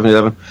 you know,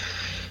 7-Eleven.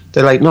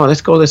 They're like, "No, let's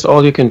go this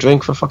all you can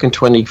drink for fucking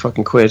 20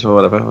 fucking quid or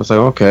whatever." I was like,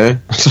 "Okay."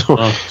 So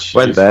jeez.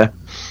 went there.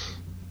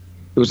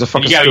 It was a And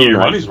fucking you gotta school get your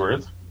night. money's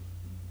worth.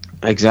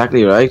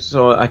 Exactly right.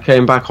 So I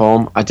came back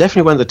home. I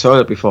definitely went to the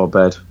toilet before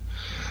bed.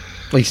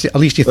 At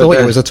least you thought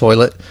it was a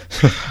toilet.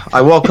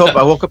 I woke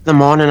up in the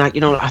morning.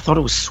 I thought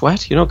it was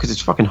sweat, you know, because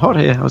it's fucking hot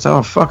here. I was like,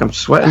 "Oh fuck, I'm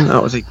sweating." I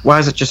was like, "Why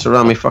is it just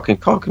around me fucking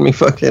cock and me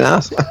fucking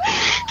ass?"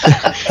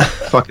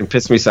 Fucking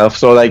pissed myself.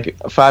 So like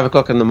 5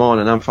 o'clock in the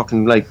morning, I'm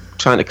fucking like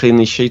trying to clean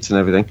these sheets and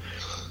everything.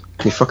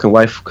 My fucking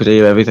wife could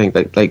hear everything.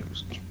 Like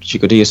she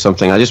could hear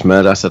something. I just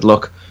murdered. I said,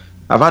 "Look,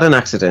 I've had an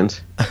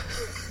accident.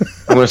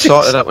 I'm going to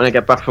sort it out when I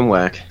get back from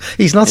work."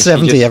 He's not she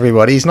 70, just-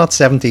 everybody. He's not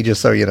 70, just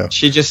so you know.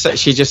 She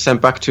just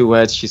sent back 2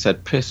 words. She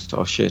said, "Pissed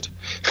or shit."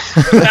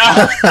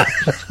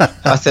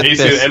 I said, Hey,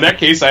 so "Pissed." in that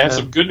case, I have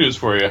some good news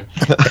for you.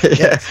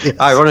 Yeah.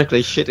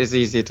 Ironically, shit is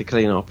easier to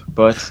clean up,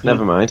 but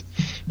never mind.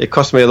 It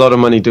cost me a lot of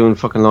money doing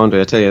fucking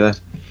laundry, I tell you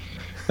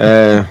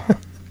that.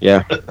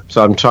 Yeah,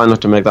 so I'm trying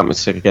not to make that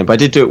mistake again. But I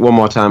did do it one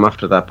more time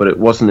after that, but it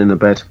wasn't in the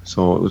bed,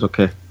 so it was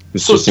okay. It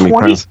was So just in my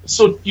 20. pants.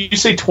 So you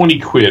say 20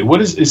 quid. What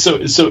is so?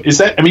 Is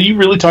that? I mean, you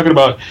really talking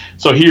about?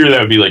 So here that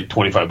would be like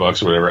 $25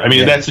 or whatever. I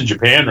mean, that's in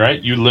Japan,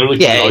 right? You literally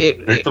Yeah,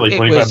 can drink for like it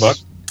 $25.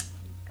 was-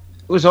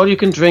 It was all you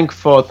can drink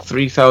for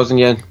 3,000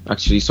 yen,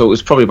 actually, so it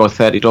was probably about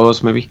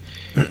 $30 maybe.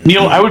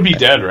 Neil, I would be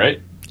dead,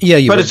 right? Yeah,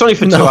 you But would. it's only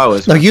for 2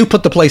 hours. No, you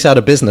put the place out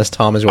of business,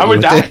 Tom, is what I you would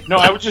would die. do. No,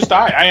 I would just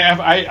die.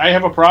 I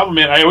have a problem,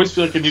 man. I always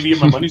feel like I need to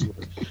get my money's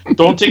worth.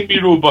 Don't take me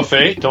to a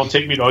buffet. Don't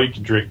take me to all you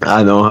can drink.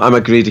 I know, I'm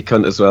a greedy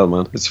cunt as well,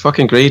 man. It's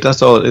fucking greed,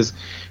 that's all it is.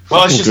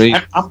 Well, it's Fucking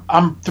just greed.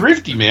 I'm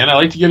thrifty, man. I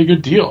like to get a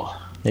good deal.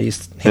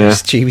 He's Yeah.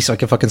 he's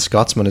like a fucking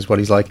Scotsman, is what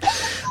he's like.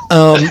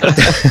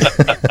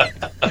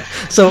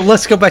 So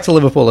let's go back to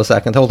Liverpool a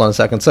second. Hold on a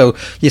second. So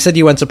you said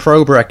you went to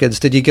Probe Records.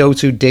 Did you go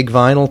to Dig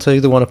Vinyl too,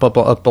 the one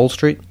up Bold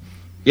Street?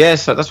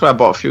 Yes, that's where I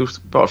bought a few.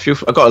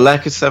 I got a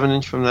Lakers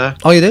 7-inch from there.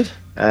 Oh, you did?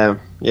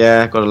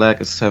 Yeah, I got a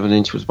Lakers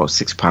 7-inch. It was about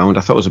 £6.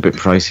 I thought it was a bit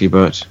pricey,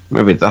 but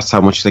maybe that's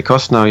how much they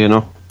cost now, you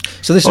know.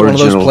 So this is one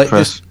of Original those press.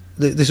 places.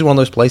 This is one of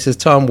those places,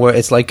 Tom, where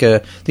it's like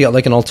they got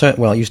like an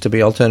it used to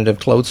be alternative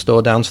clothes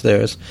store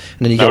downstairs,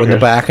 and then you go in the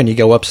Okay. back and you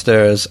go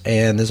upstairs,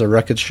 and there's a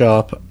record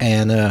shop,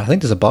 and I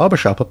think there's a barber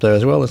shop up there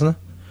as well, isn't there?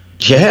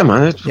 Yeah,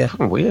 man, it's Yeah.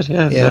 fucking weird.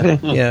 Yeah, Yeah,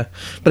 exactly. yeah.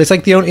 But it's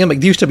like the only.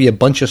 Like, there used to be a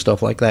bunch of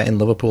stuff like that in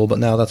Liverpool, but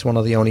now that's one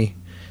of the only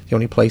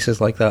places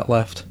like that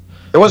left.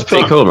 It was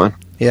pretty cool, man,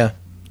 Yeah,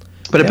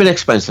 but a Yeah. bit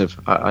expensive.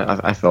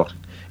 I thought.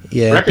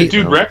 yeah.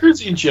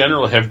 Records in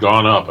general have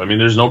gone up. I mean,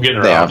 there's no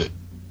getting They around have. it.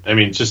 I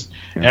mean, just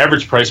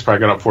average price probably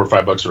gone up $4 or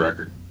 $5 a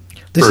record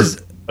This for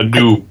is. a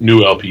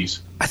new LPs.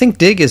 I think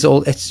Dig is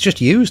old. It's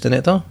just used in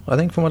it though. I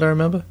think from what I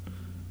remember.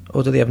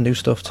 Or do they have new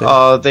stuff too?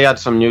 Oh, they had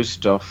some new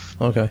stuff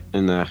Okay.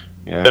 in there.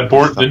 Yeah,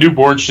 The new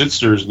Born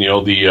Shitsters,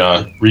 Neil,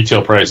 the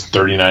retail price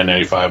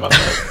 $39.95 on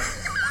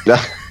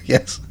that.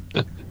 Yes.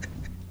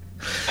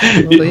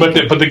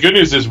 But the good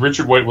news is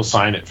Richard White will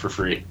sign it for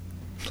free.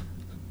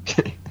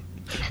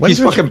 When's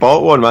He's fucking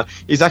bought one, man.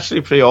 He's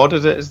actually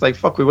pre-ordered it. It's like,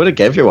 fuck, we would have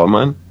gave you one,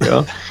 man. You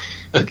know?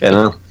 Okay,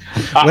 now.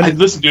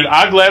 Listen, dude,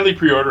 I'll gladly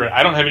pre-order it.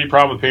 I don't have any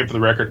problem with paying for the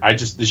record.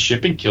 The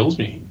shipping kills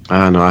me.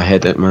 I know, I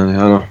hate it, man. I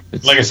know.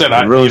 It's, Like I said,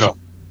 ruins-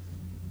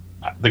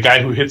 the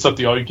guy who hits up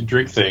the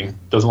all-you-can-drink thing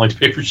doesn't like to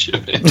pay for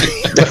shipping.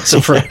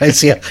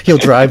 Surprise! Yeah, he'll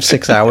drive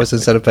 6 hours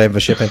instead of paying for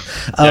shipping.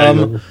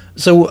 Yeah,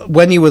 So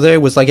when you were there,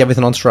 was like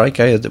everything on strike?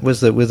 Was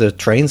the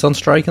trains on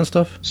strike and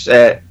stuff?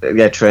 Yeah,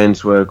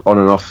 trains were on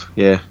and off.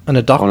 Yeah, And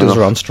the doctors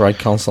were on strike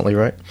constantly,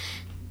 right?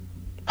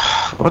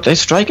 what they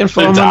striking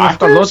for? The Man, they've got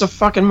doctors? loads of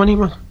fucking money,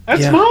 man.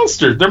 That's Yeah.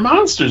 monsters. They're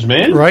monsters,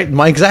 man. Right,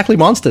 exactly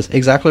monsters.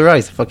 Exactly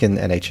right. Fucking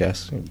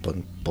NHS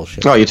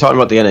bullshit. Oh, you're talking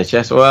about the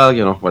NHS? Well,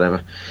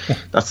 whatever.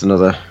 That's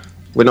another.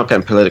 We're not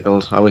getting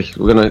political, are we?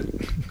 We're gonna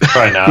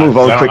Try not. move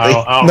on I don't- quickly.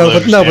 I don't No, really but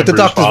understand the British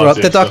doctors were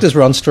politics, the doctors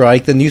were on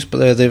strike.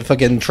 The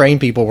fucking train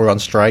people were on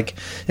strike.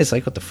 It's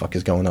like, what the fuck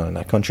is going on in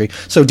that country?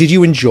 So, did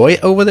you enjoy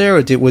it over there,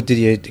 or did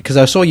you? Because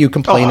I saw you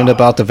complaining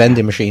about the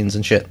vending machines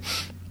and shit.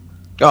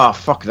 Oh,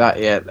 fuck that,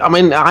 yeah. I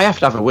mean, I have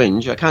to have a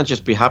whinge. I can't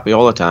just be happy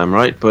all the time,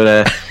 right?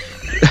 But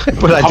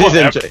but I did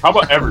enjoy. How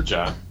about ever,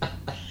 John?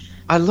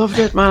 I loved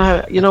it,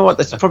 man. You know what?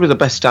 That's probably the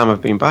best time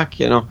I've been back.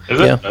 Is it?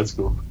 Yeah. That's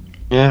cool.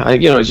 Yeah,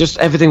 just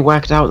everything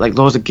worked out, like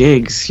loads of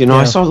gigs. Yeah.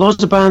 I saw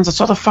loads of bands. I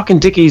saw the fucking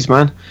Dickies,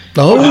 man.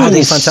 Oh,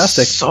 he's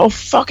fantastic! So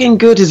fucking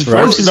good. His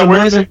voice is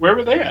amazing. Where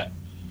were they at?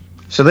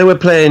 So they were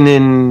playing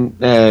in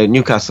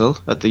Newcastle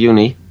at the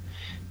uni,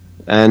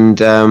 and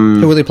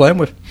Who were they playing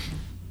with?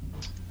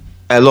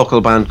 a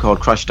local band called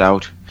Crashed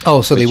Out.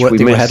 Oh, so they which were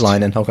we missed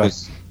headlining. Okay,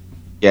 'cause-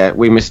 Yeah,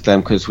 we missed them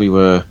because we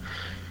were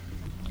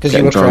because you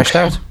getting were drunk. crashed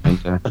out.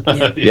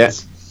 And,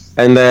 Yes.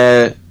 and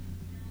they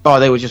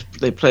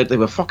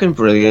were fucking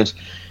brilliant.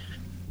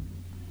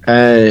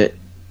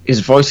 His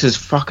voice is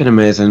fucking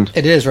amazing.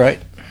 It is right.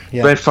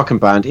 Yeah. Great fucking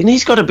band, and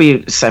he's got to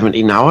be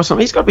 70 now or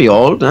something. He's got to be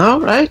old now,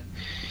 right?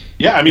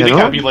 Yeah, I mean, You they know?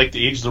 gotta be like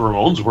the age the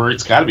Ramones were.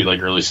 It's gotta be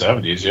like early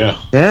 70s, yeah.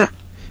 Yeah.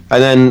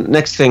 And then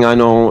next thing I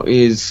know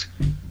is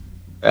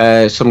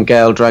some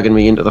girl dragging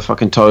me into the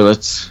fucking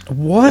toilets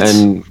What?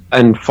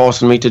 and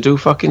forcing me to do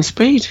fucking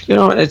speed.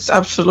 It's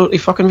absolutely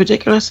fucking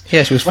ridiculous.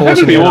 Yeah, she was What happened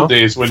forcing in the you. old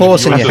days when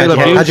Forcing you you. were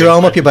Had- doing had your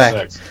arm up your back.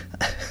 sex?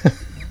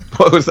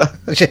 What was that?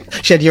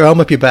 She had your arm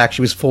up your back.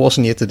 She was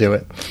forcing you to do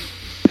it.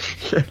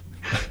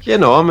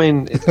 I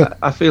mean,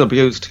 I feel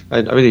abused. I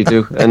really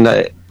do, and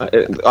it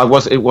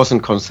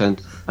wasn't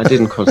consent. I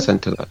didn't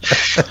consent to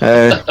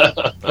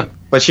that.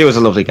 But she was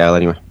a lovely girl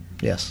anyway.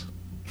 Yes.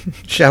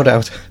 Shout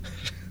out.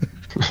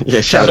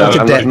 Yeah, Shout shout out out. to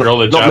I'm Dan- not, Girl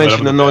that not job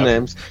mentioning at no Apple.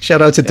 names.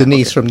 Shout out to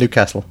Denise from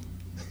Newcastle.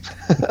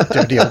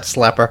 Dirty old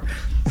slapper.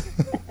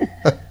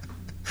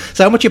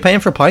 So how much you paying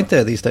for a pint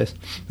there these days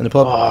in the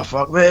pub? Oh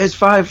fuck, man, it's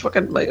about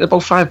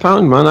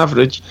 £5, man,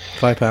 average.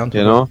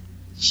 £5.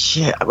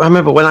 Shit, I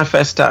remember when I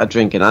first started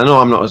drinking. I know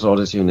I'm not as old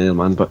as you, Neil,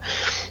 man, but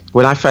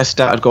when I first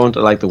started going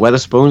to like the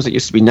Weatherspoons, it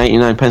used to be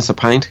 99 pence a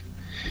pint.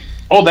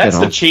 Oh, that's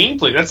You know. the chain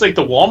place. That's like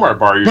the Walmart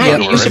bar you're Right,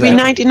 going it to. used to be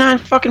 99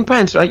 fucking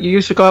pence, right? You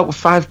used to go out with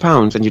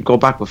 £5 and you'd go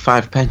back with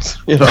 5 pence.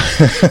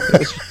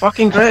 It's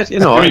fucking great, I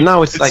mean, and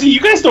now it's like see,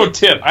 you guys don't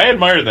tip. I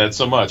admire that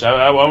so much.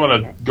 I want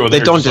to go there.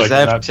 they don't just so I can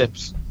deserve have-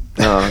 tips.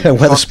 No,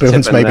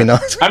 Weatherspoons, fuck maybe tipping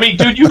not. I mean,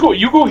 dude, you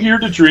go here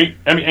to drink.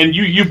 I mean, and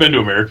you've been to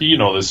America, you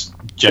know this,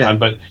 John. Yeah.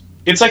 But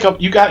it's like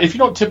if you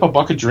don't tip a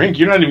buck a drink,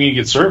 you're not even gonna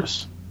get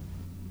service.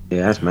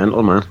 Yeah, it's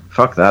mental, man.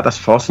 Fuck that. That's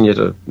forcing you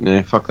to.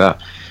 Yeah, fuck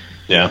that.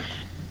 Yeah.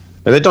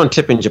 But they don't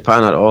tip in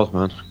Japan at all,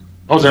 man.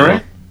 Oh, is that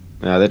right?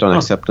 Yeah, they don't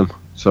accept them.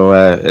 So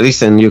at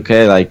least in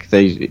UK, like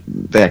they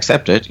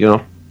accept it, Yeah.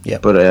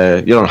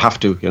 But you don't have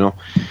to,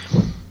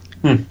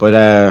 But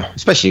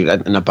especially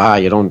in a bar,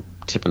 you don't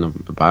tip in a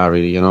bar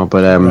really,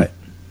 But Right.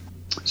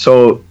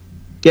 so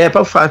yeah,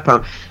 about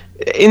 £5.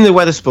 In the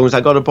Weatherspoons,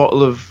 I got a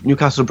bottle of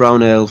Newcastle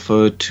Brown Ale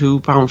for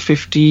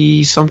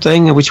 £2.50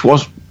 something, which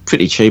was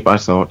pretty cheap, I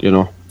thought,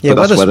 Yeah,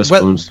 But that's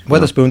Weatherspoons.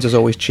 Weatherspoons is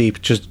always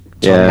cheap. Just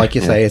Yeah, like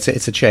you yeah. say,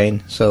 it's a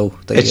chain. So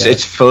they,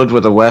 It's filled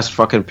with the worst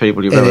fucking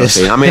people you've It ever is.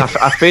 seen. I mean,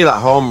 I feel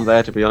at home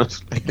there, to be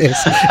honest.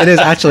 it is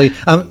actually.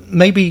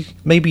 Maybe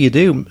you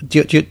do.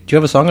 Do you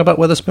have a song about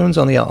Weatherspoons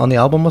on the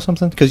album or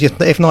something? Because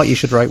if not, you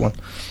should write one.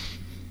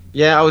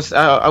 Yeah,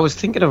 I was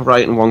thinking of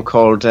writing one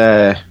called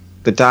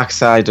 "The Dark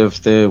Side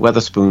of the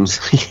Weatherspoons."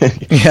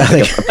 Yeah,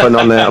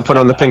 I'm putting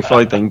on the Pink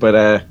Floyd thing, but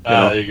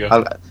there you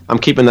go. I'm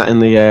keeping that in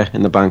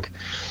the bank.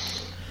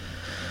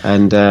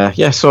 And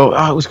so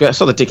it was great. I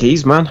saw the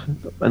Dickies, man,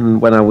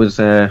 and when I was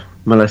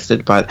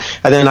molested by,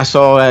 and then I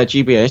saw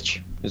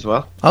GBH as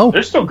well. Oh,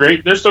 They're still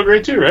great. They're still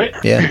great too, right?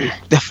 yeah.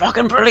 They're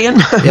fucking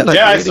brilliant. Yeah. Like,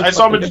 Yeah, really I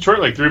saw them in fucking Detroit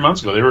like 3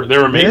 months ago. They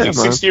were amazing. Yeah,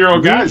 man.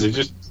 60-year-old guys. They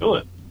just kill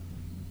it.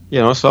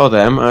 good. I saw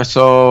them. I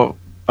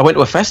went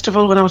to a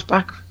festival when I was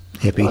back.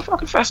 Hippie. A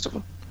fucking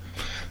festival.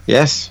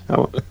 Yes, I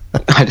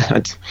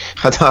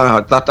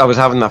thought I was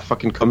having that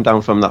fucking come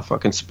down from that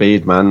fucking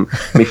speed, man.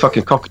 My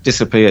fucking cock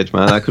disappeared,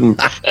 man. I couldn't.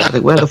 I was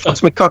like, where the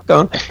fuck's my cock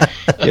gone?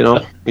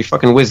 My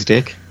fucking whiz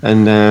dick.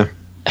 And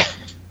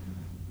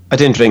I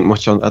didn't drink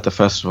much at the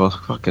festival.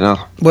 Fucking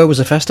hell. Where was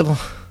the festival?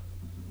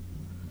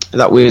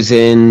 That was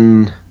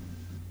in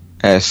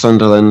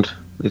Sunderland.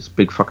 It's a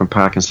big fucking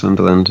park in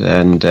Sunderland,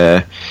 and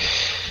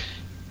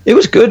it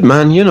was good,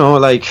 man.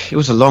 It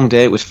was a long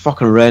day. It was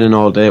fucking raining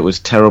all day. It was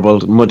terrible,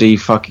 muddy,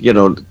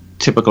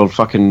 typical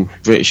fucking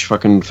British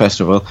fucking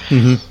festival.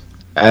 Mm-hmm.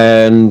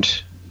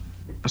 And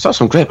I saw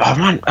some great. Oh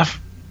man,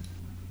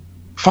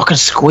 fucking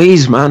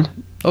Squeeze, man.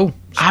 Oh,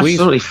 Squeeze.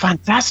 Absolutely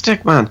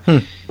fantastic, man.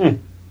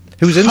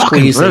 Who's in Fucking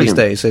Squeeze brilliant.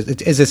 these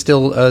days? Is it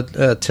still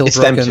Tilbrook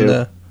them and...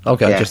 two.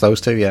 Okay, Yeah. just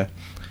those two, yeah.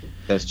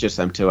 There's just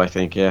them two, I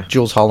think. Yeah.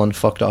 Jules Holland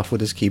fucked off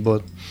with his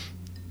keyboard.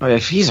 Oh yeah,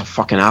 he's a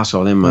fucking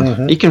asshole, him man.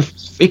 Mm-hmm.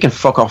 He can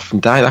fuck off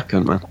and die, that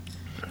cunt, man.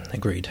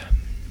 Agreed.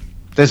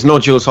 There's no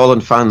Jules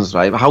Holland fans,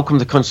 right? How come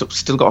the cunt's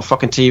still got a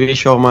fucking TV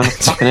show, man? I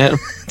fucking hate him.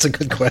 It's a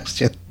good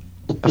question.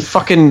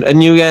 A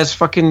New Year's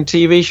fucking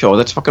TV show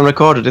that's fucking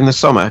recorded in the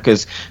summer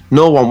because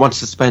no one wants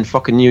to spend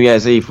fucking New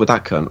Year's Eve with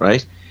that cunt,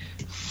 right?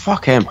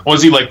 Fuck him.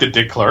 Was he like the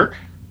Dick Clark?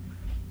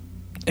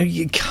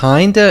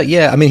 Kinda,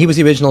 yeah. I mean, he was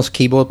the original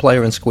keyboard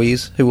player in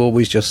Squeeze, who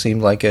always just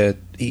seemed like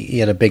he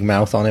had a big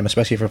mouth on him,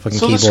 especially for a fucking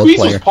So the keyboard Squeeze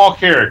player. was Paul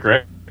Carrick,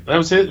 right? That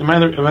was it? Am I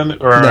wrong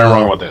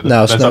about that?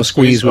 No, That's no, not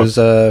Squeeze was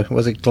oh.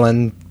 was it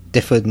Glenn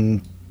Difford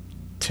and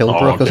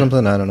Tilbrook or okay.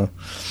 something? I don't know.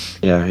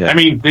 Yeah. I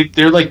mean,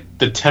 they're like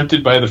the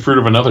Tempted by the Fruit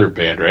of Another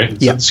band, right?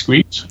 Is Yeah. that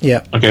Squeeze?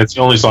 Yeah. Okay, that's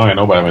the only song I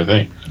know by him, I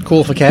think.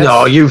 Cool for Cats.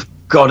 No, you've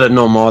got to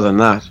know more than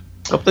that.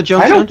 Up the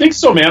junction? I don't think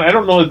so, man. I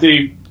don't know that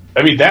they...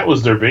 I mean, that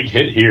was their big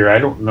hit here. I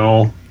don't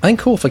know. I think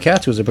Cool for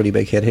Cats was a pretty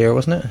big hit here,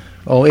 wasn't it?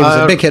 Oh, it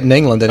was a big hit in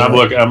England.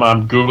 Anyway.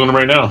 I'm Googling them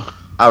right now.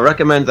 I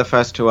recommend the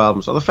first two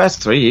albums, or the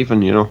first three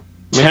even, you know.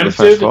 Maybe the first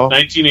Tempted, four.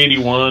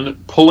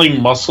 1981.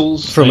 Pulling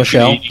Muscles. From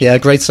Michelle. 1980. Yeah,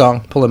 great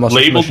song. Pulling Muscles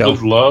from Labeled Michelle.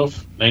 with Love,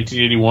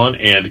 1981.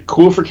 And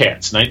Cool for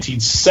Cats,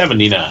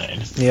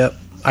 1979. Yep.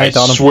 I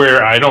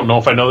swear, I don't know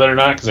if I know that or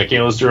not because I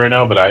can't listen to it right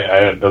now, but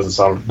it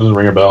doesn't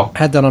ring a bell.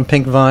 Had that on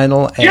pink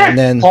vinyl, and Yeah,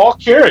 then Paul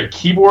Carrick,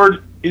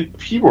 keyboard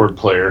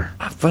player.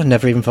 I've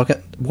never even fucking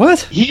what?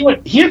 He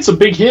had some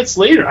big hits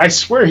later. I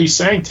swear he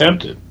sang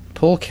Tempted.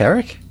 Paul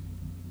Carrick?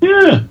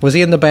 Yeah. Was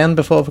he in the band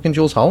before fucking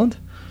Jules Holland?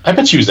 I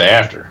bet she was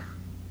after.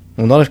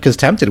 Well, not because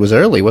Tempted was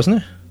early, wasn't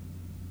it?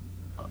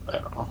 I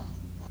don't know.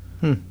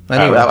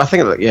 Anyway, I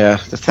think, the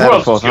Who third or else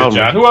was fourth good, album.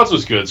 John? Who else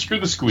was good? Screw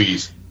the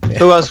Squeeze.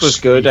 Who else was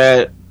good?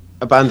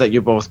 A band that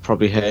you both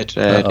probably hate,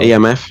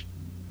 EMF.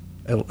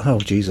 oh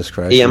Jesus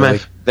Christ! EMF. Really?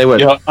 They were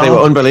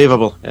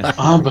unbelievable. Yeah.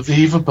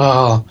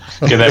 Unbelievable.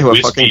 Yeah, They were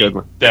fucking good,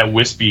 man. that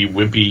wispy,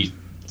 wimpy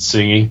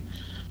singing.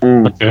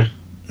 Mm. Okay.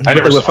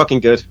 They were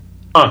fucking good.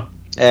 Huh.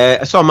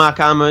 I saw Mark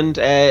Hammond.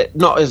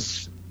 Not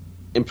as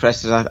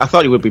impressed as I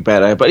thought he would be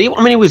better, but he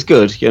was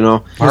good. You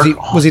know,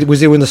 Was he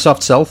doing the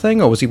soft cell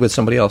thing, or was he with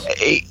somebody else?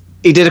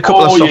 he did a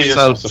couple of soft yeah,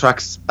 cell so-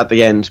 tracks at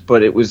the end,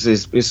 but it was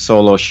his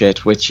solo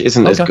shit, which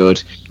isn't as Okay.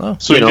 good. Oh.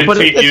 So You know, but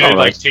he it's did all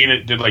right.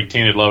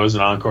 Tainted Love as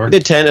an encore. He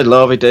did Tainted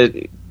Love. He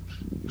did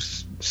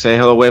Say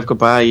Hello, Wave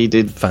Goodbye. He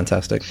did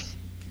Fantastic.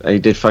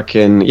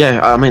 fucking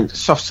I mean,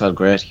 soft cell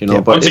great, you know. Yeah,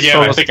 but Once his again,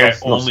 I solo think I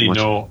stuff's not so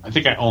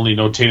much. only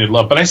know Tainted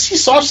Love, but I see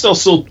Soft Cell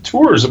still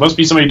tours. It must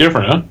be somebody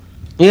different, huh?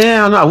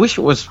 Yeah, I know. I wish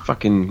it was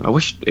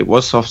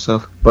soft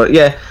cell, but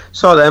yeah,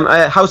 saw them.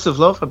 House of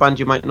Love, a band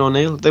you might know,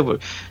 Neil. They were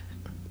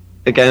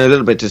again a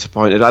little bit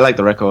disappointed. I like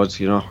the records,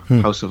 you know.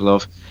 House of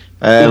Love.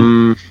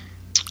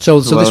 So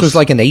this else? was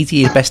like an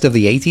 80s best of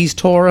the 80s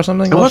tour or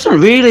something. It wasn't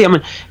really. I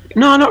mean,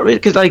 no, not really,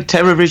 because like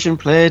Terrorvision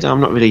played. I'm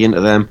not really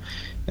into them.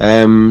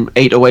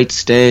 808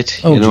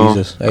 State. Oh you know,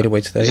 Jesus!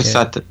 808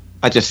 State.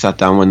 I just sat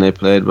down when they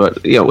played,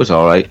 but yeah, it was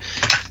all right.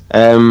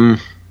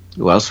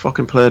 Who else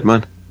fucking played,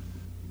 man?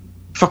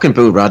 Fucking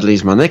Boo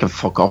Radleys, man. They can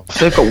fuck off.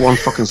 They've got one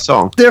fucking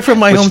song. They're from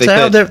my Which they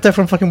hometown. did. They're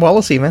from fucking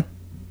Wallasey, man.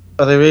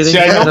 Are they really? See,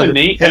 I know the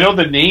name. I know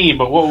the name,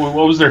 but what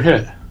was their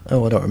hit?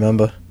 Oh, I don't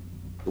remember.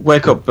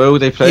 Wake Up Boo.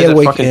 They played Yeah, it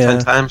Wake- fucking yeah. 10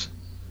 times.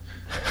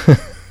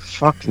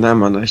 Fucking them,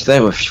 man. They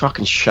were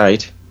fucking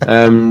shite.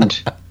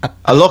 And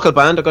a local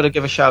band, I've got to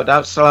give a shout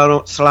out,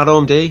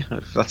 Saladome D,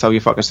 if that's how you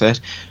fucking say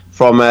it,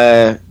 from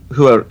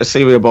who are a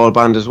serial ball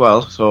band as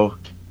well, so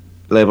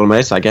label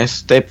mates, I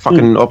guess. They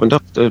fucking opened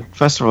up the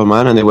festival,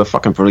 man, and they were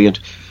fucking brilliant.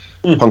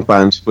 Punk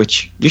band,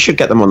 which you should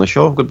get them on the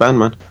show. Good band,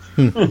 man.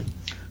 You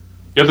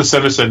have to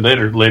send us in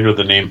later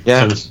the name. Yeah.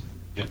 Send us-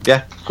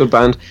 Yeah, good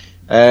band.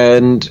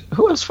 And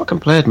who else fucking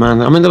played,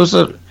 man? I mean, there was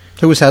a...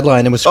 Who was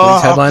headlining? Was Squeeze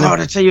Oh, headlining? God,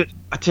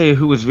 I tell you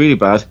who was really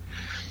bad.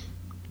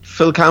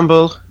 Phil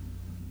Campbell,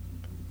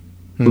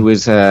 who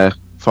was from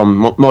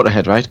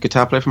Motorhead, right?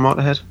 Guitar player from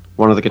Motorhead?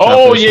 One of the guitar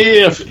Oh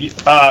players.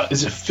 yeah.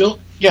 Is it Phil?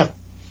 Yeah.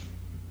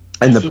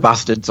 And the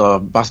Bastards or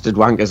Bastard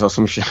Wankers or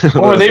some shit.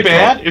 Oh, are they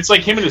bad? It's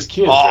like him and his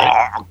kids,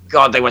 right? Oh,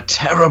 God, they were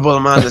terrible,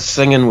 man. The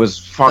singing was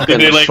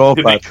fucking so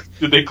bad.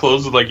 Did they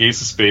close with like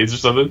Ace of Spades or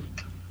something?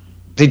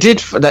 They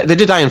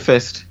did Iron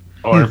Fist.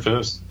 Oh, Iron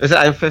Fist. Is it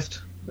Iron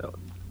Fist?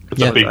 It's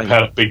Yeah.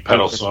 a big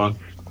pedal song.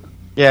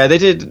 Yeah, they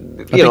did.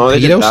 A You know, they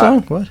big did pedo that.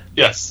 song? What?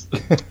 Yes.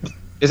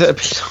 Is it a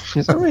pedo?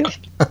 Is that real?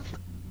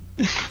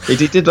 He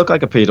did look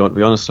like a pedo, to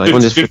be honest. Like,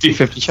 when there's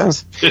 50-50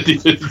 chance.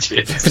 50-50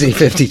 chance.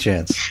 50-50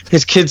 chance.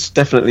 His kids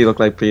definitely look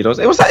like pedos.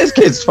 It was that his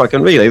kids,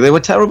 fucking really. They were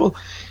terrible.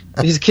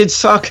 His kids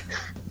suck.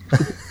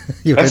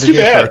 You That's heard too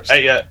it here bad.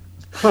 first.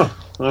 Yeah,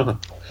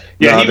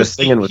 No, he the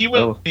singing was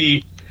terrible.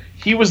 he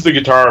was the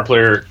guitar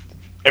player.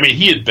 I mean,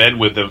 he had been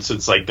with them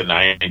since like the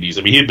 90s.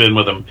 I mean, he had been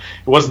with them.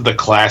 It wasn't the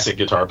classic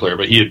guitar player,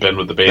 but he had been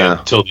with the band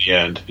Yeah. till the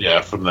end.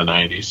 Yeah, from the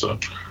 90s. So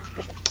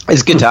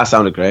His guitar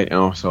sounded great, you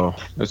know, so...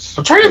 It's,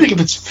 I'm trying to think if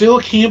it's Phil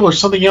Campbell or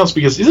something else,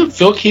 because isn't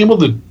Phil Campbell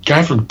the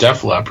guy from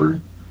Def Leppard?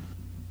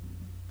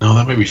 No,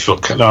 that may be Phil.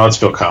 No, it's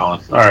Phil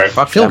Collins. All right,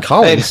 Fuck Phil them.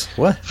 Collins.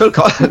 Hey, What? Phil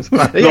Collins.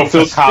 no,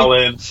 Phil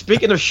Collins.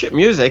 Speaking of shit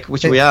music,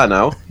 which we are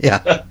now.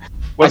 Yeah.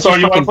 What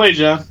song you want to play,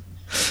 John?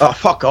 Oh,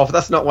 fuck off.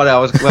 That's not what I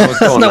was going.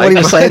 That's not what he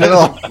was saying at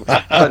all.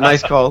 But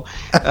nice call.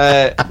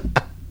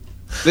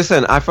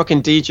 Listen, I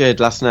fucking DJ'd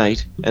last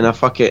night in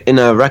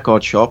a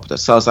record shop that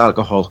sells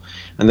alcohol,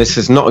 and this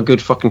is not a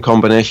good fucking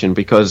combination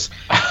because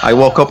I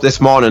woke up this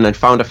morning and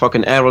found a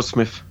fucking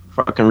Aerosmith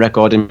fucking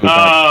record in my bag.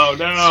 Oh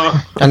no!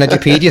 And did you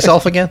peed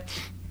yourself again?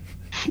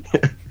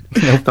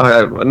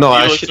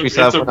 I shit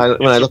myself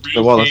when I looked at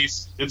the wallet.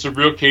 It's a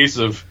real case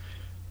of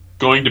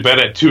going to bed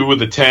at 2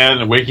 with a 10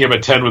 and waking up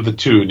at 10 with a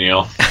 2,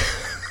 Neil.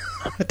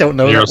 I don't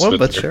know that one,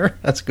 but Aerosmith. sure,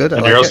 that's good. I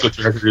An like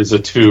Aerosmith record is a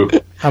 2.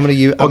 How many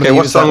you? How Okay, many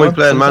what is that song we one?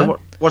 playing, man?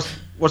 Sometime?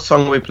 What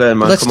song are we playing,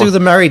 man? Let's Come do on. the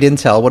Married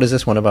Intel. What is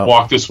this one about?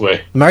 Walk This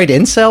Way. Married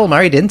Incel?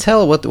 Married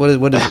Intel?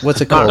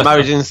 What's it called?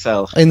 Married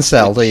Incel.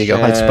 Incel. There you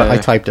go. I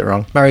typed it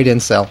wrong. Married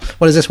Incel.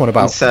 What is this one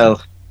about?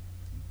 Incel.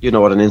 You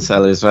know what an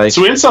incel is, right?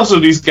 So incels are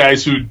these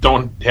guys who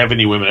don't have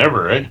any women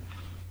ever, right?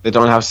 They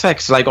don't have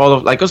sex, like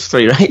us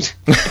three, right?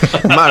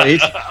 Married.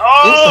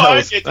 Oh,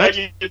 incels, I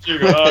get you.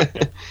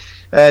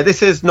 Okay.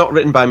 This is not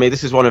written by me.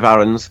 This is one of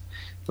Aaron's.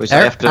 Which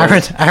I have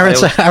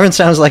to, Aaron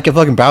sounds like a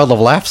fucking barrel of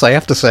laughs, I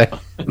have to say.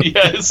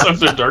 Yeah, his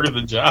songs are darker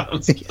than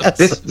John's. Yes.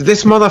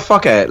 This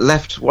motherfucker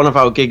left one of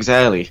our gigs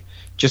early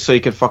just so he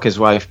could fuck his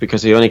wife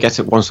because he only gets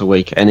it once a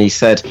week. And he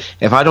said,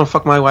 if I don't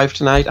fuck my wife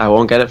tonight, I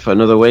won't get it for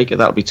another week.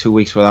 That'll be 2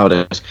 weeks without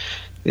it.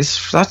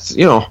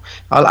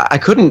 I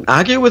couldn't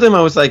argue with him.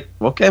 I was like,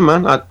 okay,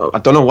 man, I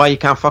don't know why you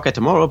can't fuck her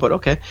tomorrow, but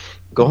okay,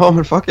 go home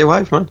and fuck your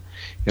wife, man.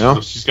 You know,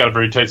 She's got a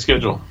very tight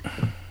schedule.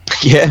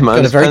 Yeah, man.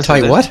 Got a very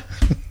tight what?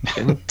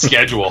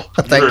 Schedule.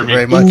 Thank you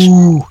very much.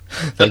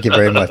 Thank you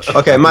very much.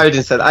 Okay, married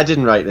instead. I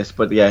didn't write this,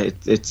 but yeah,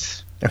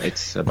 it's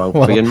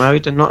about being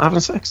married and not having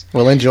sex.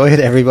 Well, enjoy it,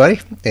 everybody,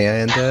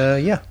 and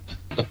yeah.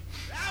 I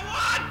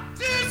want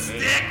to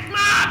stick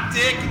my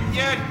dick in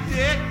your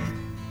dick.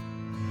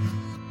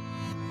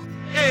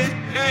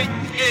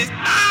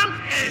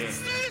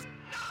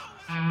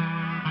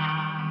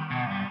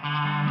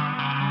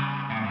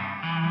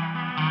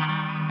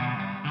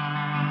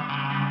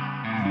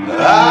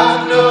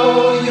 I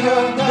know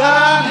you're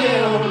not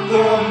in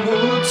the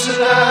mood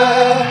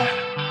tonight.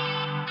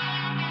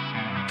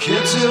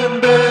 Kids in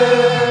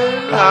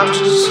bed, I'm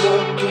just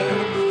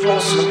looking for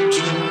some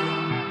truth.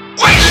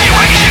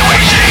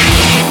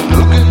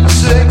 Looking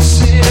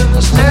sexy in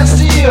this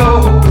nasty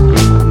old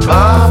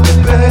mommy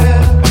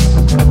band.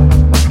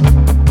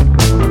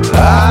 I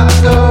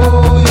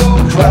know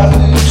you'll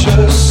probably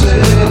just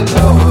say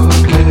no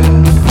again.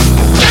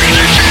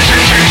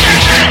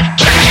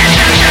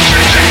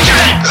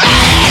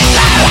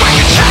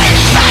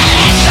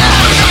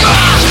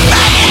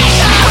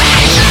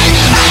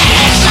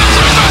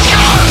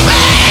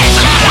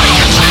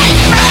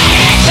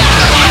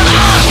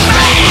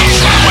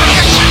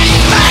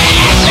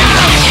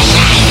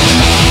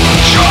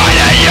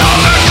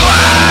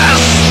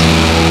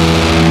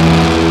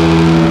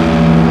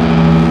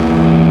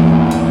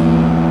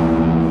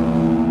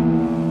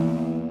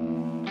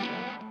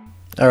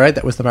 All right,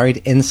 that was the Married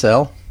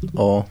Incel,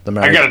 or the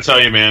Married... I gotta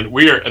tell you, man,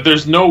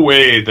 there's no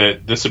way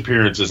that this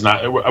appearance is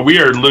not... We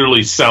are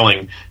literally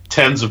selling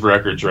tens of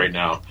records right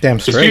now. Damn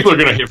Because straight. people are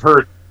going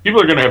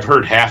to have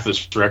heard half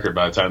this record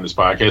by the time this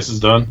podcast is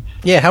done.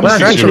 Yeah, how many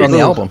tracks are on the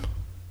album?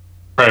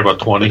 Probably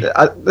about 20.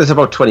 There's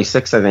about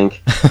 26, I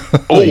think.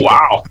 Oh,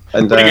 wow.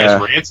 And, what are you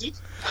guys, Rancid?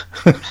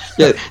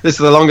 Yeah, this is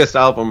the longest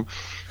album,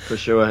 for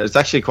sure. It's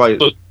actually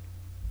quite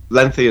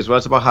lengthy as well.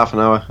 It's about half an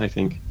hour, I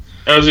think.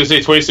 I was going to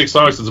say 26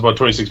 songs, it's about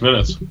 26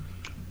 minutes.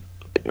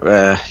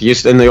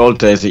 In the old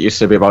days, it used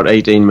to be about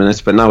 18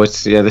 minutes, but now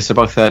this is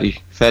about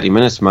 30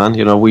 minutes, man.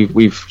 You know,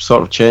 we've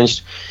sort of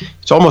changed.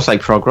 It's almost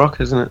like prog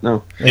rock, isn't it?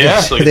 No. Yeah,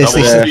 it's like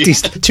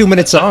these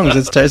 2-minute songs.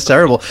 It's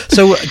terrible.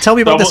 So tell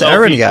me about this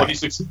Aaron guy.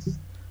 26.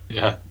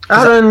 Yeah.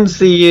 Aaron's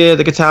the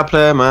guitar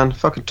player, man.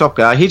 Fucking top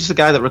guy. He's the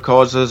guy that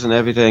records us and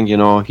everything. You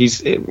know,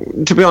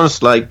 to be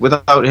honest, like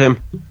without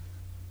him,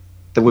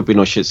 there would be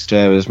no shit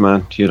stairs,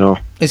 man. You know.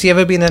 Has he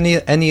ever been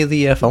any of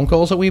the phone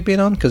calls that we've been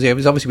on? Because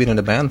he's obviously been in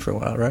a band for a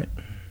while, right?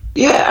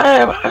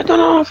 Yeah, I don't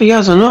know if he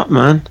has or not,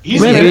 man.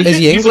 Is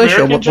he English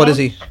or what is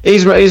he?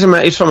 He's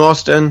from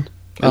Austin,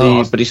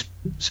 but he's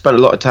spent a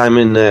lot of time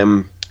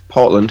in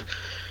Portland.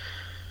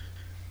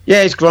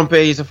 Yeah, he's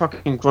grumpy. He's a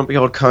fucking grumpy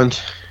old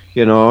cunt,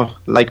 you know,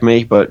 like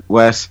me, but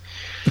worse.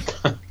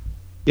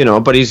 You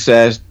know, but he's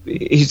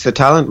the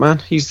talent, man.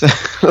 He's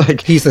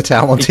the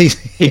talent.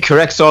 He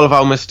corrects all of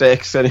our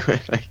mistakes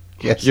anyway.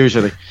 Yes.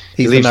 Usually,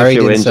 he's the Married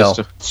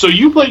Incel. So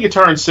you play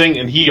guitar and sing,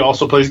 and he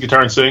also plays guitar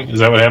and sing. Is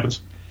that what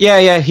happens?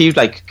 Yeah. He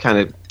kind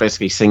of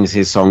basically sings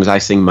his songs. I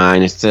sing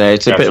mine. It's a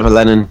bit of a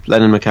Lennon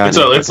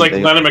McCartney. It's like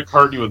Lennon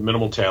McCartney with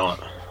minimal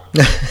talent.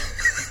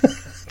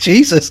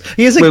 Jesus,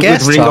 he is a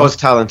guest. With Ringo's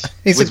talent.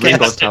 He's with a guest.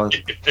 Ringo's talent.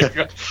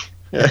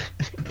 Yeah.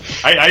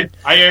 I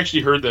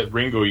actually heard that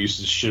Ringo used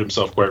to shit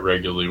himself quite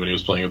regularly when he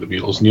was playing with the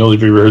Beatles. Neil,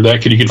 have you ever heard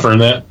that? Can you confirm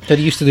that? That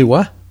he used to do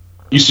what?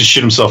 He used to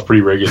shit himself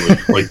pretty regularly,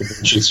 like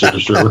the shit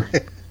service server.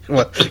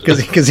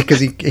 Because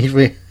he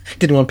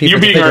didn't want people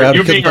to figure out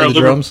he couldn't play the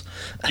drums.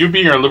 You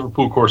being our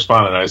Liverpool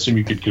correspondent, I assume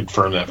you could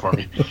confirm that for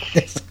me.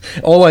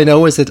 All I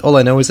know is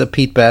that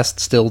Pete Best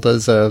still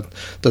does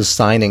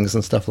signings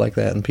and stuff like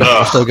that, and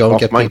people still go and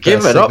get Pete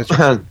give Best it up,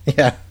 signature. man.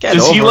 Yeah,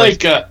 Is he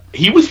like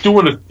he was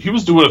doing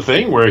a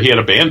thing where he had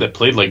a band that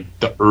played like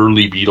the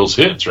early Beatles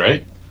hits,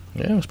 right?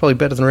 Yeah, it was probably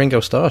better than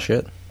Ringo Starr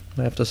shit,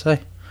 I have to say.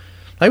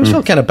 I always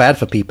felt kind of bad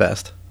for Pete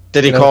Best.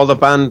 Did he call the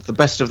band the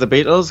best of the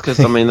Beatles? Because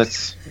I mean,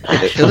 that's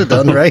should have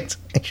done right.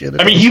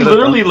 I mean, he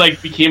literally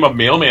like became a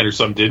mailman or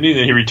something, didn't he?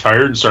 Then he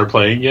retired and started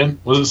playing again.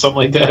 Was it something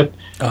like that?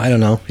 Oh, I don't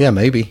know. Yeah,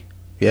 maybe.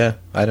 Yeah,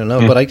 I don't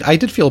know. But I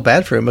did feel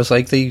bad for him. It was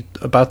like they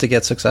about to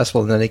get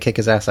successful and then they kick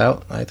his ass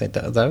out. I think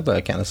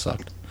that kind of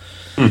sucked.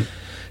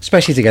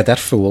 Especially to get that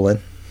fool in.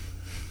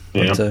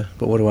 Yeah.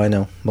 But what do I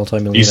know?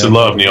 Multi-millionaire. Peace and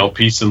love, Neil.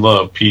 Peace and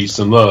love. Peace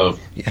and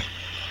love. Yeah.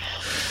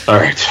 All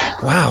right.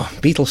 Wow,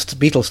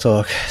 Beatles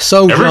talk.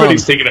 So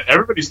everybody's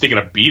taking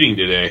a beating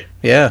today.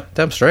 Yeah,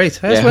 damn straight.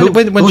 Yeah,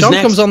 when John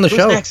comes on the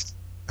show. Next?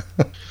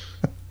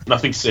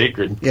 Nothing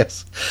sacred.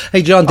 Yes.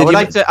 Hey, John,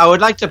 I would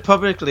like to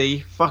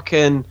publicly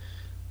fucking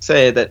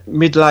say that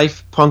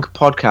Midlife Punk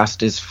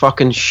Podcast is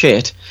fucking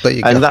shit,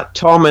 and that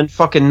Tom and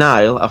fucking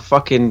Niall are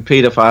fucking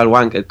paedophile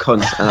wanker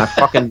cunts, and I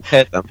fucking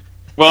hate them.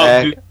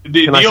 Well,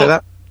 can I say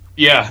that?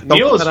 Yeah,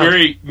 Neil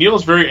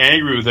is very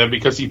angry with them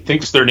because he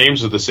thinks their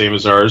names are the same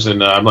as ours,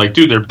 and I'm like,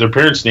 dude, their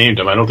parents named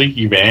them. I don't think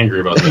you can be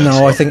angry about that.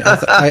 No, I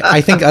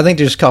think they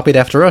just copied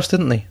after us,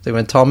 didn't they? They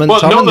went Tom and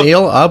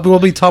Neil. Will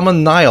be Tom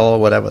and Niall or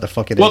whatever the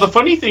fuck it is. Well, the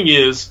funny thing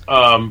is,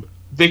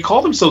 they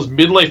call themselves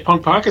Midlife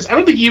Punk Podcast. I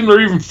don't think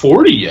they're even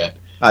 40 yet.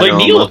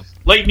 Neil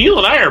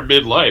and I are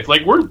midlife.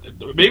 Like we're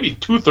maybe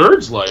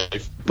 2/3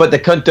 life. But the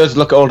cunt does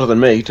look older than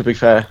me. To be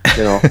fair,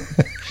 you know.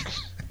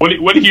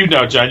 What are you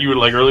now, John? You were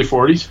like early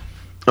 40s.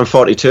 I'm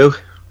 42.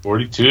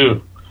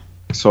 42.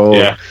 So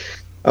yeah,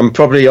 I'm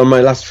probably on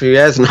my last few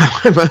years now.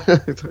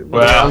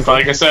 Well,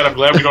 like I said, I'm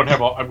glad we don't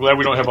have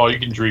all you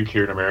can drink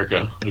here in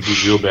America. It'd be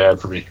real bad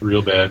for me,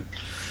 real bad.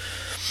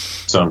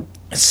 So,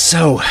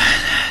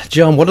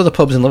 John, what other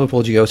pubs in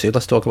Liverpool did you go to?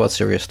 Let's talk about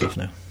serious stuff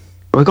now.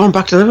 We're going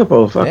back to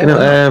Liverpool.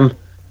 Fucking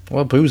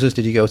what boozers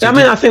did you go to? I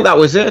mean, I think that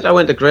was it. I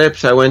went to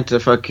Grapes. I went to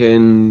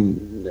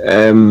fucking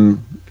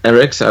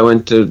Eric's. I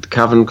went to the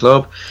Cavern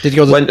Club. Did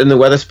you go? Went in the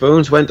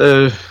Weatherspoons. Went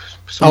to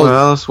somewhere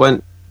else.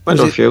 Went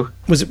to a few.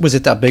 Was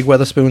it that big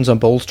Weatherspoons on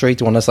Bold Street,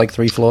 the one that's like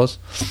 3 floors?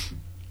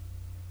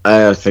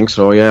 I think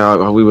so.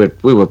 Yeah, we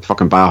were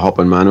fucking bar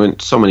hopping, man. We went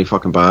to so many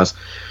fucking bars.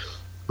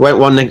 Went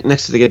one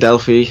next to the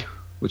Adelphi,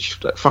 which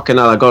fucking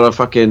hell, I got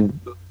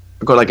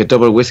like a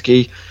double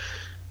whiskey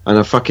and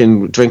a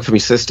fucking drink for my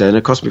sister, and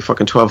it cost me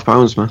fucking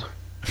 £12,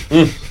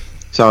 man.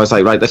 So I was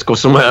like, right, let's go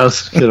somewhere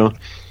else, you know.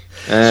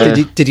 So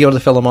did you go to the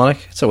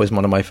Philharmonic? It's always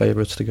one of my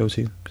favourites to go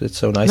to because it's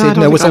so nice.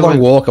 No, it's a long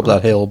walk up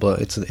that hill, but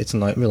it's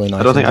really nice.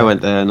 I don't think I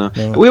went there. No,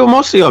 we were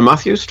mostly on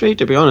Matthew Street,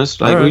 to be honest.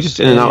 Like we were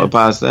just in and out of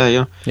bars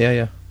there.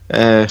 Yeah.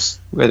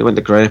 Went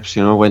to Grapes.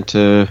 You know, went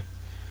to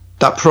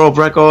that Probe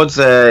Records.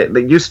 That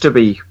used to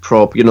be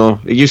Probe. You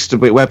know, it used to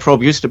be where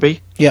Probe used to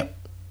be. Yeah,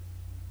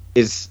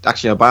 is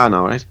actually a bar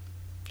now, right?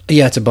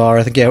 Yeah, it's a bar.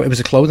 I think it was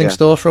a clothing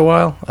store for a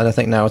while, and I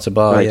think now it's a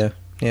bar. Right.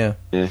 Yeah.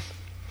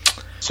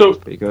 So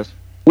pretty good.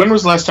 When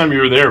was the last time you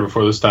were there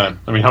before this time?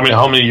 I mean,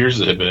 how many years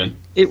has it been?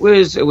 It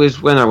was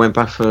when I went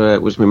back for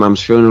it was my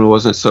mum's funeral,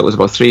 wasn't it? So it was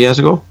about 3 years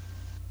ago.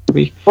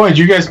 Boy,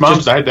 you guys'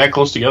 moms died that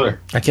close together.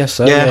 I guess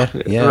so. Yeah.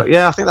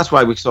 I think that's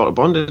why we sort of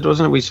bonded,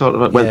 wasn't it? We sort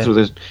of went through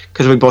this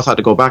because we both had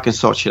to go back and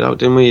sort shit out,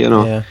 didn't we? You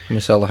know. Yeah, and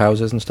we sell the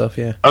houses and stuff.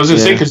 Yeah. I was going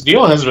to say because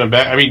Neil hasn't been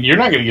back. I mean, you're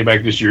not going to get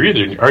back this year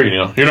either, are you,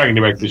 Neil? You're not going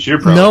to get back this year,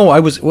 probably. No,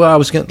 I was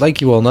going like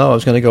you all know, I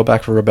was going to go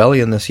back for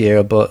Rebellion this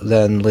year, but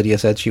then Lydia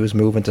said she was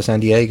moving to San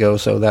Diego,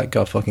 so that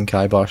got fucking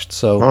kiboshed.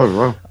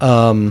 So,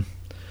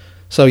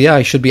 so yeah,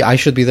 I should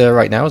be there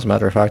right now. As a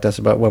matter of fact, that's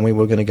about when we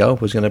were going to go.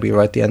 It was going to be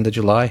right at the end of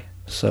July.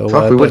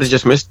 So we would have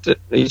just missed it,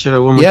 each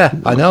other. Yeah,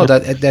 I know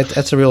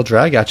that's a real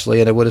drag actually,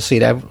 and it would have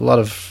seen a lot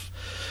of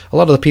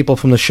the people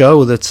from the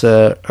show that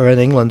are in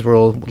England were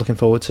all looking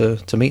forward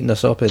to meeting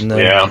us up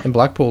in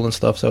Blackpool and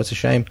stuff. So it's a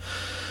shame.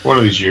 One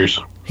of these years.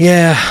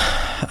 Yeah.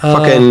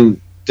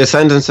 Fucking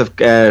Descendants have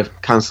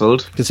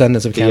cancelled.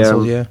 Descendants have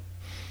cancelled. Yeah.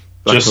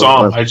 Just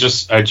saw him. I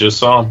just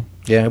saw him.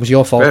 Yeah, it was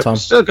your fault, Tom.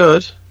 Still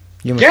good.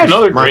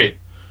 They're great.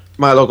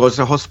 Milo goes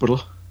to the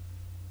hospital.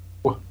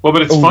 Well,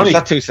 but it's funny.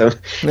 That too soon.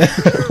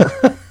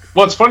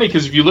 Well, it's funny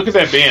because if you look at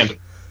that band,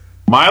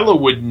 Milo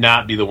would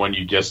not be the one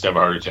you guessed to have a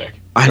heart attack.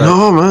 I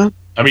know, man.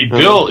 I mean,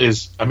 Bill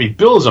is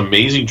an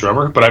amazing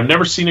drummer, but I've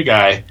never seen a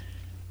guy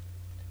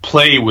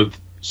play with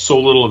so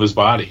little of his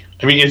body.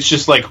 I mean, it's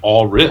just like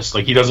all wrist.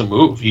 Like he doesn't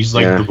move. He's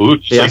like the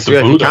Buddha.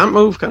 He can't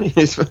move, can he?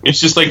 It's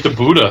just like the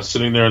Buddha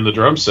sitting there in the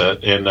drum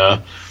set, and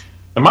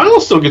Milo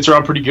still gets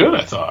around pretty good.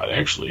 I thought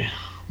actually.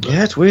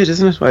 Yeah, it's weird,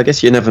 isn't it? Well, I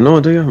guess you never know,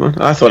 do you, man?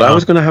 I thought I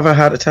was going to have a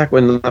heart attack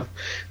when I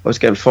was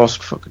getting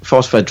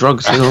force-fed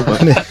drugs, you know.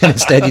 But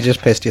instead, you just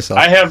pissed yourself.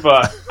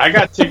 I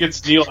got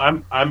tickets, Neil.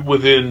 I'm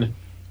within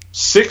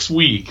 6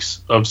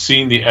 weeks of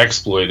seeing The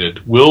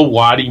Exploited. Will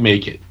Waddy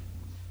make it?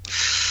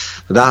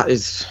 That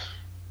is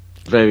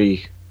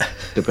very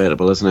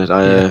debatable, isn't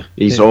it?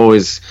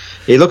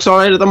 He looks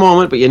alright at the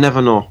moment, but you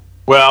never know.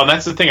 Well,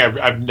 that's the thing.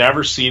 I've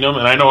never seen him,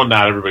 and I know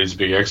not everybody's a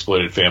big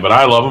Exploited fan, but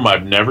I love him.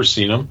 I've never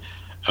seen him,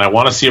 and I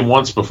want to see him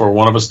once before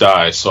one of us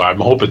dies. So I'm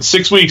hoping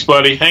 6 weeks,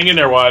 buddy. Hang in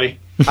there, Waddy.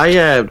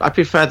 I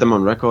prefer them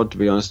on record, to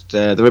be honest.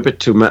 They're a bit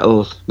too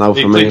metal now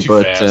for me.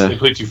 They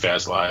play too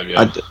fast live.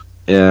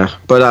 Yeah.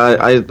 But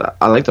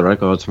I like the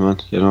records, man.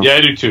 You know. Yeah,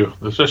 I do too.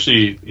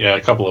 Especially a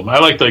couple of them. I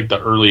like the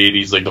early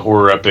 '80s, like the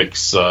horror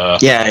epics.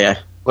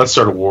 Let's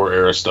start a war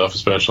era stuff,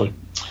 especially.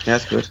 Yeah,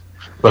 that's good.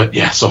 But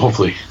yeah, so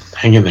hopefully,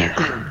 hang in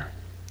there.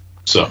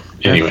 So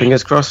anyway,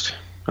 fingers crossed.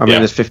 I mean,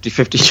 there's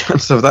 50-50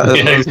 chance of that.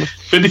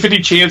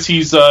 50-50 chance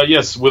he's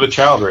with a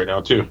child right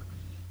now too.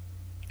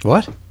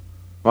 What?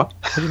 What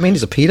do you mean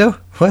he's a pedo?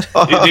 What?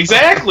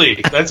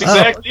 Exactly. That's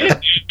exactly it.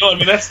 I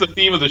mean, that's the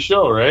theme of the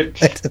show, right?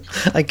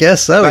 I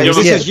guess so. Right, this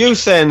is you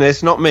saying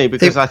this, not me,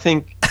 because I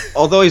think,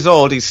 although he's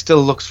old, he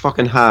still looks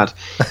fucking hard.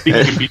 He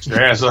can beat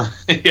your ass. Huh?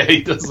 Yeah,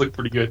 he does look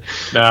pretty good.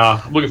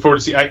 Now, I'm looking forward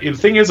to see. The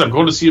thing is, I'm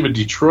going to see him in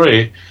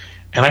Detroit,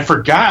 and I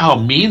forgot how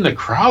mean the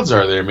crowds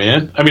are there,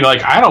 man. I mean,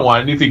 like, I don't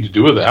want anything to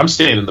do with it. I'm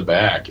staying in the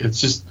back. It's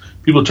just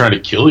people trying to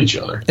kill each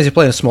other. Is he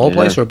playing a small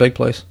place or a big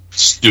place?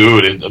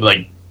 Dude,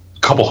 like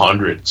couple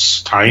hundred.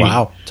 It's tiny.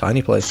 Wow,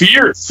 tiny place.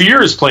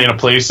 Fear is playing a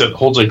place that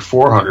holds like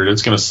 400.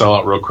 It's going to sell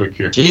out real quick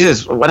here.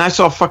 Jesus, when I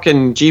saw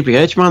fucking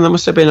GBH, man, there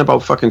must have been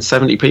about fucking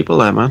 70 people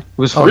there, man. It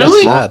was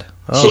really sad.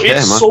 Oh, so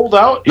it's sold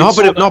out.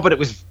 But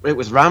it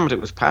was rammed. It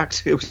was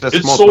packed. It was a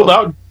small sold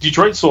club. out.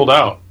 Detroit sold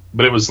out,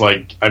 but it was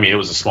like, I mean, it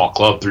was a small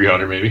club,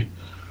 300 maybe,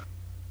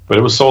 but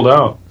it was sold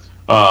out.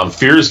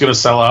 Fear is going to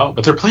sell out,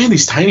 but they're playing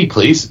these tiny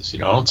places. You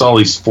know, it's all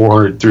these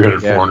 400, 300,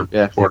 400.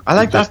 Yeah. 400 I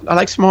like that. I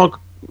like small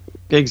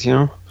gigs, you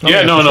know.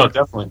 Yeah,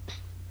 definitely.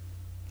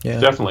 Yeah,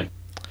 definitely.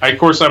 Of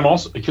course, I'm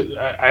also.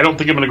 I don't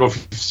think I'm going to go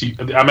see.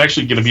 I'm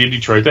actually going to be in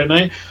Detroit that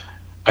night.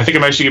 I think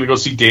I'm actually going to go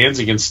see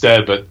Danzig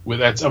instead. But with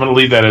that, I'm going to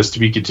leave that as to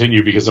be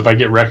continued, because if I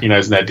get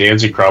recognized in that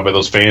Danzig crowd by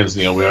those fans,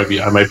 you know,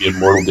 I might be in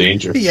mortal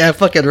danger. Yeah,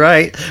 fucking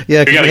right.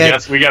 Yeah,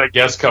 we got a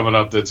guest coming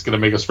up that's going to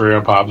make us very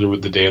unpopular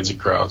with the Danzig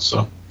crowd.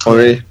 So. Oh,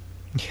 really?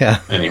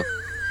 Yeah.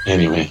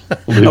 Anyway, are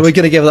we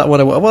going to give that one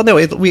away? Well, no,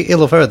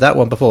 he'll have heard that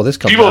one before this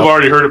comes out. People have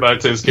already heard about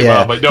it since it came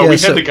out. But no, we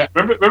had the guy.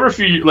 Remember a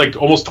few, like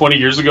almost 20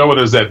 years ago, when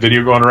there was that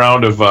video going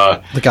around of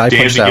the guy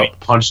getting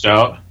punched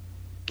out.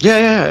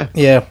 Yeah.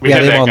 We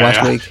had him on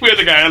last week. We had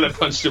the guy on that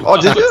punched him.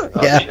 Oh, did you?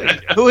 Yeah.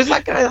 Who is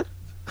that guy?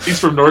 He's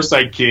from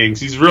Northside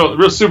Kings. He's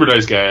real super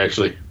nice guy,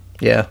 actually.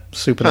 Yeah,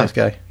 super nice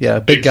guy. Yeah,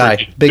 big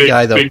guy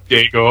though. Big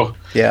Dago.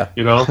 Yeah,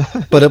 you know.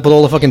 but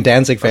all the fucking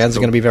Danzig fans are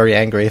going to be very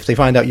angry if they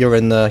find out you're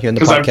in the podcast.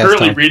 Because I'm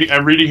currently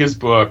reading his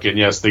book, and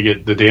yes,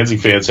 the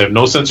Danzig fans have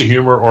no sense of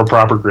humor or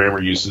proper grammar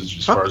usage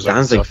as far as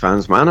Danzig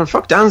fans, man, and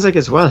fuck Danzig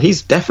as well.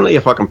 He's definitely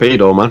a fucking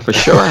pedo, man, for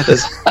sure.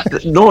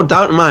 There's no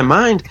doubt in my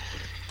mind.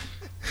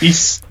 He's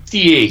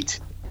 68,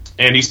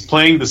 and he's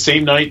playing the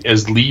same night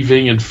as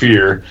Leaving and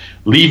Fear.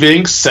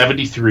 Leaving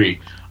 73.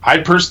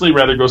 I'd personally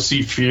rather go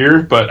see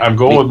Fear, but I'm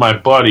going with my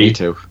buddy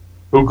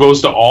who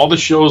goes to all the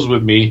shows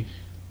with me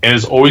and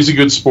is always a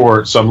good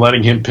sport. So I'm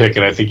letting him pick,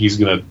 and I think he's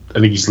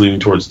leaning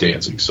towards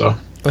Danzig. So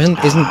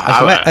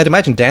I'd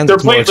imagine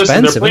Danzig's more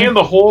expensive.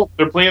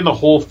 They're playing the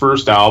whole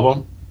first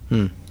album,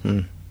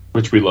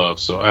 which we love.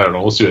 So I don't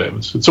know. We'll see what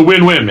happens. It's a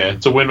win-win, man.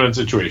 It's a win-win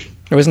situation.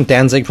 Or isn't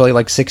Danzig probably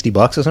like $60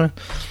 or something?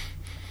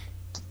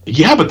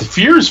 Yeah, but the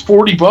Fear is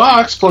 $40.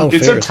 Plus,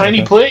 it's a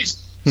tiny place.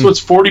 So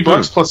it's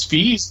 $40 plus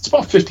fees. It's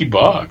about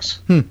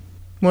 $50.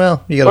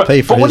 Well, you got to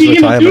pay for his retirement. What are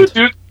you going to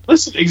do, dude?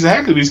 Listen,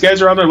 exactly. These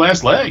guys are on their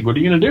last leg. What are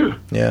you going to do?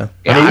 Yeah.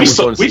 I mean, we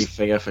saw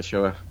Fear for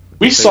sure.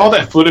 We saw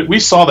that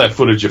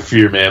footage of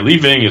Fear, man. Lee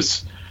Ving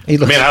is.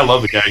 Man, I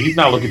love the guy. He's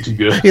not looking too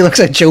good. He looks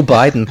like Joe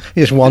Biden. He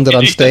just wandered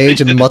on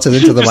stage and muttered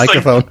into the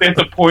microphone. Like, they have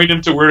to point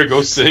him to where to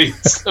go sing.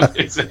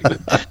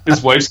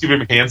 His wife's giving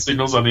him hand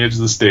signals on the edge of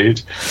the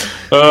stage.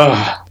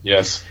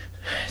 Yes.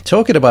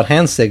 Talking about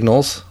hand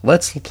signals,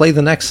 let's play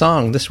the next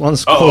song. This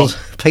one's called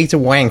Pay to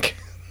Wank.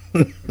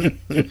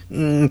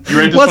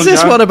 What's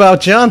this one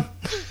about, John?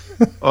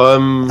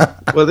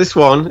 Well, this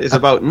one is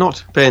about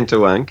not paying to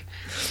wank.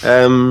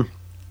 You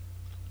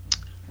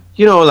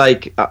know,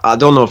 like, I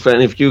don't know if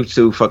any of you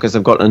two fuckers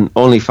have got an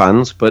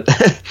OnlyFans, but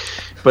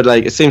but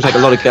like, it seems like a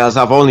lot of girls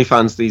have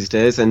OnlyFans these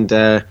days, and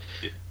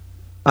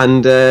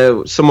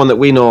someone that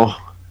we know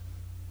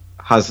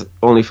has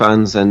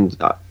OnlyFans, and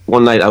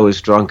one night I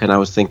was drunk and I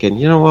was thinking,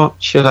 you know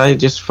what, should I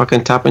just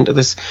fucking tap into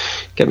this,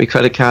 get my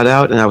credit card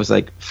out? And I was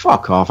like,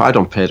 fuck off, I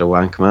don't pay to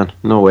wank, man.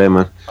 No way,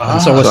 man.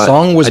 So a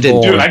song was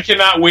born. Dude, I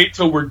cannot wait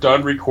till we're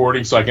done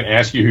recording so I can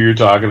ask you who you're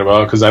talking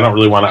about, because I don't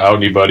really want to out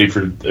anybody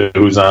for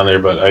who's on there.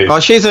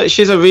 But she's a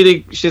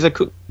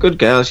good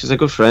girl. She's a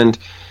good friend.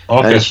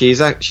 Okay. She's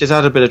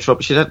had a bit of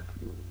trouble. She's had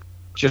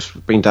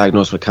just been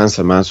diagnosed with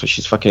cancer, man. So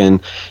she's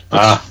fucking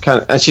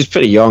and she's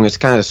pretty young. It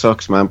kind of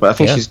sucks, man. But I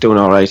think she's doing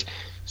all right.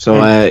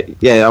 So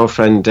our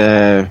friend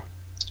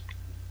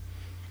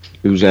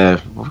who's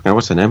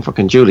what's her name?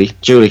 Fucking Julie.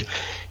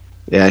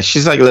 Yeah,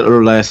 she's like a little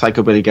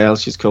psychobilly girl.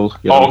 She's cool.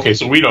 You know? Oh, okay.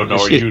 So we don't know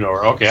her. You know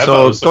her. Okay. I thought it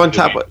So was go and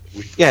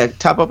something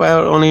tap up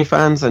our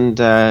OnlyFans and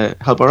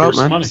help her out,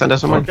 some man. money. Send her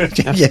some money.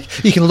 Okay. Yeah. Yeah,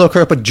 you can look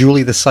her up at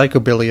Julie the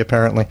Psychobilly,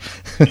 apparently.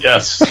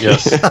 Yes.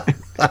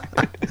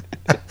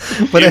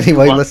 But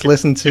anyway, let's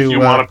listen to... If you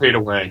want to pay to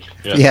wank.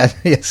 Yes.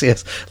 Yeah,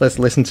 yes. Let's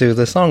listen to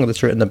the song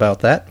that's written about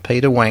that,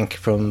 Pay to Wank,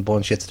 from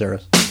Born Shit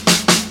Stirrers.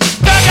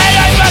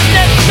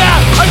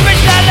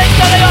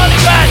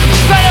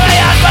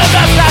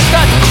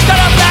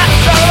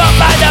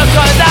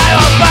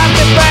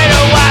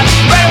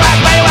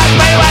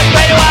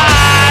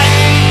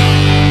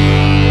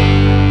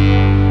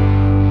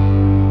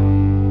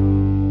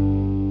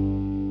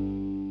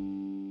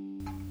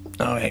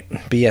 Alright,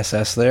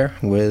 BSS there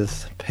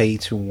with Pay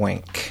to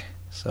Wank.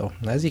 So,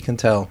 as you can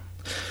tell,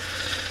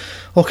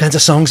 all kinds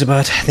of songs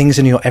about things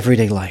in your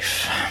everyday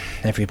life.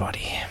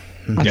 Everybody.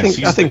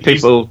 I think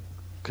people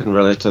can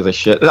relate to this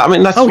shit. I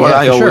mean, that's what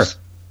I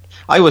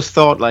always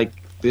thought, like,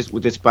 this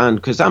with this band,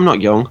 because I'm not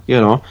young, you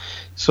know.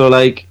 So,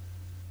 like,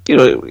 you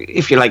know,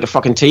 if you're like a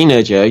fucking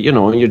teenager, you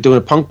know, and you're doing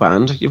a punk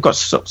band, you've got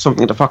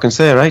something to fucking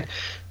say, right?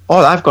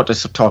 All I've got to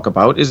talk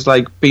about is,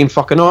 like, being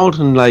fucking old,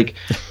 and, like,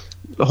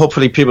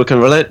 hopefully people can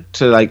relate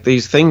to, like,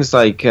 these things,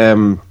 like,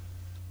 you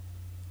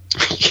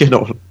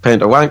know, paying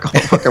to wank or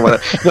fucking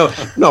whatever.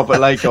 No,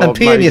 but, like... and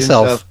peeing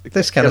yourself.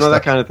 This kind of stuff.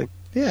 That kind of thing.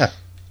 Yeah.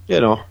 You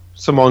know,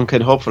 someone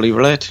can hopefully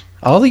relate.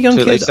 All the young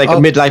kids... It's like a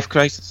midlife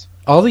crisis.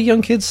 All the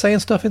young kids saying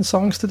stuff in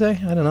songs today.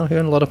 I don't know,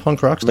 hearing a lot of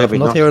punk rock stuff. Maybe I'm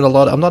not not. hearing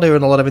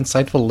a lot of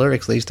insightful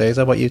lyrics these days.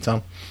 How about you,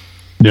 Tom?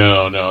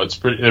 No,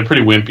 they're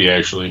pretty wimpy,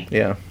 actually.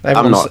 Yeah,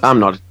 I'm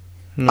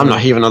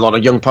not hearing a lot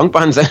of young punk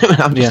bands anyway.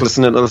 I'm just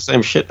listening to the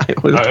same shit.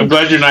 I'm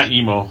glad you're not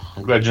emo.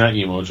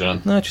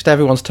 John. No, just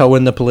everyone's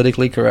towing the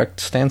politically correct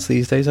stance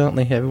these days, aren't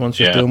they? Everyone's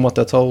just doing what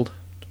they're told.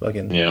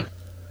 Fucking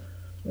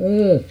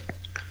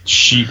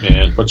sheep,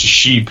 man. Bunch of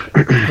sheep.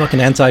 Fucking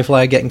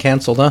anti-flag getting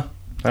cancelled, huh?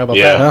 How about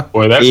that, huh?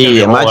 Boy, that's gonna be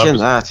a whole imagine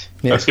episode. that.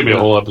 Yeah. That's gonna be a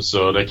whole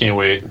episode. I can't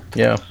wait.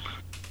 Yeah.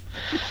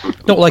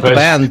 Don't like the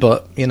band,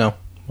 but, you know,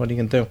 what are you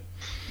going to do?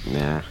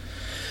 Yeah.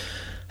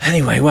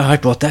 Anyway, well, I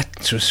brought that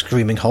to a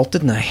screaming halt,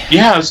 didn't I?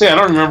 Yeah, I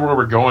don't remember where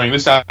we're going.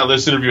 This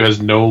interview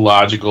has no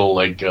logical,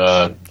 like...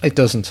 It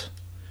doesn't.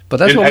 But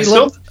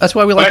that's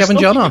why we like having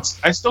John on.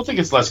 I still think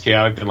it's less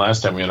chaotic than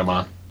last time we had him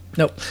on.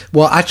 No.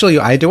 Well, actually,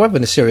 I do have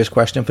a serious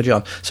question for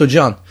John. So,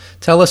 John,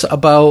 tell us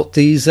about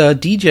these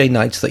DJ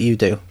nights that you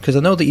do. Because I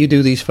know that you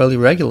do these fairly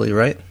regularly,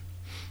 right?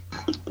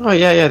 Oh,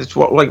 yeah. It's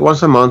like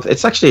once a month.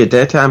 It's actually a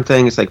daytime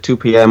thing. It's like 2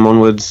 p.m.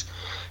 onwards.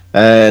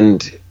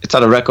 And it's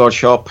at a record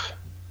shop.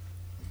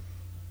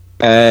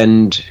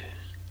 And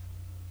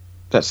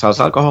that sells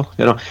alcohol,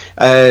 you know.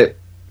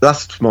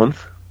 Last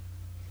month,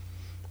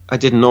 I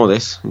didn't know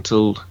this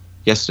until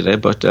yesterday,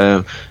 but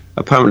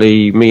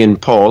apparently me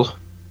and Paul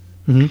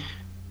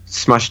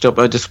smashed up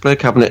a display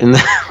cabinet in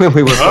there when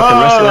we were fucking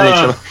wrestling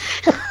each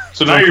other.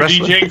 So now you're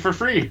DJing for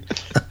free.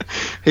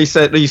 He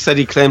said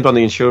he claimed on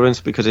the insurance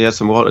because he had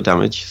some water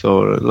damage. So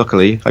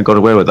luckily I got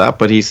away with that.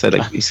 But he said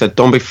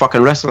don't be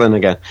fucking wrestling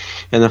again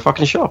in the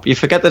fucking shop. You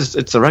forget that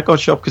it's a record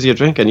shop because you're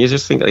drinking. You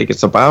just think like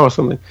it's a bar or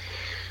something.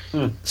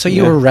 So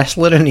you were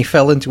wrestling and he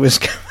fell into his.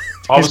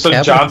 All of a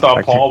sudden, John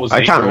thought Paul was.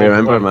 I can't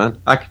remember,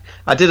 man.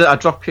 I did it. I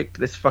drop kicked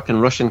this fucking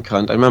Russian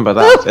cunt. I remember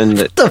that, and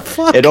the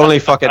fuck? it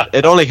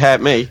only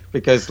hurt me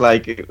because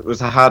like it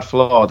was a hard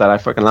floor that I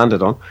fucking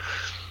landed on,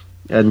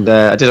 and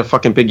I did a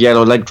fucking big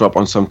yellow leg drop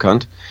on some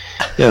cunt,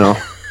 you know.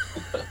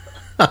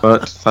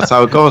 But that's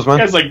how it goes,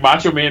 man. It's like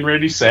Macho Man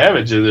Randy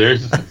Savage in there.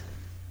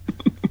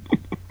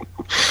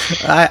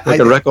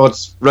 The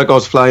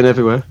records flying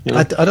everywhere. You know?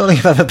 I don't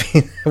think I've ever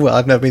been. Well,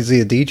 I've never been to see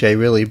a DJ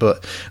really,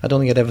 but I don't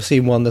think I'd ever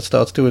seen one that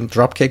starts doing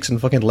drop kicks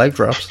and fucking leg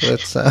drops.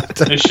 It's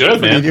they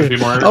should, man. Be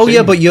more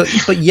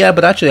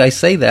but actually, I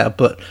say that,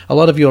 but a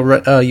lot of your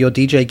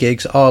DJ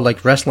gigs are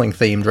like wrestling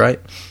themed, right?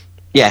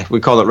 Yeah,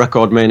 we call it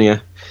Record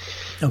Mania.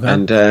 Okay.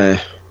 And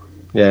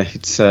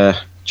it's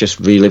just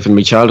reliving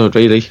my childhood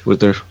really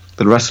with the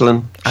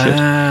wrestling shit.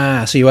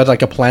 Ah, so you had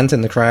like a plant in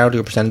the crowd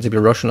who pretended to be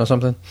Russian or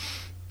something?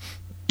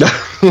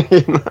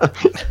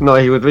 No,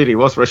 he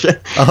was Russian.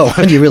 Oh,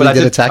 and you really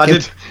did attack him?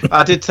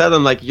 I did tell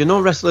him, like, you know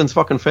wrestling's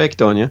fucking fake,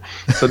 don't you?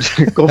 So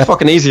go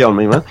fucking easy on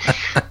me, man.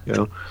 You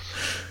know,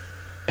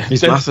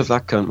 he's massive,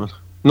 that cunt, man.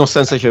 No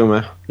sense of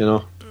humour, you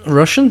know.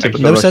 Russian?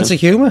 No sense of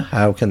humour?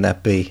 How can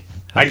that be?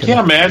 I can't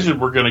imagine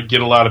we're going to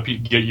get a lot of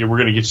people. We're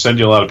going to send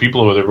you a lot of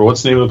people over there. But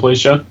what's the name of the place,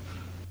 John?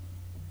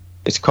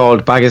 It's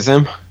called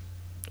Bagism.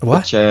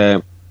 What?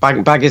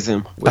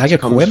 Bagism. Bag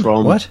of Quim?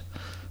 From What?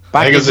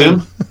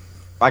 Bagism?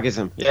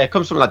 Bagism. Yeah, it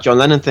comes from that John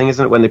Lennon thing,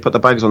 isn't it? When they put the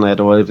bags on their head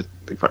or whatever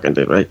they fucking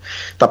did, right?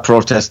 That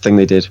protest thing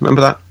they did.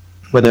 Remember that?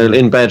 When they're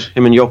in bed,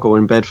 him and Yoko were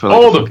in bed for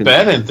like... the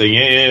bedding thing,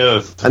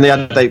 yeah. And they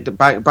had the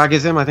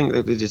Bagism, I think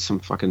they did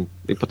some fucking...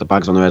 They put the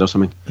bags on their head or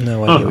something.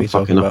 No idea what you're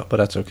talking about, but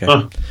that's okay.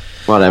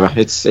 Whatever,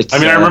 it's... I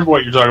mean, I remember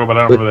what you're talking about,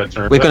 I don't remember that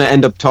term. We're going to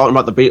end up talking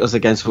about the Beatles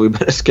again, so we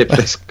better skip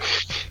this.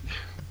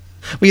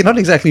 Well, you're not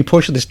exactly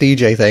pushing this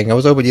DJ thing. I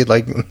was hoping you'd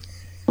like...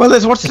 Well,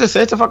 what's to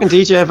say? It's a fucking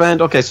DJ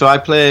event. Okay, so I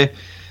play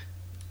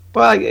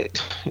Well,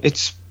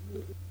 it's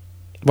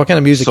What kind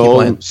of music you soul,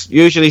 playing?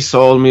 usually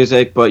soul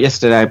music. But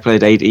yesterday I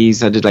played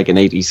 80s. I did like an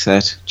 80s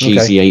set,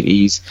 cheesy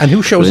 80s. And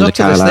who shows Belinda up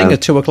to this thing Carlisle.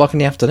 at 2:00 in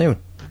the afternoon?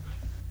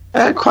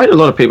 Quite a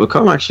lot of people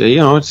come, actually.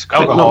 It's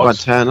quite not a bad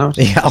Alcoholics. turnout.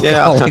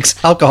 Yeah,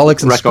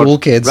 alcoholics and school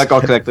kids.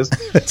 Record collectors.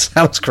 It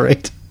sounds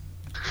great.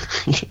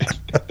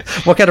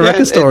 What kind of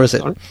record store is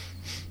it?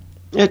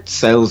 It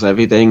sells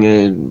everything,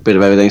 a bit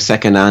of everything,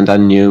 second hand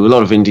and new. A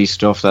lot of indie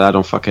stuff that I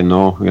don't fucking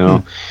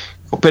know.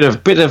 A bit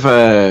of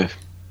a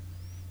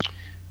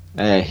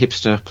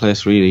hipster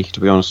place, really, to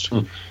be honest.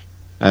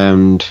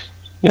 And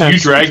yeah, Do you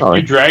it's all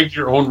right. drag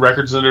your own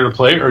records in there to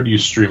play, or do you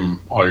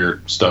stream all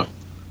your stuff?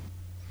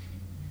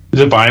 Is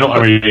it vinyl?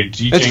 I mean, do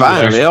you It's change the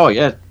vinyl. extra- Oh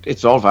yeah,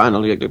 it's all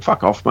vinyl.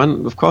 Fuck off,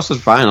 man. Of course, it's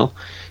vinyl.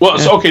 Well,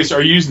 so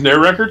are you using their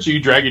records, or are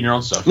you dragging your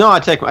own stuff? No, I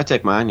take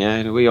mine.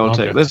 Yeah, we all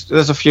Okay. take.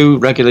 There's a few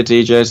regular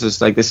DJs.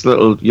 There's like this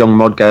little young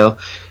mod girl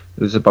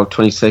who's about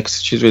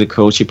 26. She's really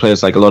cool. She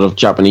plays like a lot of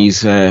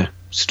Japanese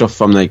stuff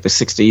from like the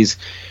 60s.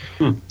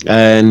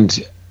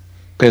 And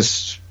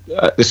there's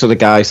this other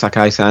guy,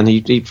 Sakai-san.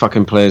 He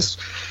fucking plays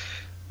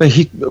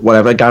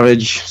whatever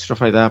garage stuff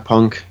like that,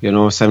 punk.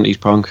 70s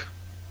punk.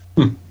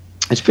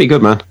 It's pretty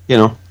good, man.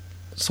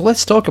 So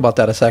let's talk about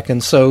that a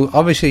second. So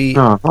obviously,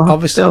 Oh,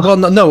 still. well,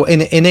 no,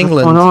 in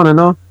England, What's going on and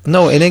on?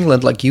 no, in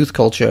England, like youth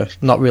culture,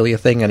 not really a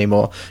thing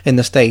anymore. In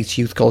the States,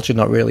 youth culture,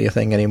 not really a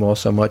thing anymore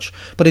so much.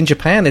 But in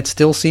Japan, it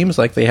still seems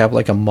like they have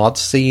like a mod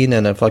scene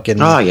and a fucking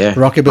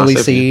rockabilly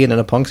Massive, scene and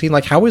a punk scene.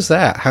 Like, how is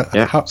that? How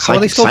are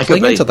they still Psychobilly,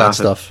 clinging to that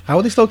massive. stuff? How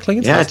are they still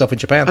clinging to that stuff in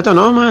Japan? I don't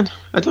know, man.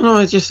 I don't know.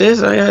 It just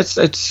is.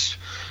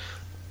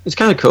 It's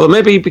kind of cool.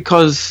 Maybe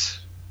because.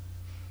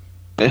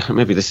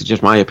 Maybe this is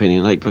just my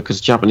opinion, because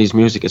Japanese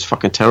music is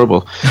fucking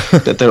terrible.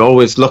 That they're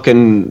always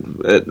looking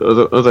at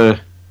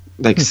other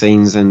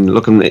scenes and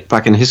looking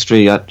back in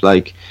history at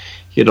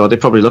they're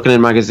probably looking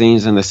in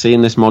magazines and they're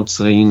seeing this mod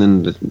scene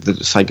and the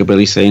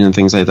psychobilly scene and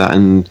things like that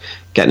and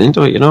getting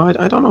into it.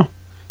 I don't know.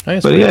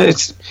 But yeah,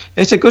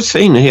 it's a good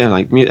scene here.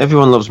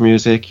 Everyone loves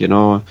music.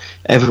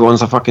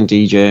 Everyone's a fucking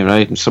DJ,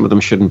 right? And some of them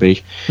shouldn't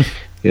be.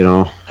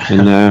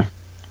 And.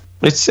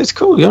 It's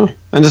cool,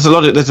 and there's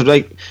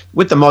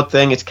with the mod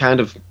thing, it's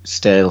kind of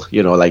stale,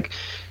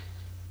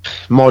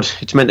 mod.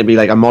 It's meant to be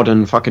like a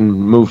modern fucking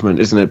movement,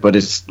 isn't it? But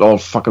it's all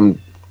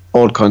fucking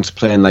old cunts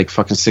playing like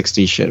fucking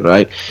 60s shit,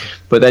 right?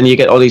 But then you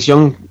get all these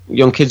young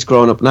kids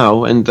growing up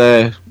now, and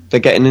they're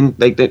getting in.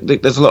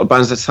 There's a lot of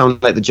bands that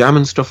sound like the Jam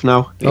and stuff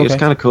now. Okay. It's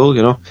kind of cool,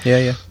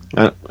 Yeah.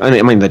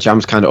 I mean, the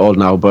Jam's kind of old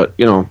now, but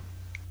the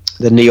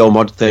neo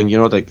mod thing,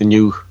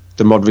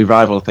 the mod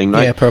revival thing,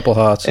 right? Yeah, Purple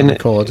Hearts and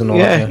chords and all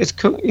that. Yeah, it's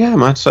cool. Yeah,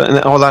 man. So and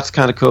all that's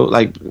kind of cool.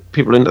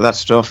 People into that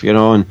stuff,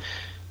 and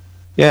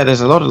yeah,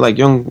 there's a lot of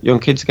young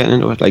kids getting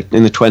into it,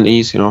 in the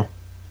 20s.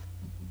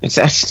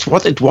 It's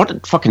what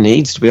it fucking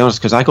needs, to be honest.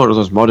 Because I go to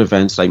those mod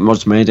events, like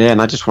Mods Mayday,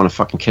 and I just want to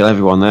fucking kill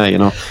everyone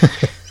there,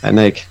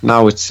 And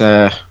now it's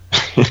and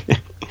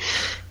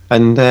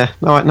no,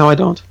 I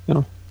don't.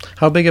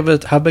 How big of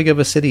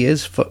a city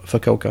is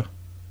Fukuoka?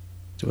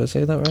 Do I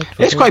say that right?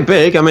 It's quite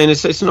big. I mean,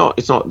 it's not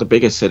the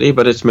biggest city,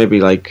 but it's maybe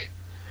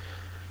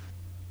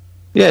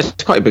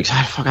it's quite big.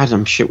 Fuck,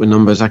 I'm shit with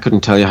numbers. I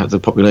couldn't tell you the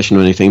population or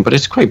anything, but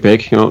it's quite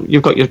big.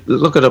 You've got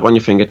look it up on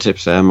your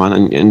fingertips there,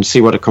 man, and see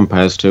what it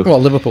compares to. Well,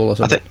 Liverpool or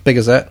something. Big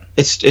as that?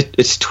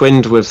 It's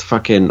twinned with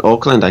fucking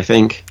Auckland, I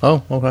think.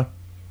 Oh, okay.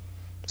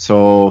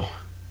 So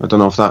I don't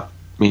know if that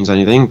means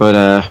anything,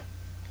 but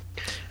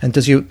and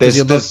does your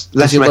less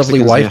lovely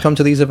Mexicans wife here. come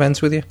to these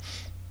events with you?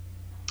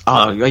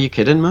 Oh, are you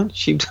kidding, man?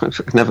 She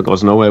never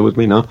goes nowhere with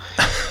me now.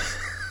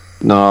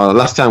 No,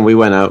 last time we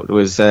went out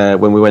was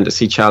when we went to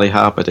see Charlie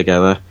Harper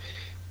together,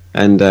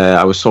 and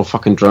I was so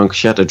fucking drunk,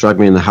 she had to drag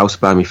me in the house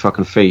by my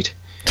fucking feet.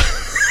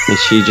 And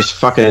she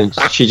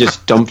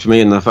just dumped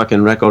me in the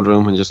fucking record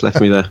room and just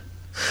left me there.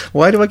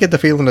 Why do I get the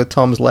feeling that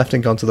Tom's left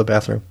and gone to the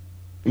bathroom?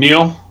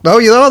 Neil? Oh,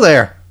 you're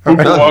there.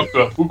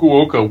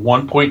 Fukuoka,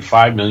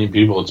 1.5 million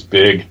people. It's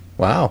big.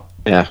 Wow.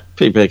 Yeah,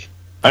 pretty big.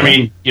 I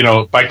mean,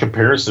 by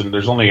comparison,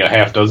 there's only a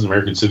half dozen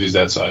American cities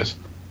that size.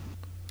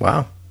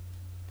 Wow.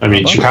 I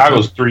mean,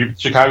 Chicago's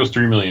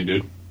 3 million,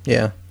 dude.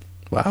 Yeah.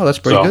 Wow, that's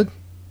pretty good.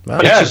 Wow.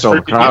 But Yeah, it's it's just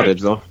overcrowded,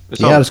 though.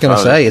 I was going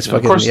to say, it's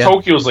fucking... Of course, yeah.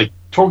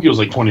 Tokyo's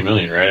like 20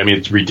 million, right? I mean,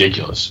 it's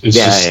ridiculous. It's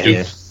just stupid.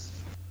 Yeah.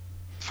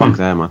 Fuck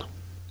there, man.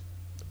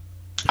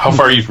 How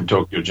far are you from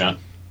Tokyo, John?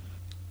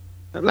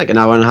 Like an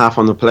hour and a half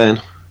on the plane,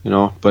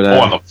 but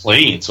on the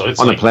plane, so it's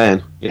on the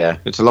plane. Yeah,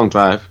 it's a long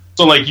drive.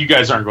 So, you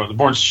guys aren't going. The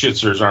Born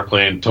Shitzers aren't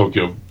playing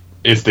Tokyo,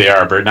 if they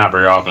are, but not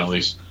very often, at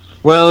least.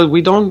 Well,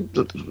 we don't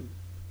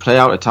play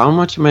out of town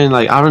much. I mean,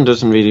 Aaron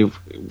doesn't really.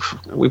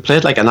 We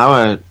played an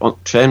hour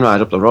train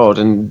ride up the road,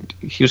 and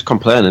he was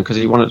complaining because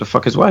he wanted to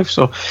fuck his wife.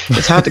 So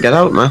it's hard to get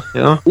out, man.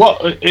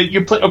 Well,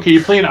 you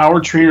play an hour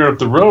train ride up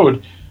the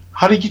road.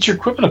 How do you get your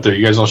equipment up there?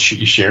 You guys all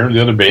share with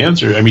the other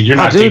bands, or I mean, you're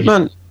not taking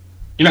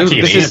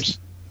amps.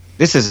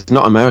 This is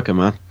not America,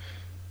 man.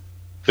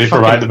 They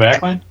provide the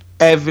backline.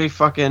 Every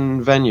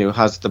fucking venue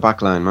has the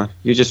backline, man.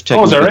 You just check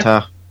is the that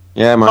guitar.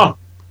 Yeah, man.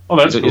 Oh,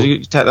 that's cool.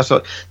 That's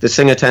what the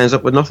singer turns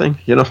up with nothing,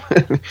 you know.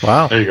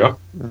 Wow. There you go.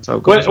 That's how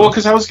it goes. Well,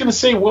 because I was going to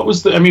say,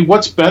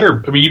 what's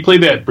better? I mean, you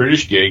played that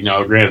British gig.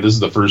 Now, granted, this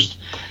is the first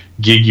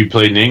gig you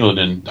played in England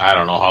in I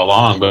don't know how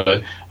long,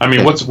 but I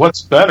mean,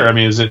 what's better? I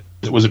mean,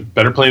 was it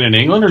better playing in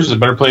England or is it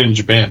better playing in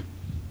Japan?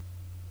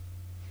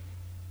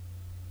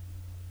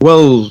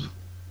 Well,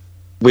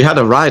 we had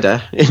a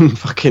rider in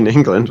fucking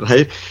England,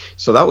 right?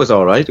 So that was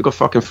all right. We got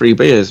fucking free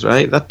beers,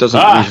 right? That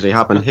doesn't usually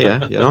happen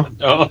here, you know.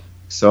 Oh.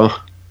 So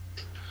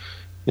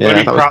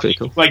yeah, that was pretty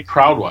cool. Like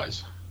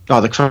crowd-wise. Oh,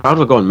 the crowd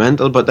were going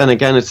mental, but then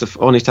again, it's the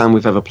only time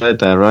we've ever played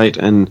there, right?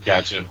 And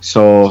gotcha.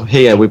 So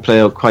here we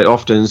play quite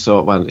often.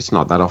 So well, it's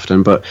not that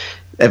often, but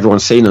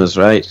everyone's seen us,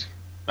 right?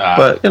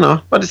 But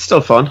but it's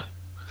still fun.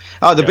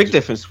 Oh, the big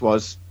difference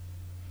was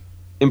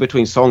in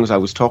between songs, I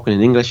was talking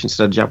in English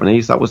instead of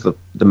Japanese. That was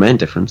the main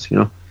difference, you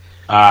know.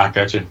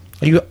 Gotcha.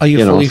 Are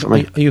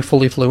you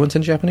fully fluent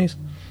in Japanese?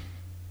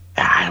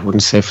 I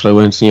wouldn't say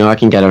fluent. You know, I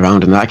can get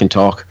around in that. I can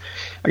talk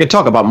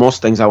about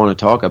most things I want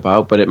to talk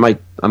about, but I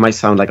might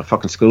sound like a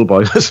fucking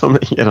schoolboy or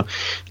something. You know,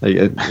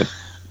 like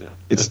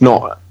it's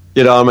not.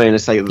 You know what I mean?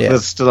 It's like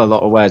there's still a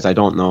lot of words I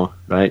don't know,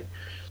 right?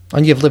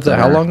 And you've lived there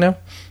how long now?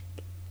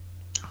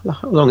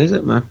 How long is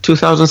it, man?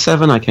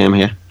 2007 I came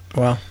here.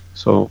 Wow.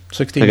 So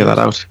 16 figure years.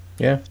 that out.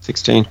 Yeah.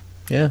 16.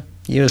 Yeah.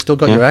 You still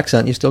got your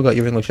accent. You still got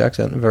your English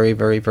accent. Very,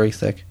 very, very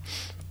thick.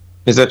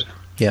 Is it?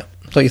 Yeah.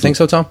 So you think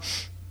so, Tom?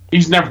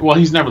 He's never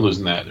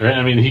losing that, right?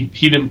 I mean,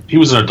 he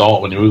was an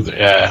adult when he moved there.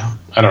 Yeah.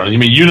 I don't know. I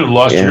mean, you didn't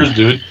lost yours,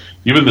 dude.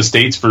 You've been in the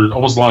States for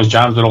almost as long as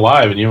John's been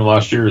alive, and you haven't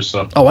lost yours.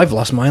 So. Oh, I've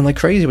lost mine like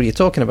crazy. What are you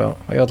talking about?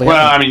 I don't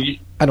have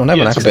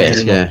an accent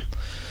anymore. Yeah.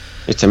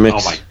 It's a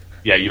mix. Oh my.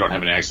 Yeah, you don't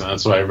have an accent.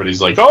 That's why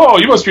everybody's like, "Oh,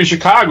 you must be a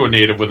Chicago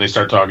native" when they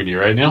start talking to you,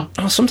 right, Neil?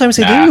 Oh, sometimes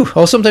they do.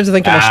 Oh, sometimes they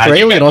think I'm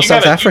Australian or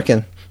South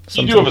African.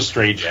 You do have a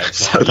strange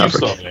accent. South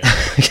African.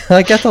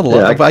 I get that a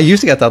lot. But I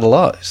used to get that a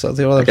lot. So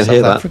they were I can South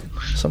hear that. African,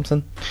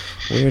 something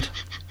weird,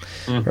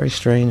 very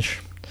strange.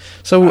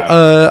 So,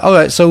 all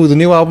right. So the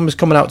new album is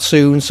coming out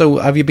soon. So,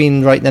 have you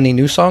been writing any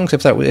new songs?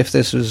 If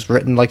this was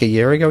written like a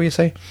year ago, you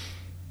say?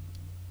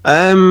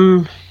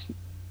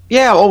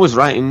 Yeah, always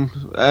writing.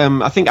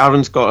 I think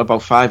Aaron's got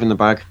about 5 in the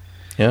bag.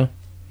 Yeah.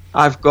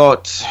 I've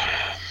got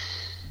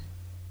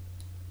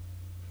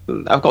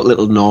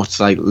little notes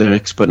like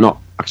lyrics, but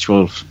not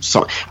actual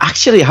song.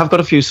 Actually, I have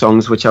got a few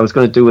songs which I was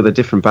going to do with a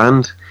different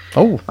band.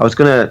 Oh. I was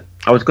going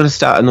to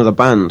start another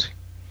band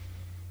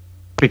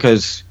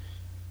because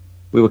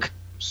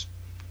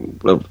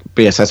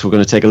BSS were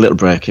going to take a little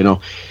break, you know,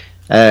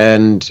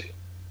 and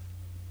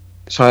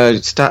so I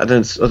started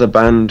this other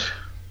band.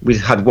 We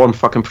had one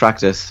fucking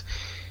practice.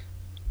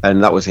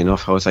 And that was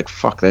enough. I was like,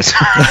 fuck this.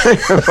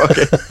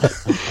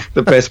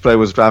 The bass player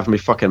was driving me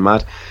fucking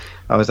mad.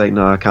 I was like,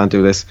 no, I can't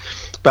do this.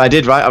 But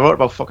I wrote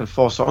about fucking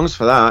 4 songs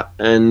for that.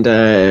 And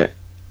I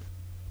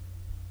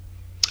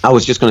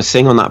was just going to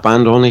sing on that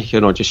band only,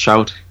 you know, just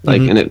shout.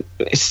 Like, and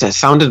it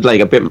sounded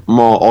like a bit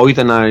more oi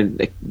than I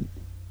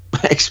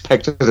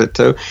expected it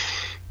to.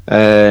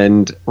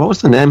 And what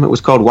was the name? It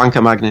was called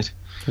Wanker Magnet.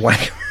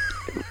 Wanker.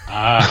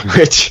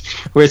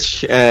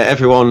 Which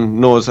everyone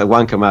knows a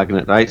wanker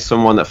magnet, right?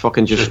 Someone that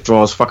fucking just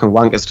draws fucking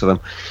wankers to them.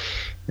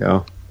 You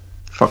know,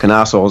 fucking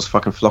assholes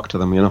fucking flock to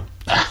them, you know.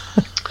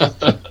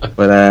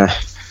 But I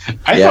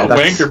thought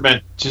wanker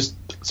meant just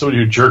somebody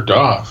who jerked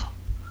off.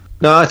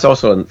 No, it's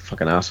also a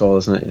fucking asshole,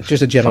 isn't it?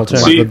 Just a general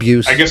term of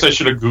abuse. I guess I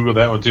should have Googled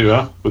that one too,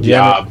 huh? With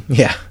yob.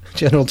 Yeah,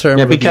 general term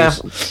of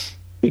abuse.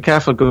 Be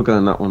careful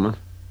Googling that one, man.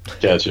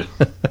 Gotcha.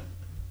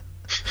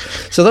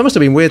 So that must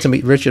have been weird to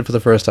meet Richard for the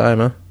first time,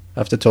 huh?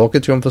 After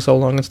talking to him for so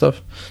long and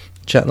stuff,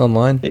 chatting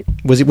online.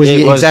 Was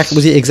he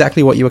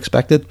exactly what you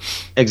expected?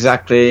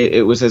 Exactly.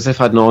 It was as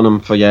if I'd known him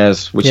for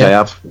years, which I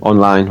have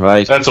online,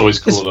 right? That's always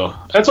cool, though.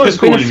 That's always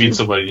cool when you meet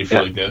somebody and you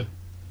feel like that.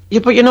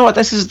 Yeah, but you know what?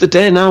 This is the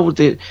day now with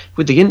the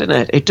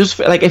internet. It does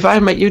feel like if I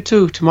met you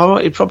two tomorrow,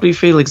 it'd probably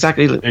feel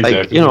exactly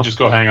like, you know, just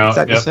go hang out.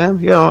 Exactly the same,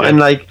 you know. And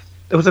like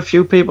there was a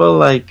few people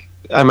like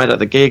I met at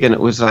the gig, and it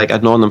was like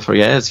I'd known them for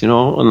years, you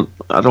know, and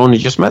I'd only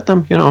just met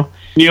them, you know.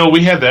 Neil,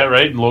 we had that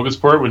right in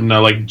Logansport when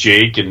like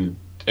Jake and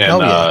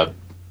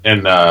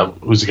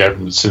who's the guy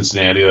from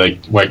Cincinnati?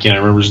 Like, why can't I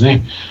remember his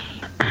name?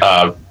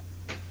 I'll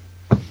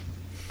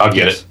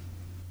get it.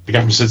 The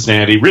guy from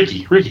Cincinnati,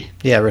 Ricky.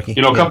 Yeah, Ricky.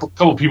 You know, a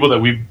couple people that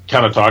we've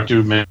kind of talked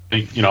to, man,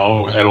 you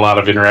know, had a lot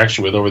of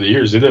interaction with over the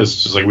years. It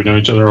is just like we know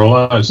each other our whole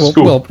lives. It's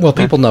cool. Well,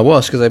 people know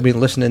us because they've been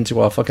listening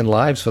to our fucking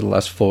lives for the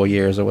last 4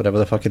 years or whatever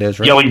the fuck it is,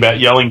 right?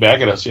 Yelling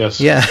back at us,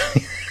 yes. Yeah.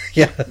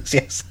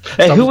 yes.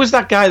 Hey, who was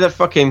that guy that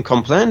fucking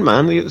complained,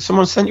 man?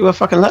 Someone sent you a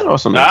fucking letter or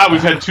something? Nah,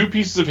 we've had 2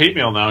 pieces of hate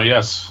mail now,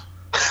 yes.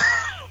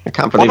 I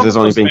can't believe there's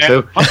only been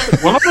 2.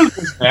 One of them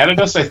was mad at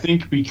us, I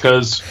think,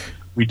 because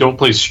we don't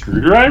play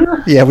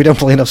Screwdriver. Yeah, we don't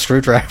play enough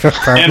Screwdriver.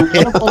 And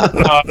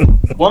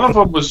one of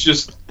them was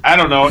just, I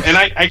don't know, and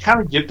I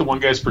kind of get the one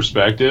guy's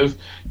perspective.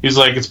 He's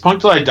like, it's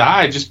punk till I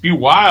die, just be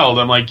wild.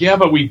 I'm like, yeah,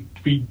 but we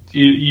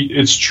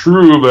it's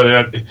true,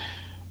 but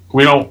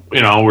we don't,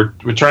 we're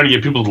trying to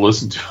get people to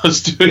listen to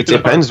us. It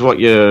depends what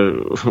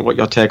your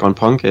take on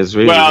punk is,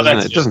 really. Well, doesn't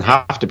it? It doesn't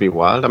have to be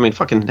wild. I mean,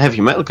 fucking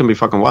heavy metal can be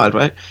fucking wild,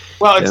 right?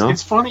 Well,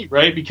 it's funny,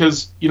 right?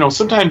 Because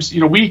sometimes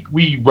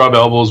we rub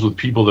elbows with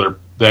people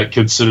that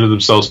consider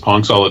themselves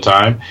punks all the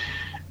time,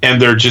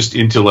 and they're just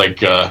into like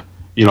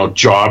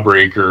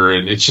Jawbreaker,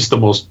 and it's just the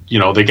most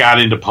they got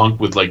into punk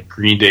with like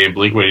Green Day and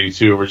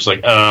Blink-182, and we're just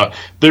like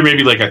they're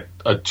maybe like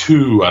a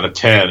 2 out of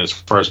 10 as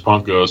far as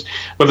punk goes.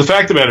 But the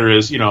fact of the matter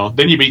is,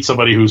 then you meet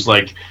somebody who's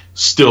like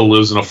still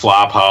lives in a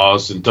flop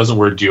house and doesn't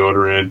wear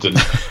deodorant and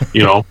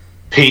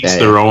paints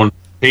their own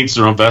vest,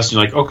 and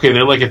you're like, okay,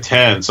 they're like a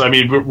 10. So I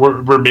mean,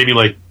 we're maybe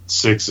like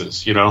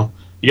 6s. You got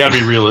to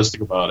be realistic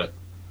about it.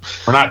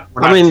 We're not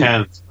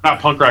 10s. We're not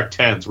punk rock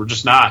 10s. We're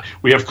just not.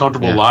 We have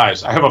comfortable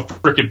lives. I have a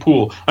freaking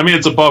pool. I mean,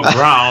 it's above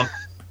ground,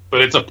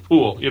 but it's a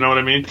pool. You know what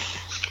I mean?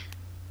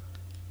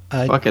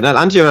 Fucking hell.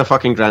 And you're a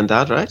fucking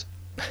granddad, right?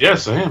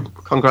 Yes, I am.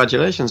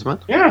 Congratulations, man.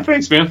 Yeah,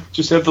 thanks, man.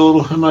 Just had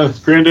my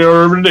granddad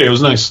over today. It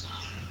was nice.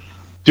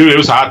 Dude, it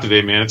was hot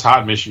today, man. It's hot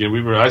in Michigan.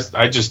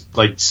 I just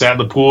like sat in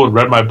the pool and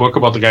read my book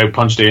about the guy who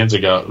punched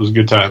Danzig out. It was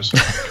good times.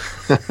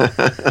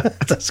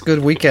 That's a good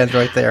weekend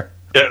right there.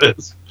 Yeah, it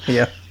is.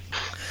 Yeah.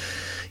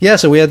 Yeah,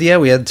 so we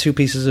had 2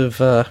 pieces of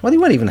they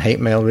weren't even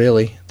hate mail,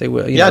 really. They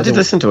were. I did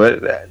listen to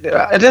it.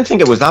 I didn't think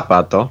it was that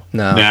bad, though.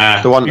 No,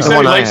 nah. The one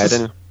I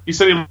had. He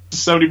said he likes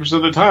 70%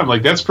 of the time.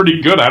 Like, that's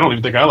pretty good. I don't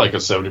even think I like it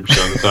 70% of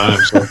the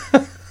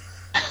time.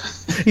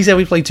 So. He said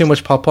we played too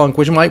much pop punk,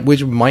 which might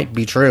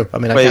be true. I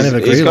mean, I kind of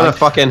agree. He's gonna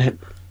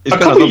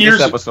love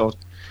this episode.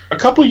 A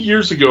couple of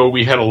years ago,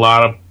 we had a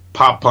lot of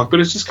pop punk, but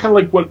it's just kind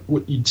of like what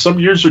some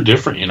years are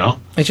different,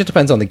 It just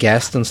depends on the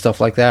guest and stuff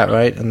like that,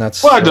 right? And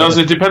that's it does.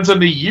 It depends on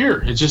the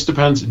year. It just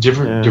depends.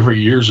 Different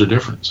years are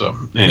different. So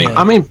anyway,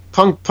 I mean,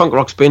 punk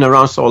rock's been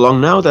around so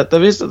long now that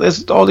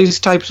there's all these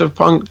types of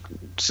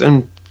punks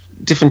and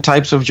different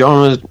types of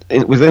genres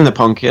within the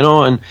punk,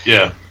 and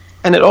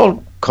and it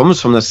all comes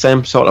from the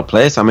same sort of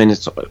place. I mean,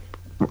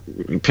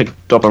 you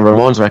picked up a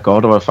Ramones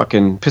record or a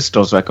fucking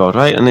Pistols record,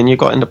 right? And then you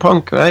got into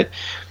punk, right?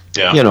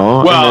 Yeah.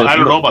 Well, I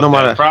don't know about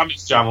that. The problem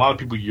is, John, a lot of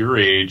people your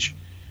age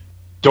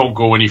don't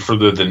go any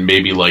further than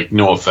maybe like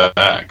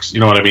NoFX. You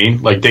know what I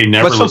mean? Like they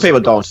never. But some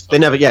people don't.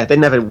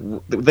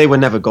 They were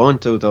never going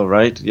to, though,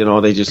 right?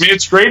 They just. I mean,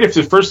 it's great if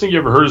the first thing you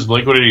ever heard is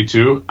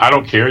Blink-182. I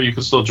don't care. You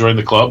can still join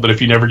the club, but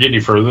if you never get any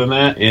further than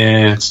that,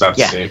 it's not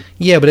the same.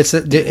 Yeah, but it's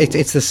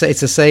the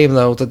same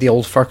though that the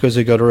old fuckers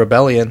who go to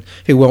Rebellion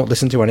who won't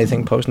listen to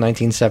anything post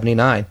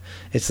 1979.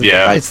 It's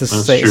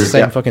the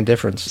same fucking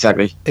difference.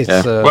 Exactly.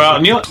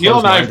 Well, Neil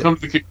and I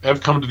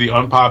have come to the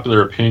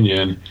unpopular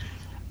opinion.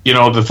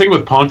 The thing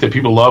with punk that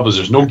people love is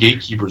there's no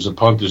gatekeepers in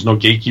punk. There's no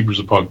gatekeepers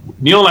in punk.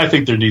 Neil and I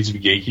think there needs to be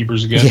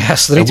gatekeepers again.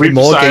 Yes, there needs to be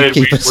more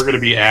gatekeepers. We're going to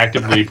be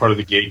actively part of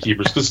the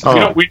gatekeepers because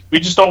we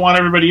just don't want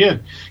everybody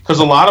in. Because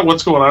a lot of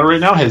what's going on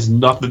right now has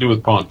nothing to do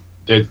with punk.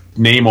 It's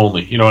name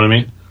only. You know what I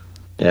mean?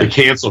 Yeah. The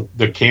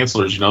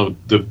cancelers.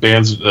 The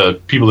bands,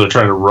 people that are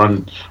trying to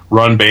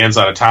run bands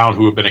out of town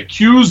who have been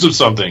accused of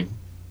something,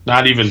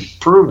 not even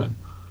proven.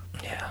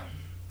 Yeah,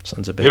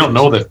 sons of bitches. They don't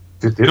know that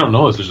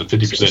there's a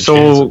 50%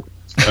 chance.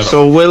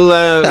 So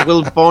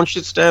will Born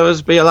Shit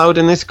Starers be allowed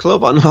in this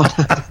club or not?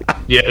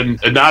 Yeah, and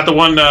not the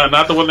one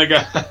that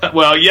got.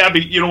 Well, yeah,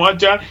 but you know what,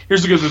 John?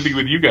 Here's the good thing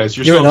with you guys: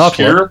 you're so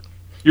obscure.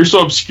 You're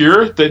so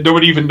obscure that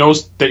nobody even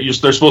knows that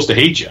they're supposed to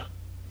hate you.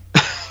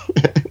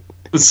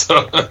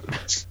 So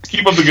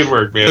keep up the good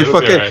work, man.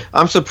 Right.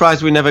 I'm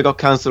surprised we never got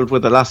cancelled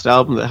with the last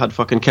album that had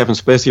fucking Kevin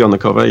Spacey on the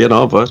cover.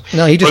 But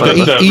no, he just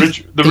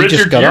the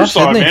Richard Gere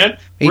song, man.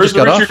 Where's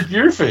the Richard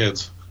Gere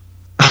fans?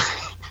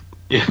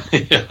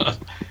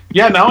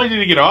 Yeah, not only did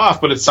he get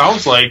off, but it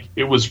sounds like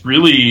it was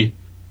really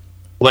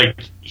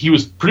like he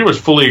was pretty much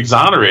fully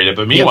exonerated.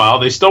 But meanwhile,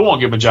 they still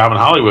won't give him a job in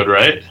Hollywood,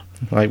 right?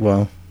 Right.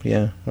 Well,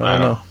 yeah. I don't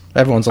know.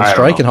 Everyone's on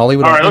strike in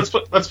Hollywood. All right,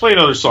 let's play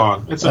another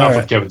song. It's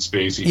enough of Kevin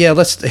Spacey. Yeah,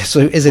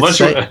 So is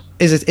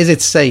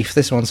it safe?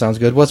 This one sounds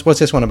good. What's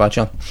this one about,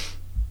 John?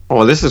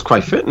 Oh, this is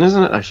quite fitting,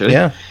 isn't it? Actually,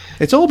 yeah.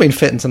 It's all been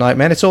fitting tonight,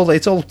 man. It's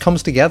all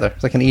comes together.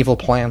 It's like an evil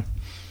plan.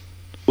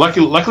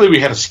 Luckily, we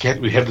had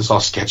this all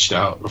sketched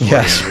out.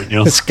 Yes,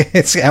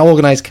 it's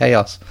organized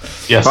chaos.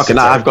 Yes, fucking.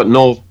 I've got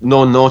no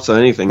notes or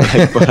anything,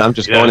 but I'm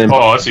just going in.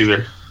 Oh, us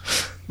either.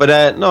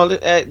 But no,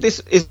 this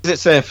is it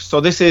safe.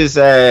 So this is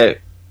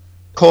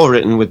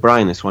co-written with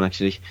Brian. This one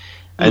actually,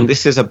 and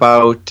this is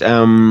about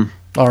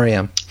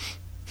REM.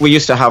 We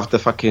used to have the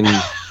fucking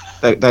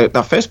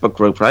the Facebook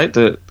group, right?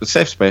 The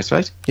safe space,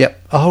 right?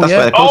 Yep.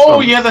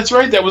 Yeah, that's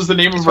right. That was the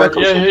name of our.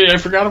 Yeah, I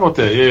forgot about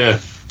that. Yeah.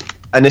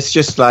 And it's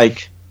just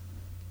like.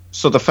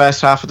 So the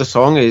first half of the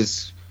song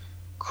is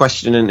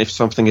questioning if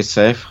something is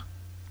safe.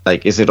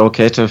 Like, is it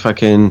okay to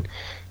fucking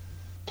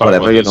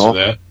whatever,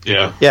 That.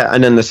 Yeah. Yeah,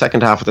 and then the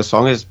second half of the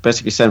song is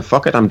basically saying,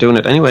 fuck it, I'm doing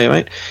it anyway,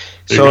 right?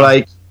 So,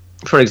 like,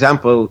 for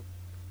example,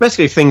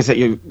 basically things that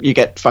you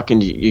get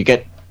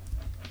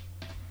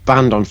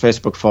banned on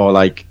Facebook for,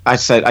 like,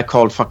 I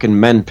called fucking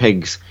men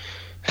pigs.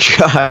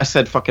 I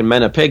said fucking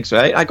men are pigs,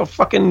 right? I got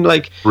fucking,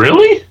 like...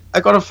 Really? I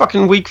got a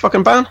fucking week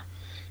fucking ban.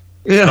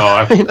 Yeah, No,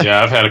 I've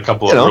had a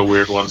couple of real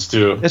weird ones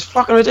too. It's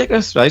fucking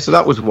ridiculous, right? So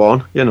that was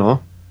one,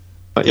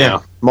 But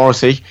yeah,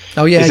 Morrissey.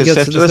 Oh yeah, Is it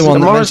safe to the listen one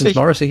to that Morrissey? mentions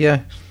Morrissey.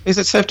 Yeah. Is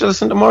it safe to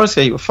listen to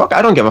Morrissey? Well, fuck,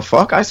 I don't give a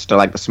fuck. I still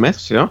like the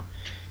Smiths,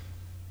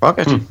 Fuck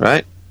it,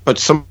 right? But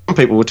some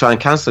people would try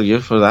and cancel you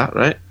for that,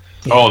 right?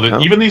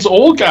 Even these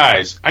old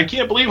guys. I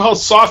can't believe how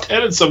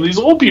soft-headed some of these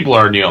old people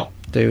are, Neil.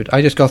 Dude,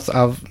 I just got...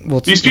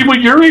 these people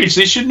your age,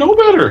 they should know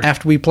better.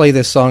 After we play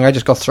this song, I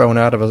just got thrown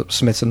out of a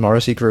Smiths and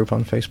Morrissey group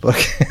on Facebook.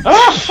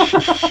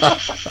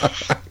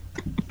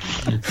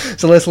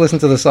 So let's listen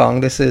to the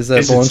song. This is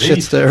Born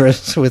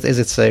Shitstirrers with Is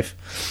It Safe?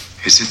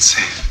 Is it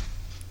safe?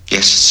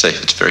 Yes, it's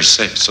safe. It's very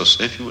safe. It's so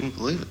safe you wouldn't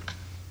believe it.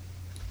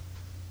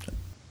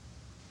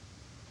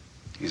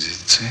 Is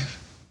it safe?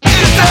 Is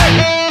it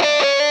safe?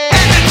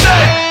 Is it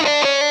safe?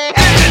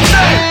 Is it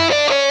safe? Is it safe?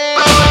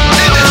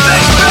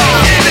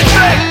 Is it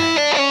safe?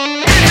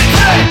 Is it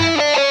safe?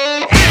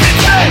 Is it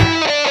safe? Is it safe? Is it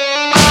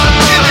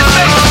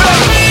safe?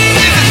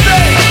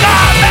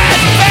 Common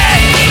sense.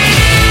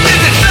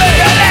 Is it safe?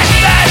 The next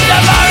best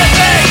of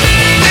everything.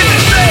 Is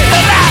it safe?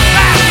 The last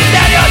man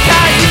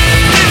stereotype.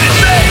 Is it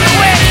safe? The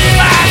wish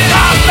my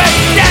common sense.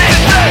 Is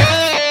it safe?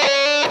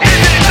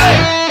 Is it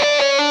safe?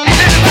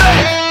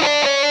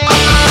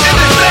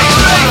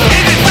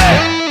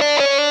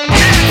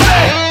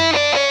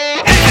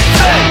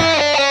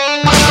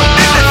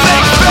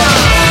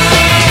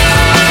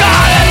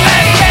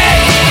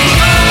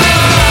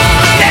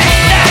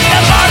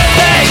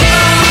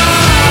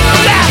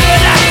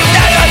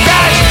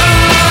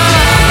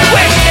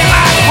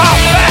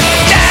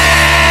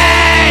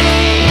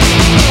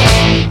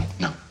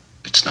 No,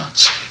 it's not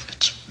safe.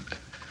 It's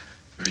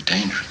very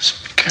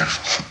dangerous. Be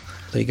careful.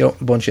 There you go.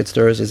 A bunch of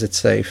Shitstirrers. Is It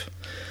Safe?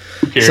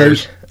 Who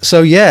cares?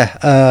 So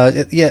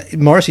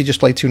Morrissey just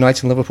played 2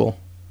 nights in Liverpool,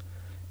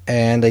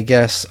 and I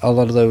guess a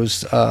lot of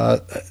those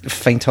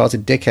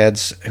faint-hearted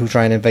dickheads who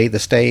try and invade the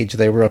stage,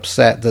 they were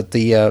upset that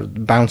the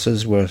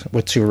bouncers were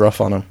too rough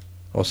on him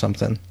or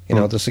something.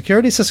 The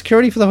security, it's the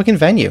security for the fucking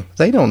venue.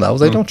 They don't know.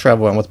 They don't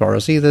travel on with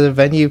Morrissey. They're the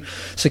venue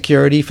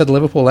security for the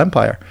Liverpool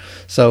Empire,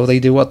 so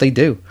they do what they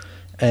do,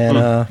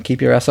 and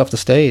keep your ass off the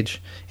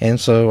stage. And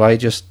so I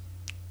just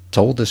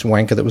told this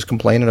wanker that was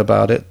complaining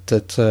about it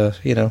that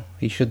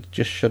he should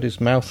just shut his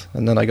mouth,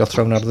 and then I got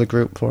thrown out of the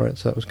group for it,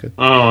 so that was good.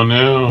 Oh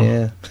no.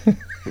 Yeah.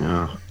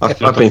 Yeah. I've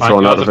been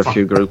thrown out of a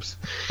few groups.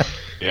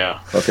 Yeah.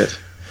 Fuck it.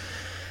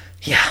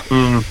 Yeah.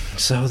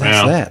 So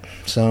that's that.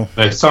 So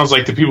that sounds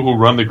like the people who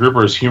run the group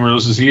are as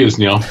humorless as he is,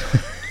 Neil.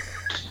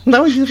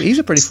 No, he's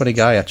a pretty funny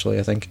guy, actually,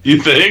 I think. You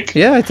think?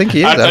 Yeah, I think he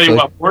is, I tell actually. you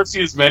what, Morrissey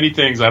is many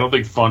things. I don't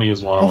think funny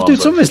is one of them. Dude,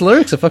 some of his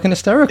lyrics are fucking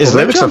hysterical. His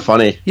lyrics are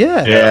funny.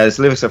 Yeah. Yeah, his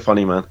lyrics are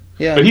funny, man.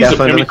 Yeah. But he's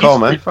definitely call,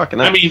 man. Fucking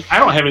I mean, I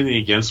don't have anything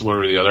against one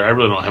or the other. I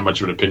really don't have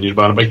much of an opinion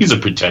about him, but he's a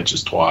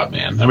pretentious twat,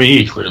 man. I mean,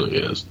 he clearly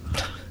is.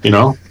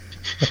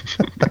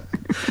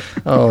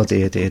 Oh,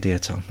 dear,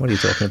 Tom. What are you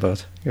talking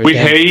about? We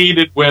hate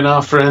it when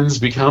our friends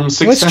become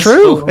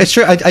successful. Well, it's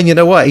true. And you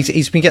know what?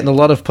 He's been getting a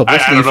lot of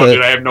publicity. I don't know,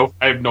 dude.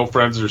 I have no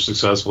friends that are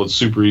successful. It's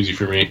super easy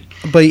for me.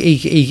 But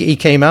he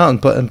came out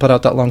and put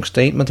out that long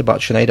statement about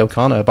Sinead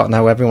O'Connor, about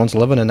how everyone's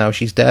loving her now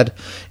she's dead,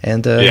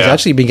 and he's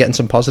actually been getting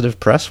some positive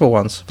press for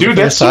once. Dude,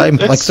 that's time,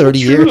 like 30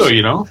 so years.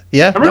 true, though,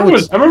 Yeah. I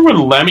remember when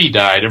Lemmy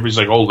died. Everybody's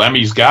like, "Oh,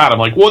 Lemmy's God." I'm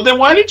like, "Well, then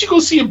why didn't you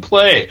go see him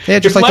play?" Yeah,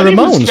 just if like Lemmy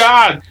the Ramones. was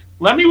God.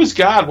 Lemmy was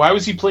God. Why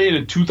was he playing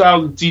in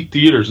 2,000-seat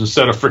theaters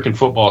instead of freaking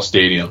football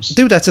stadiums?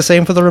 Dude, that's the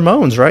same for the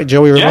Ramones, right?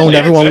 Joey Ramone.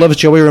 Everyone loves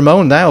Joey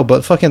Ramone now,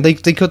 but fucking they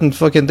couldn't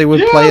fucking. They were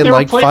playing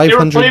like 500. They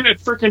were playing at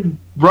freaking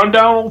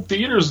rundown old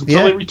theaters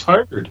until they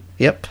retired.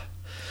 Yep.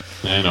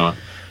 I know.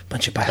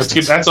 Bunch of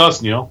bastards. That's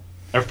us, Neil.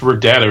 After we're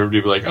dead, everybody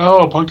will be like,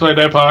 "Oh, Punk Till I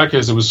Die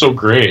podcast. It was so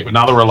great." But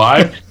now that we're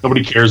alive,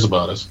 nobody cares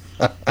about us.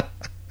 Well,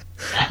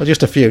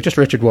 just a few. Just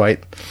Richard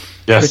White.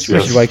 Yes,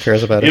 Richard White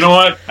cares about it. You know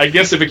what? I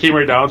guess if it came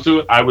right down to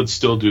it, I would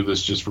still do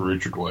this just for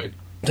Richard White.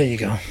 There you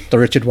go. The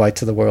Richard White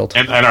to the world.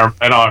 And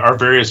our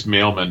various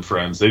mailmen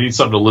friends. They need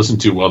something to listen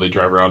to while they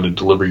drive around and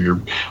deliver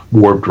your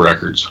warped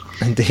records.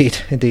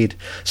 Indeed.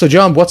 So,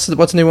 John, what's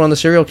new on the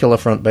serial killer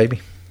front, baby?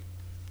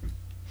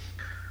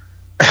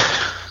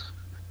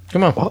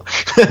 Come on.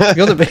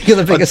 You're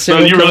the biggest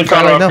serial killer. You really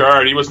caught him off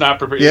guard. He was not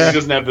prepared. Yeah. He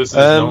doesn't have this in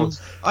his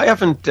notes. I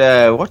haven't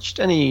watched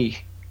any.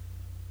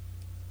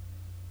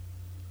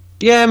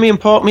 Yeah, me and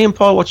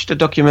Paul watched a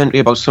documentary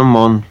about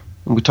someone,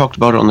 and we talked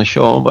about it on the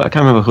show, but I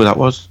can't remember who that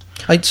was.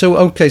 So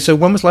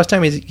when was the last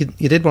time you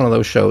did one of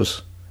those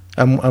shows?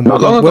 Not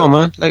long ago,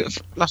 man. Like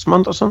last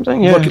month or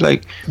something. Yeah.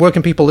 Where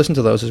can people listen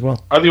to those as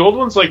well? Are the old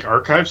ones like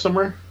archived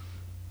somewhere?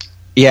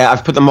 Yeah,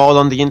 I've put them all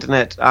on the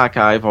Internet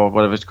Archive or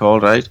whatever it's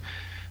called, right?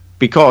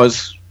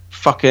 Because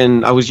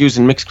I was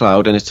using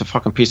Mixcloud and it's a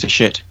fucking piece of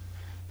shit.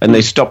 And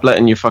they stopped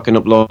letting you fucking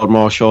upload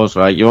more shows,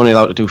 right? You're only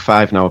allowed to do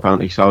 5 now,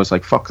 apparently. So I was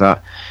like, fuck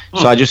that.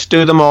 So I just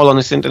do them all on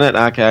this Internet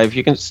Archive.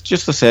 It's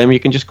just the same. You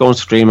can just go and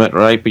stream it,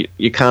 right? But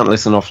you can't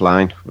listen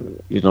offline,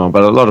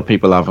 But a lot of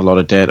people have a lot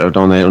of data,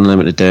 don't they?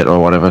 Unlimited data or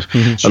whatever.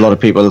 Mm-hmm. A lot of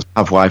people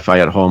have Wi-Fi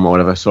at home or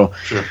whatever. So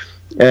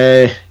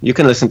you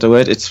can listen to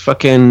it. It's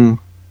fucking...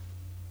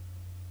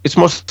 it's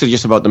mostly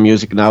just about the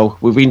music now.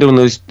 We've been doing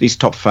these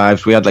top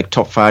fives. We had like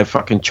top 5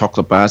 fucking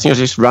chocolate bars,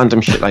 just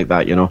random shit like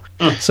that,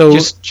 So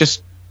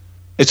just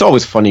it's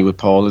always funny with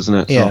Paul, isn't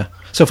it? Yeah.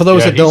 So for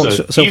those that don't,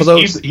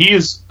 he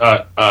is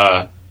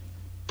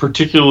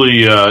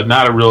particularly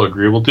not a real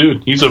agreeable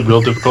dude. He's a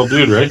real difficult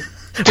dude, right?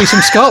 He's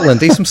from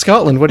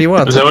Scotland. What do you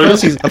want? Is that what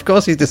it is? Of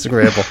course he's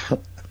disagreeable.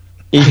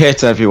 He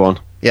hates everyone.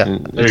 Yeah.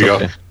 There you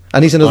go.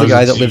 And he's another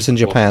guy that lives in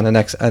Japan, an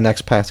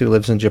expat who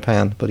lives in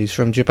Japan, but he's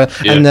from Japan.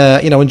 Yeah.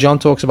 And when John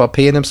talks about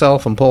peeing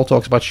himself, and Paul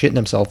talks about shitting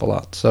himself a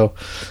lot. So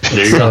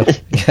there you go.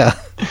 Yeah.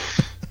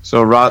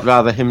 So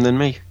rather him than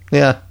me.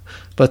 Yeah.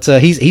 But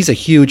he's a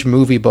huge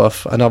movie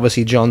buff, and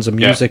obviously John's a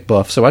music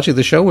buff. So actually,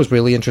 the show was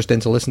really interesting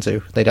to listen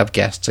to. They'd have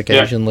guests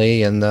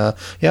occasionally, and it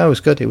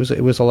was good. It was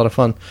a lot of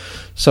fun.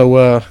 So,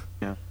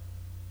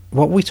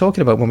 what were we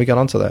talking about when we got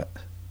onto that?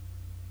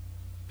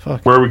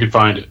 Fuck. Where we could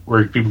find it,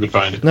 where people could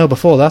find it. No,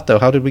 before that though,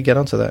 how did we get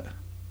onto that?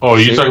 Oh,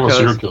 you're talking about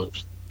serial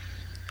killers.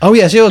 Oh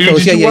yeah, serial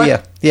killers.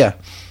 Yeah.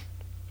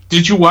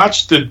 Did you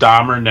watch the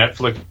Dahmer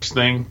Netflix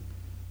thing?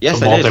 Yes,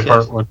 the I did.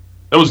 multi-part one.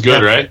 That was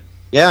good, right?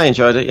 Yeah, I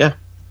enjoyed it. Yeah.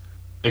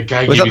 The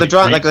guy Was gave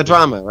that me the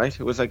drama, right?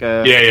 It was like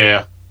a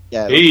Yeah.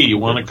 Yeah. Hey, you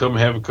want to come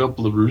have a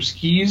couple of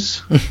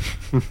brewskis?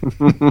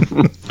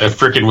 That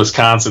frickin'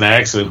 Wisconsin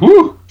accent.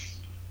 Whoo!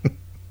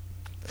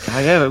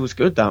 Yeah, it was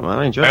good, that man.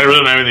 I enjoyed I it. really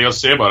don't have anything else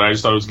to say about it. I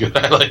just thought it was good.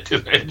 I liked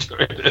it. I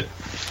enjoyed it.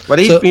 But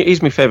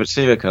he's my favourite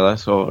serial killer,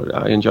 so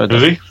I enjoyed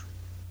that. Is he?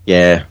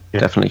 Yeah,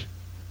 definitely.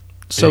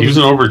 So he's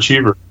an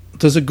overachiever.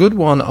 There's a good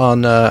one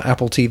on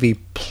Apple TV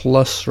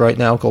Plus right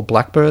now called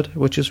Blackbird,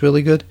 which is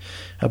really good,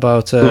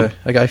 about a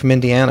guy from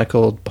Indiana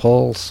called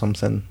Paul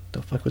something.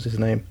 The fuck was his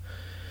name?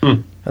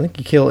 I think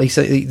he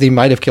said they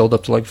might have killed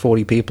up to like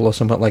 40 people or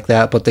something like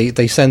that, but they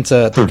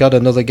got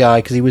another guy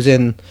because he was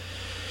in.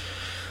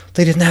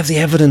 They didn't have the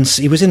evidence.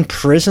 He was in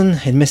prison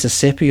in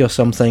Mississippi or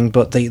something,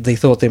 but they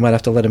thought they might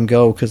have to let him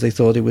go because they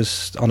thought he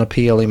was on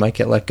appeal. He might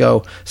get let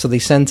go. So they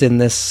sent in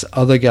this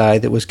other guy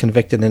that was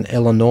convicted in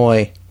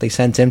Illinois. They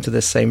sent him to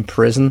this same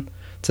prison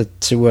to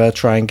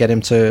try and get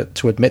him to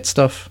admit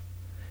stuff.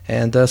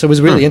 And so it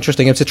was really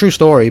interesting. It's a true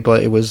story,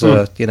 but it was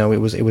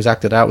it was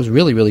acted out. It was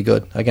really, really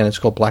good. Again, it's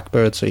called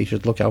Blackbird, so you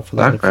should look out for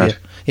that.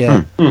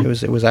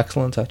 It was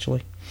excellent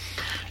actually.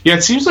 Yeah,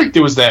 it seems like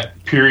there was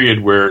that period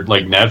where,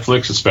 like,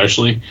 Netflix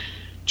especially,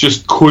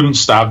 just couldn't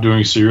stop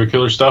doing serial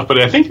killer stuff, but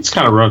I think it's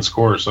kind of run its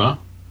course, huh?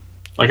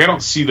 Like, I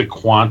don't see the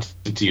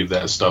quantity of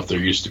that stuff there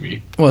used to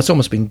be. Well, it's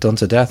almost been done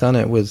to death,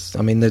 hasn't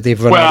it?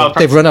 They've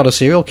run out of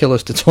serial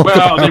killers to talk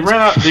about.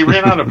 Well, they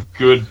ran out of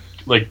good,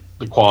 like,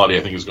 the quality,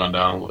 I think, had gone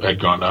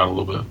down a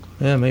little bit.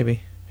 Yeah,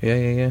 maybe.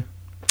 Yeah.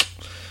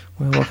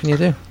 Well, what can you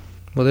do?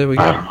 Well, there we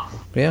go. I don't know.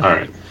 Yeah. All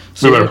right.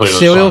 We better play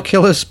serial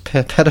killers,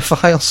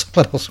 pedophiles.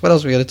 What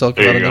else are we going to talk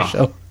about on the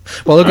show?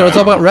 Well, we're going to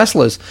talk about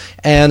wrestlers.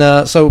 And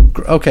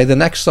the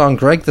next song,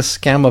 Greg the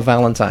Scammer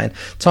Valentine.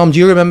 Tom, do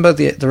you remember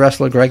the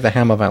wrestler Greg the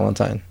Hammer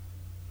Valentine?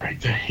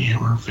 Greg the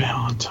Hammer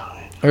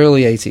Valentine.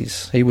 Early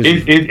 80s. He was.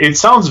 It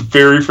sounds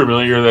very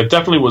familiar. That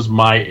definitely was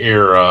my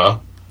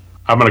era.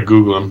 I'm going to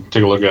Google him,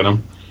 take a look at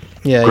him.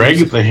 Yeah, Greg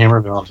the Hammer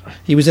Valentine.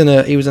 He was in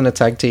a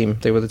tag team.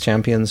 They were the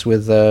champions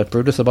with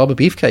Brutus the Barber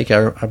Beefcake,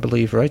 I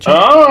believe, right?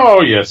 John?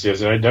 Oh yes,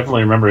 I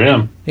definitely remember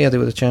him. Yeah, they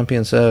were the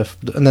champions, and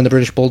then the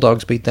British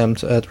Bulldogs beat them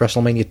at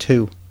WrestleMania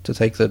 2 to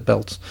take the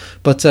belts.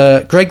 But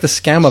Greg the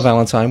Scammer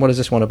Valentine, what is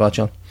this one about,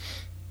 John?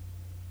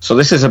 So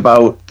this is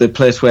about the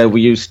place where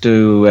we used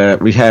to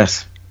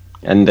rehearse,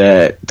 and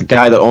the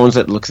guy that owns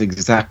it looks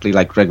exactly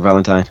like Greg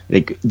Valentine.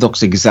 It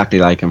looks exactly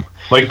like him.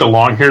 Like the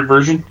long-haired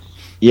version?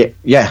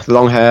 Yeah,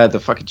 long hair, the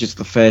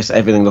face,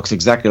 everything looks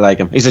exactly like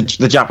him. He's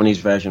the Japanese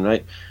version,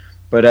 right?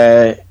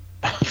 But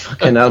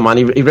fucking hell, man,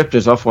 he ripped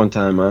us off one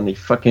time, man. He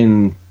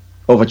fucking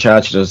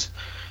overcharged us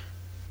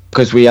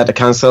because we had to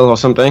cancel or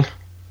something.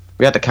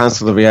 We had to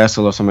cancel the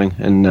rehearsal or something,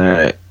 and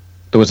there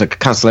was a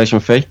cancellation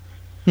fee.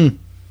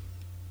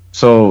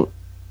 So,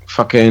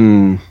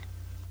 fucking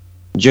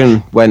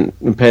June went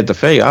and paid the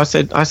fee. I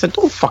said,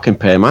 don't fucking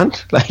pay, man.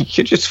 Like,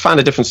 you just find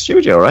a different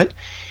studio, right?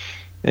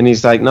 And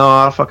he's like, no,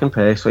 I'll fucking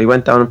pay. So he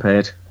went down and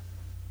paid.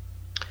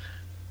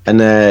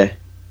 And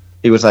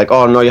he was like,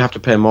 oh, no, you have to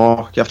pay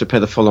more. You have to pay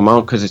the full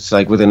amount because it's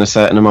like within a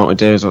certain amount of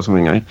days or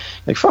something, right?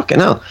 Like, fucking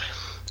hell.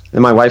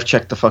 And my wife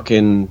checked on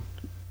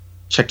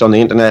the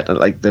internet,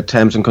 like, the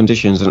terms and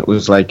conditions, and it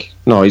was like,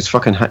 no, he's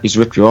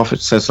ripped you off.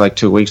 It says like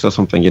 2 weeks or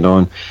something,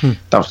 and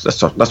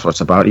that's what it's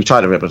about. He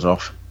tried to rip us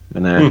off.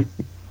 And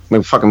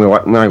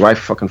my wife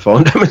fucking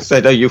phoned him and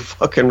said, oh, you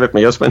fucking ripped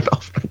my husband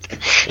off.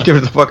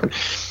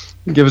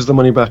 Give us the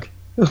money back.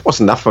 It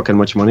wasn't that fucking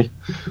much money.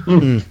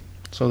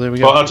 So there we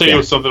go. Well, I'll tell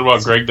you something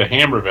about Greg the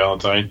Hammer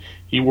Valentine.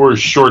 He wore his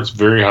shorts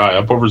very high,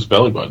 up over his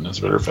belly button, as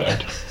a matter of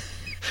fact.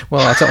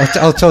 Well,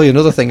 I'll tell you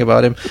another thing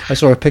about him. I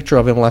saw a picture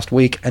of him last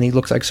week, and he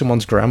looks like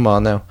someone's grandma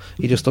now.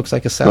 He just looks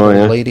like a sad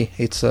old lady.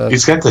 He's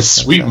got this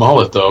sweet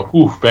mullet, though.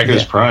 Ooh, back in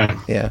his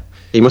prime. Yeah.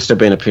 He must have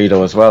been a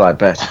pedo as well, I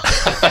bet.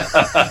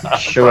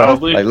 Sure.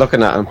 Probably. Like,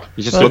 looking at him,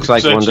 he just looks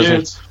like one,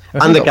 doesn't he?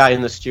 And the guy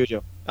in the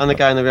studio. And the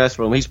guy in the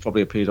rehearsal room, he's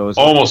probably a pedo as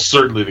well. Almost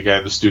certainly the guy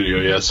in the studio,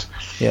 yes.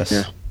 Yes.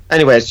 Yeah.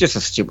 Anyway, it's just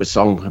a stupid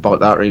song about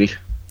that, really.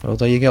 Well,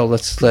 there you go.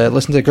 Let's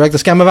listen to Greg the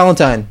Scammer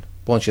Valentine.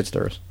 Born Shit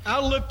Stirrers. I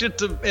looked at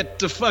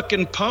the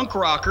fucking punk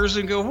rockers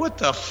and go, what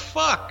the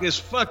fuck? This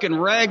fucking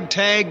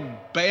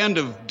ragtag band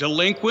of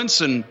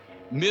delinquents and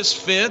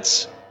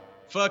misfits,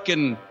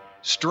 fucking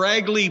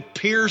straggly,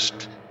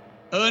 pierced,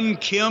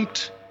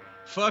 unkempt,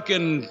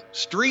 fucking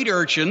street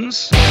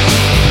urchins.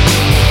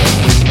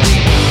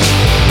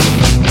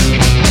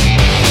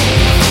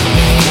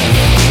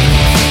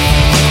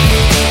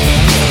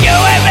 You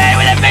and me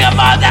with a finger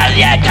bomb down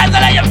the end,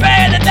 cancellation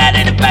pay and the dead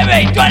in the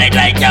baby.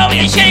 2022 with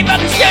your shitty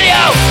fucking studio.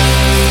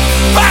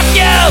 Fuck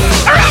you!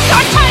 Around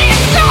our tiny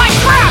and selling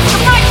crap. The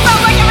mic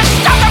smells like it was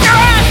stuck up your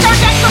ass. There's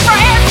extra for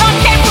air, non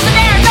cables in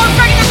air. No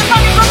drinking this is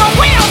fucking from a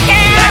we don't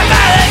care. Big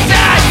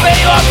Valentine, we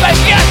want my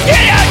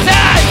studio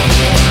time.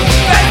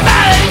 Big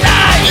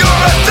Valentine, you're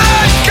a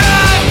dead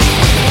gun.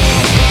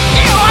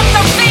 You want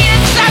some seed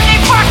in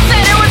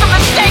 70%? It was a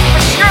mistake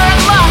for sure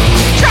and luck.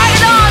 Tried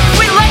it on,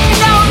 we let you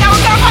know. Now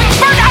we're gonna fucking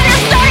burn down your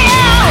studio.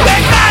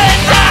 Big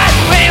Valentine,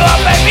 we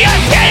want my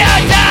studio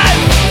time.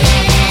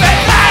 Big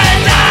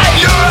Valentine,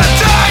 you're a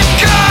dead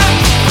gun.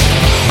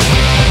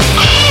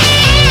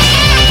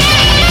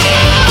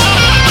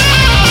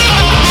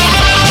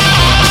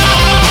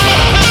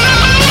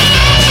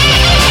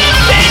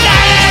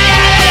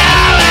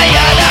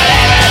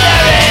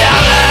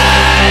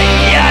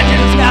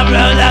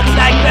 Looks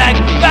like Big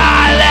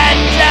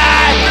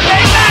Valentine.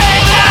 Big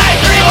Valentine,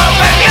 we won't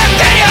make your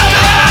studio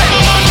time.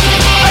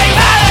 Big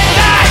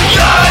Valentine,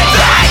 you're a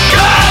dead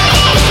gun.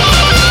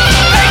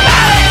 Big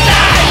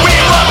Valentine, we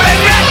won't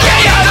make your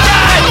studio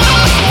time.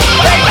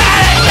 Big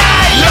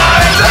Valentine, you're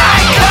a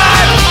dead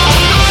gun.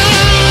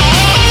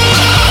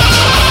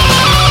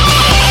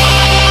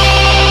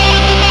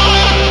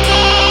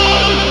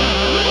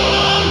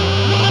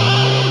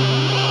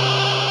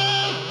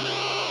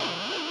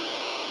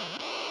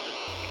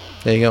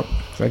 There you go.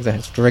 Greg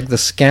the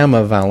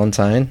Scammer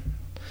Valentine.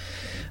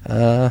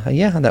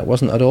 Yeah, that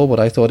wasn't at all what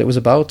I thought it was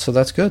about, so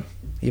that's good.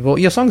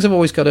 Your songs have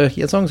always got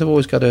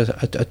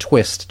a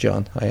twist,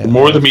 John.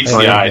 More than meets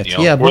the eye,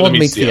 Neil. Yeah, more than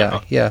meets the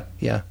eye. Yeah.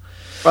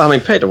 Well, I mean,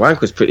 Peter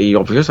Wank was pretty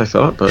obvious, I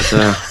thought, but...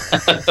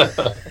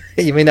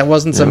 You mean that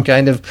wasn't some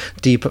kind of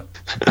deep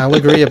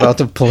allegory about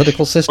the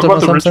political system or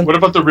something? What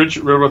about the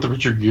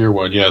Richard Gere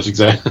one? Yes,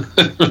 exactly.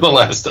 The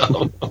last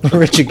album.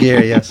 Richard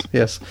Gere, yes.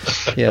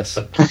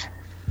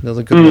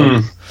 Another good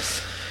one.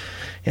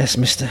 Yes,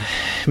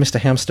 Mr.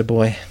 Hamster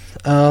Boy.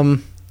 All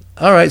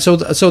right, so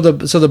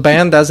the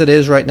band as it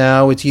is right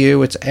now, it's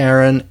you, it's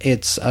Aaron,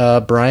 it's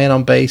Brian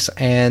on bass,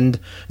 and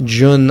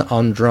Jun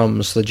on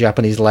drums, the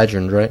Japanese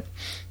legend, right?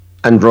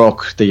 And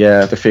Rock,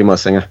 the female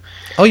singer.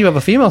 Oh, you have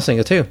a female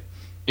singer too?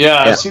 Yeah,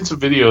 I've seen some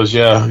videos.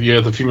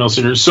 Yeah, the female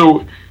singer.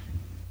 So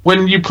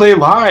when you play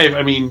live,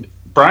 I mean,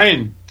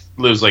 Brian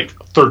lives like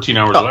 13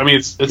 hours. I mean,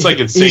 it's like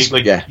insane.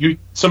 Like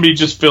somebody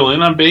just fill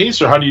in on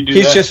bass, or how do you do that?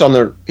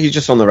 He's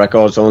just on the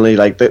records only.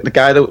 Like the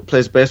guy that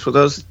plays bass with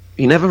us,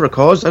 he never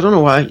records. I don't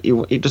know why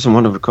he doesn't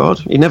want to record.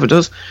 He never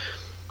does.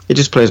 He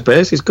just plays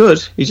bass. He's good.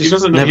 He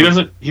doesn't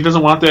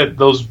want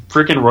those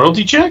freaking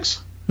royalty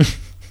checks.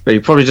 But he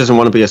probably doesn't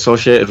want to be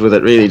associated with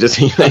it, really, does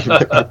he?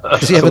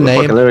 Does he have a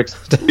name?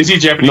 Is he a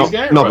Japanese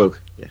guy? Nobu.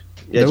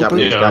 Yeah,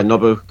 Japanese guy,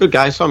 Nobu. Good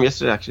guy. I saw him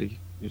yesterday, actually.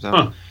 He was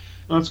out.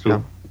 That's cool.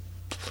 Yeah.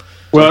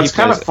 Well, it's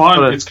kind of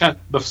fun. It's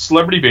the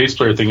celebrity bass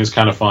player thing is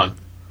kind of fun.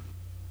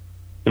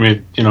 I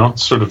mean,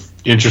 it's sort of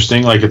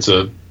interesting. Like it's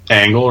a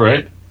angle,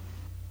 right?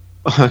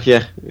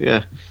 Yeah.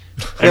 I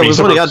mean,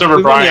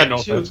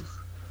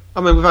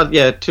 we've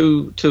had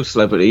two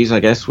celebrities. I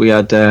guess we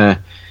had.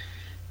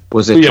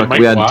 We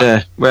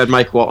had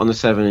Mike Watt on the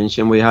 7-inch,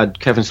 and we had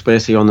Kevin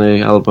Spacey on the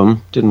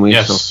album, didn't we?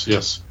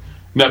 Yes.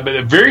 Now,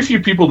 but very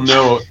few people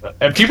know.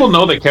 People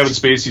know that Kevin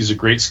Spacey is a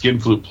great skin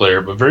flute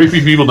player, but very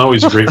few people know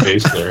he's a great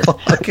bass player.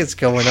 What is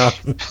going on?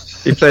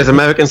 He plays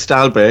American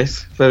style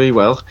bass very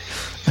well.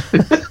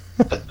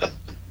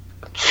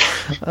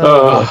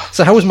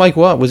 So how was Mike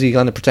Watt? Was he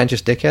on a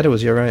pretentious dickhead, or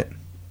was he all right?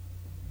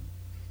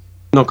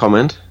 No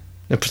comment.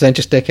 A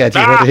pretentious dickhead.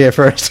 You heard it here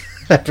first,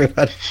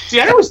 everybody. See,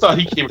 I always thought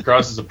he came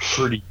across as a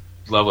pretty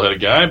level-headed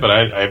guy, but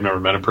I've never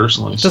met him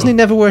personally. Doesn't he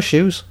never wear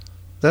shoes?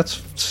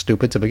 That's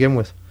stupid to begin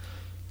with.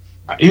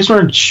 He was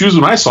wearing shoes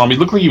when I saw him. He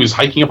looked like he was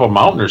hiking up a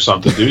mountain or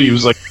something, dude. He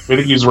was like, I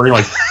think he was wearing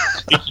like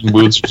hiking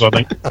boots or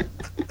something.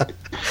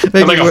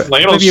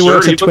 Maybe you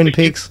worked at Twin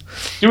Peaks.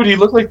 Dude, he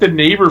looked like the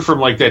neighbor from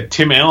like that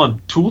Tim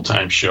Allen Tool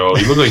Time show.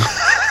 He looked like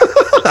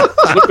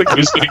he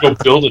was going to go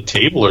build a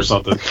table or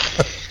something.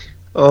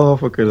 Oh,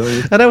 fucking hell.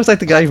 And that was like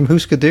the guy from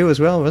Husker Du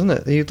as well, wasn't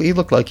it? He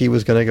looked like he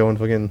was going to go and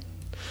fucking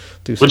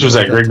do something. Which was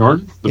that, Greg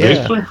Norton? The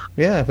bass player?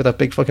 Yeah, with that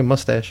big fucking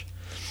mustache.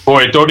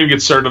 Boy, don't even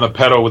get started on the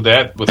pedo with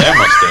that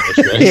mustache,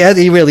 right? Yeah,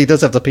 he really does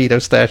have the pedo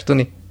stash, doesn't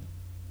he?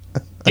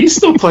 He's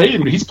still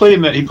playing. He plays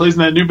in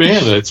that new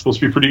band that's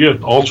supposed to be pretty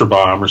good. Ultra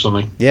Bomb or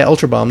something. Yeah,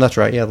 Ultra Bomb, that's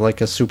right. Yeah, like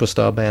a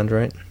superstar band,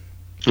 right?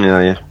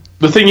 Yeah.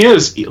 The thing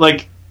is,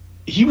 like,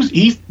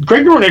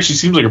 Greg Norton actually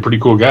seems like a pretty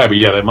cool guy, but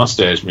yeah, that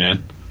mustache,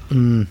 man.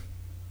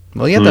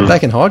 Well, he had that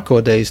back in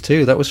hardcore days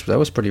too. That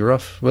was pretty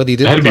rough. Well, he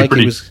did That had look to be like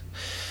he was.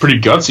 pretty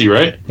gutsy,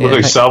 right? Yeah. Looked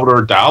like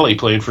Salvador Dali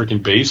playing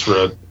freaking bass for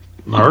a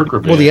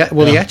hardcore band.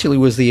 He actually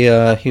was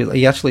the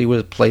he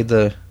actually played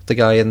the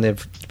guy in the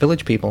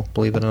Village People.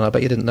 Believe it or not, I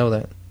bet you didn't know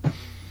that.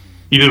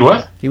 You did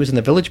what? He was in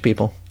the Village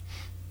People.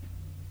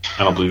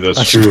 I don't believe that's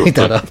I true. made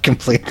that up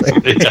completely.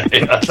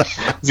 Yeah.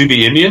 Is he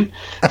the Indian?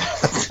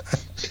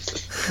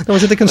 No,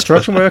 was it the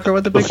construction worker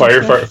with the big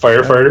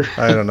firefighter?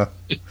 I don't know.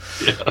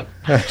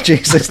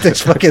 Jesus,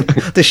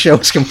 this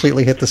show's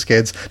completely hit the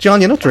skids. John,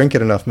 you're not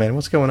drinking enough, man.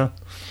 What's going on?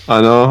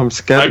 I know, I'm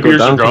scared My to go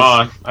beers down. are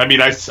gone. I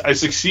mean, I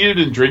succeeded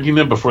in drinking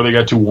them before they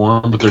got too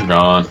warm, but they're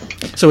gone.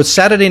 So it's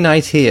Saturday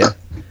night here.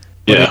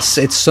 But Yeah.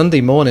 it's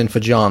Sunday morning for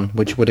John,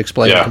 which would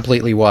explain Yeah.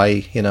 completely why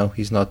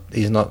he's not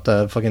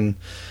fucking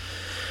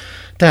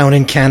down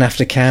in can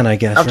after can. I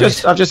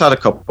guess I've just had a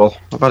couple.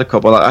 I don't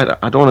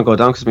want to go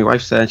down because my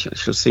wife said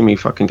she'll see me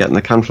fucking getting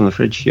the can from the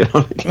fridge. You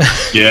know.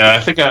 Yeah,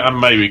 I think I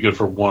might be good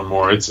for one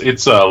more. It's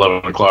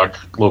 11 o'clock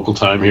local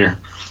time here.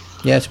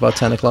 Yeah, it's about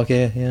 10 o'clock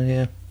here.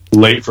 Yeah.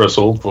 Late for us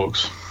old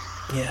folks.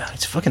 Yeah,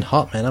 it's fucking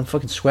hot, man. I'm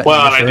fucking sweating.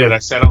 Well, and I did. I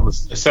sat out in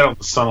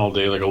the sun all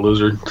day like a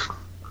lizard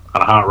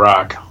on a hot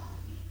rock.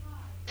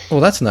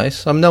 Well, that's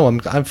nice. I'm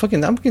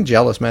fucking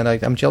jealous, man.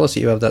 I'm jealous that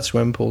you have that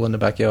swimming pool in the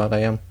backyard. I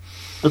am.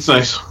 That's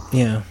nice.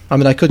 Yeah, I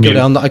mean, I could go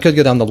down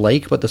the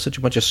lake, but there's such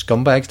a bunch of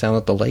scumbags down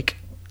at the lake.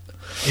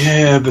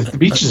 Yeah, the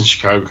beaches in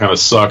Chicago kind of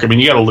suck. I mean,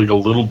 you got a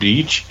little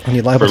beach And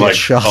you're liable for to get like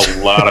shot.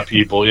 a lot of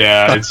people.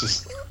 Yeah, it's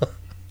just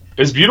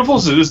as beautiful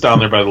as it is down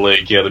there by the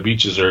lake. Yeah, the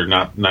beaches are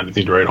not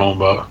anything to write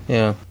home about.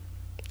 Yeah.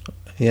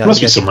 There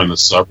must be somewhere in the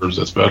suburbs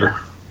that's better.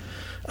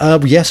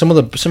 Yeah, some of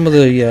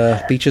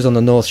the beaches on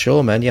the North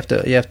Shore, man. You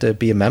have to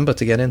be a member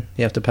to get in.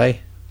 You have to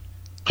pay.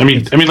 I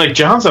mean, like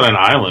John's on an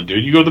island,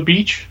 dude. You go to the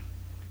beach?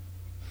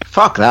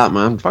 Fuck that,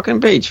 man.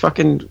 Fucking beach.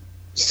 Fucking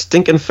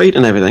stinking feet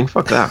and everything.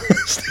 Fuck that.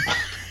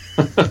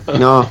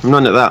 No,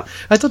 none of that.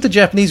 I thought the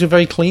Japanese were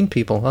very clean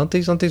people. Aren't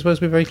they supposed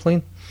to be very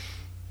clean?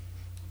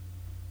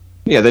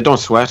 Yeah, they don't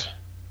sweat.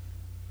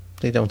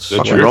 They don't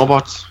Fucking sweat.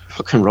 Robots.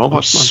 Fucking I'm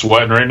robots, man.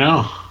 sweating right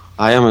now.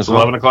 I am as It's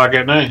well. 11 o'clock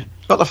at night.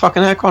 Got the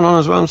fucking aircon on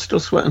as well. I'm still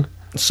sweating.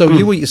 So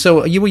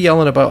you were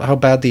yelling about how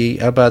bad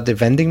the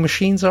vending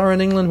machines are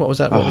in England. What was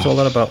that? What was all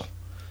that about?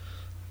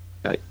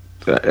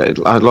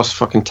 I lost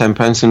fucking 10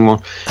 pence in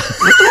one.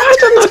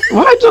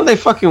 Why don't they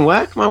fucking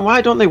work, man?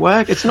 Why don't they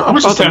work? It's not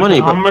about the money.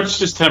 How But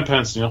much is 10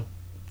 pence, Neil?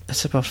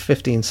 It's about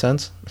 15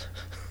 cents.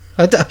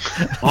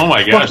 Oh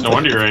my gosh, no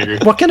wonder you're angry.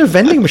 What kind of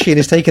vending machine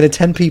is taking a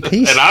 10p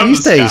piece And I'm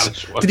these the days?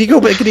 Scottish one. Did he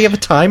go back? Did he have a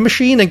time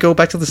machine and go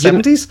back to the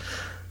 70s?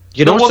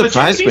 you know well, what the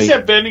surprised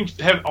Japanese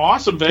me? have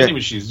awesome vending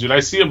machines, dude. I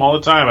see them all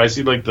the time. I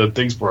see like the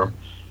things for him.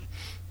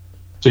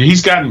 So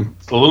he's gotten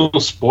a little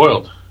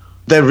spoiled.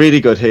 They're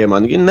really good here,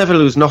 man. You never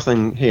lose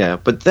nothing here.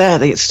 But there,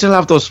 they still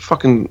have those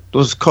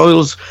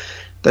coils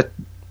that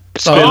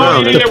spin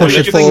around. yeah, push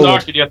it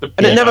forward.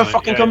 And it never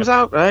fucking comes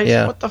out, right?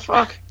 Yeah. What the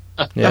fuck?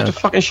 You Yeah. have to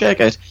fucking shake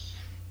it.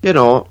 You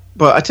know,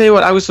 but I tell you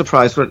what, I was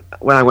surprised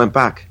when I went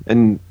back,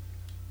 and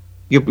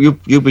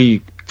you'll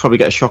be probably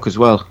get a shock as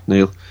well,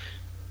 Neil.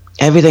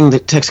 Everything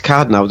that takes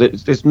card now,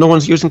 there's no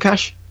one's using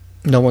cash.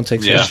 No one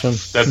takes Yeah, cash from.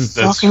 that's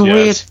Fucking yeah,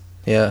 weird.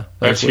 Yeah,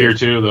 That's weird.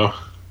 here too, though.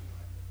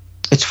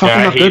 It's fucking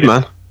Yeah, I not hate good, it.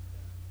 man.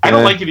 I don't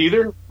Yeah. like it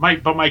either.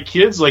 But my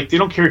kids, like, they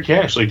don't carry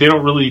cash. Like, they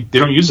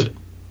don't use it.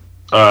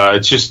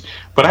 It's just,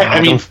 but I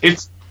mean,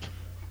 it's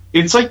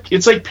like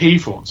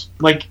payphones.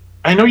 Like,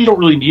 I know you don't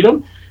really need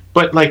them,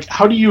 but like,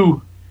 how do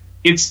you?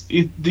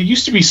 There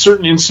used to be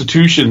certain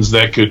institutions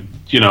that could,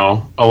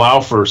 allow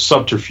for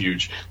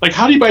subterfuge. Like,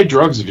 how do you buy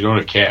drugs if you don't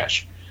have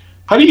cash?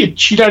 How do you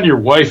cheat on your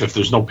wife if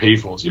there's no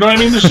payphones? You know what I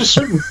mean? There's just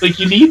certain, like,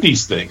 you need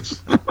these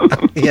things.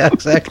 Yeah,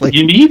 exactly.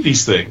 You need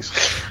these things.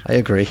 I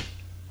agree.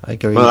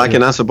 Well, I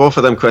can answer both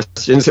of them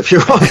questions if you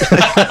want.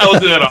 I'll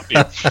do that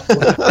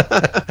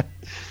off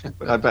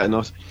you. I better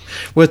not.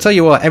 Well, I'll tell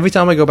you what. Every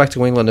time I go back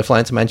to England, I fly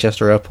into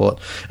Manchester Airport,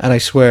 and I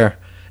swear,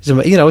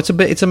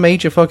 it's a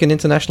major fucking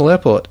international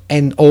airport,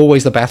 and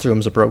always the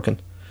bathrooms are broken.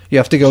 You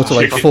have to go to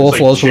like Chickens, 4 like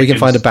floors before we can chickens.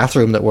 find a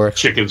bathroom that works.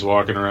 Chickens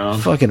walking around.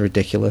 Fucking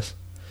ridiculous.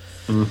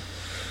 Yeah,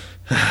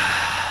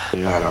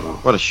 I don't know.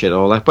 What a shit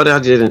all that. But I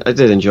did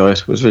enjoy it.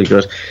 It was really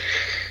good.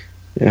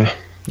 Yeah.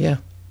 Yeah,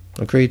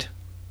 agreed.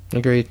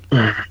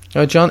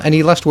 John,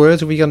 any last words?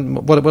 Have we got?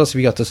 What else have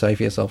you got to say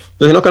for yourself?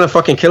 You're not going to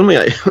fucking kill me,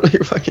 are you? You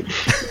fucking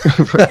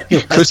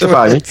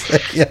crucify me.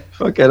 Yeah.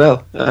 Fucking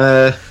hell.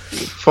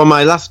 For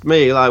my last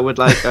meal, I would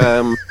like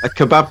a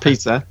kebab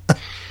pizza.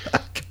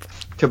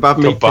 Kebab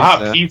meat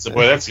Kebab pizza.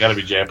 Boy, that's got to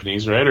be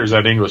Japanese, right? Or is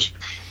that English?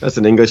 That's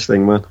an English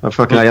thing, man. I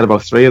had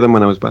about 3 of them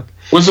when I was back.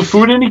 Was the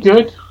food any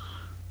good?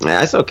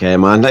 Yeah, it's okay,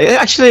 man.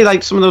 Actually,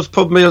 like, some of those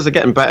pub meals are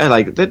getting better.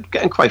 Like, they're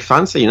getting quite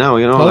fancy now,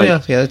 you know. Oh,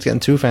 like, yeah, it's getting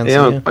too fancy. you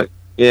know,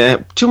 yeah,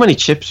 too many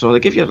chips, or they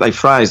give you like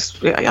fries.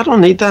 I don't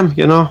need them,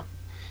 you know.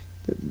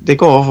 They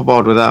go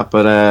overboard with that,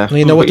 but Well,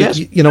 you know what? yes,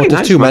 You know what? very There's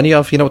nice, too man. many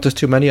of. You know what? There's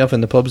too many of in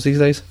the pubs these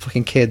days.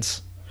 Fucking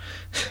kids.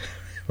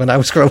 When I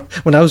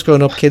was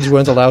growing up, kids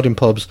weren't allowed in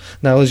pubs.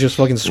 Now it's just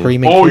fucking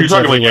screaming. Oh, you're kids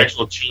talking everywhere. like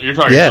actual children. You're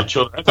talking actual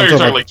children. I thought you were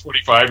talking like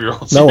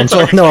 25-year-olds.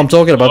 No, I'm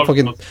talking about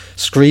fucking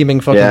screaming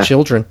fucking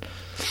children.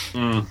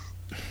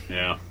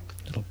 Yeah.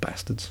 Little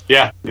bastards.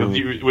 Yeah, when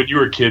you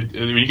were a kid,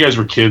 when you guys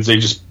were kids,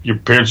 your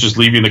parents just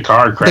leave you in the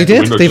car and crack They the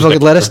did. window. They fucking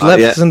let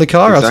us in the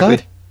car exactly.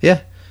 outside.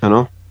 Yeah. I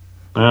know.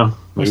 Yeah,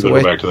 maybe That's the we'll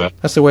way. go back to that.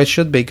 That's the way it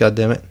should be. God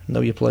damn it,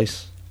 know your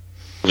place.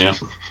 Yeah.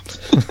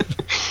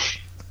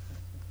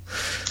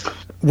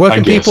 Where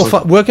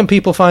can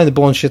people find the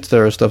Born Shit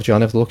Stirrer stuff,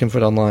 John? If they're looking for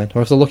it online,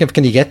 or if they're looking,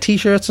 can you get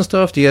T-shirts and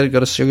stuff? Do you go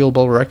to Cereal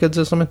Bowl Records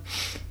or something?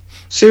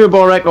 Cereal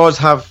Bowl Records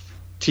have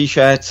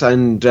T-shirts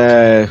and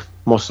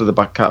most of the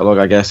back catalogue,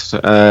 I guess.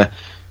 They're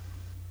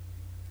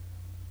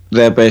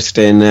based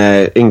in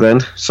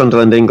England,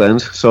 Sunderland,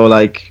 England. So,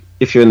 like,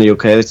 if you're in the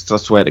UK, that's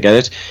the way to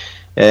get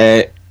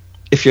it.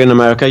 If you're in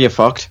America, you're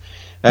fucked.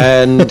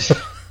 And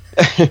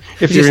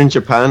if you're in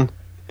Japan,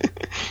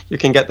 you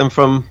can get them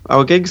from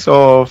our gigs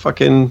or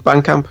fucking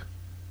Bandcamp.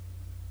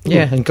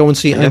 Yeah, and go and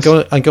see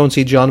go and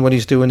see John when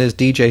he's doing his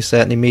DJ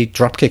set, and he may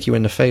drop kick you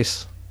in the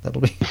face.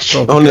 That'll be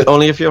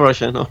only if you're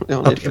Russian.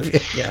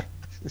 Yeah.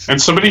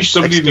 And somebody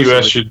in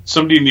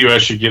the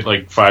US should get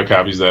like 5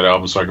 copies of that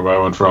album so I can buy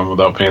one from them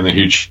without paying the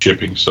huge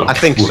shipping. So I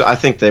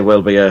think they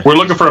will be. We're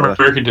looking for an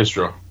American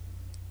distro.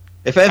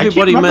 If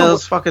everybody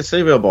mails fucking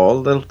Cereal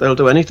Ball, they'll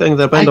do anything.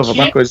 They'll bend over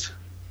backwards.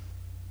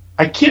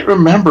 I can't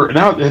remember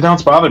now.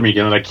 It's bothering me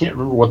again, and I can't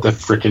remember what the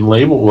freaking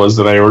label was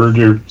that I ordered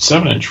your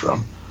 7-inch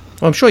from.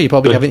 Well, I'm sure you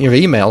probably have it in your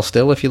email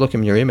still. If you look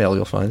in your email,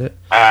 you'll find it.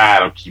 I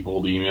don't keep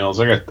old emails.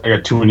 I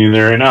got too many in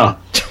there right now.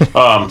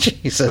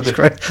 Jesus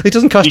Christ! It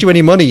doesn't cost you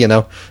any money, you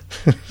know.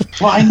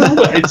 Well, I know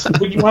that.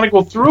 When you want to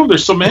go through them,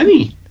 there's so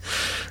many.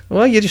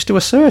 Well, you just do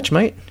a search,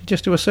 mate. You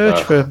just do a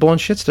search for Born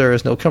Shit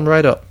Stirrers, and it'll come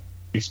right up.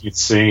 Makes me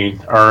insane.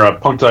 Our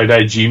PTID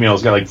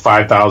Gmail's got like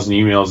 5,000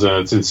 emails,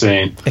 and it's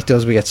insane. It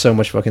does. We get so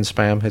much fucking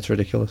spam. It's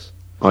ridiculous.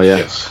 Oh yeah.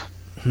 Yes.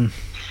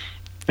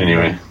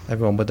 Anyway,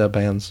 everyone with their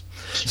bands.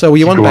 So,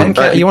 you want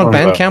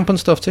Bandcamp and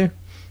stuff too?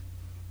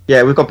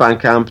 Yeah, we've got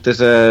Bandcamp.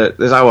 There's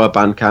our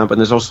Bandcamp, and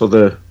there's also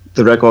the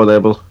record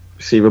label.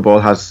 Cereal Ball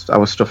has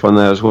our stuff on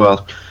there as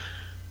well.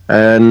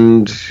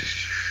 And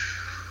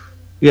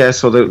yeah,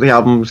 so the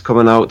album's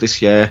coming out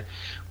this year.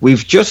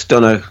 We've just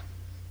done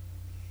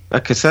a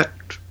cassette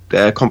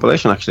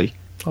compilation, actually.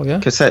 Oh yeah,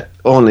 cassette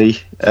only,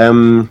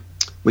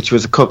 which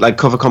was a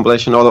cover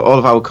compilation. All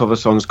of our cover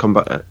songs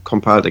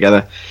compiled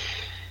together,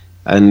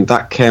 and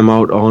that came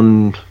out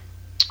on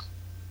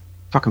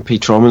fucking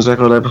Pete Troman's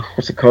record label.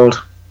 What's it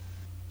called?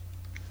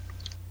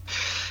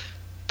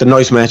 The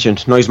Noise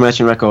Merchant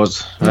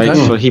Records, right?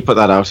 Okay. So he put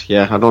that out.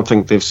 Yeah, I don't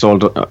think they've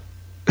sold.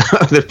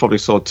 They've probably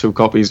sold 2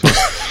 copies.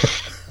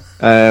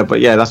 But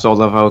yeah, that's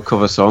all of our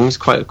cover songs.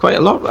 Quite a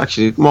lot,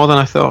 actually, more than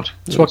I thought.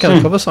 So what kind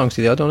of cover songs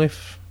do you do? I don't know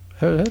if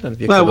heard any of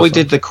your well, we songs.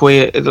 Did the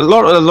Queer. A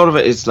lot of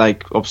it is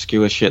like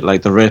obscure shit,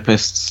 like the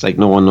Rapists, like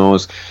no one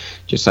knows,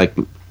 just like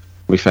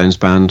my friend's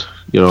band,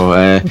 you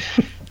know.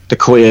 The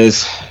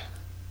Queers,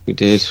 we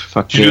did.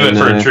 Did you do that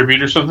for a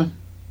tribute or something?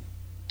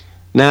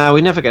 Nah,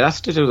 we never get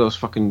asked to do those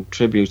fucking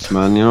tributes,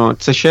 man. You know,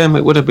 it's a shame.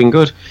 It would have been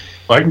good.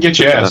 Well, I can get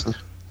you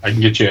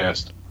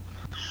asked.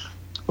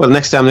 Well,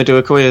 next time they do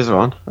a Queers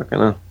one, I can.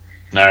 All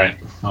right,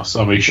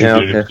 I'll make sure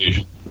you do an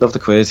invitation. Love the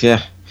Queers,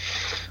 yeah.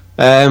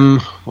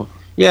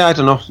 Yeah, I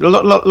don't know. A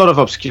lot of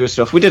obscure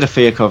stuff. We did a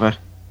Fear cover.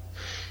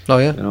 Oh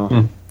yeah. You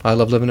know, I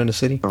Love Living in the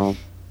City. Oh,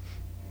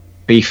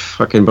 beef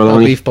fucking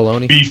bologna. Beef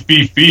bologna. Beef.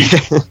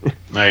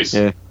 Nice.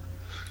 Yeah.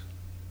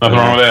 Nothing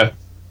wrong with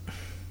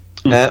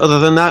that. Other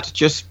than that,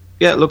 just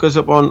look us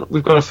up on.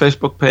 We've got a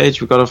Facebook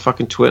page. We've got a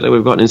fucking Twitter.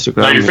 We've got an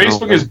Instagram. Now your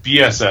Facebook is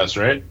BSS,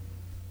 right?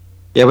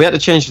 Yeah, we had to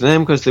change the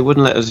name because they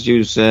wouldn't let us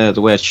use the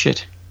word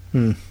shit.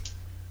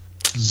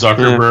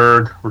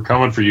 Zuckerberg, we're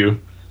coming for you.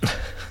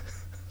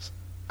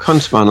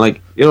 Cunts, man.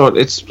 Like, you know,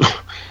 it's.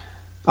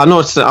 I know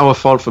it's our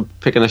fault for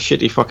picking a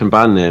shitty fucking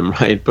band name,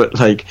 right? But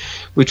like,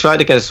 we tried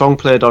to get a song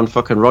played on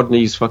fucking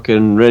Rodney's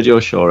fucking radio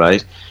show,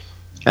 right?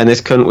 And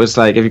this cunt was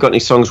like, "Have you got any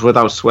songs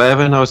without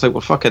swearing?" I was like,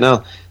 "Well, fucking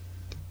hell."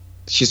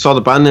 She saw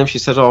the band name. She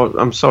said, "Oh,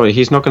 I'm sorry,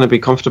 he's not going to be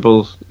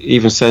comfortable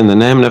even saying the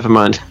name. Never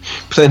mind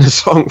playing a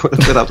song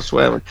without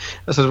swearing."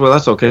 I said, "Well,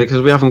 that's okay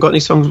because we haven't got any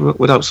songs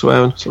without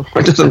swearing, so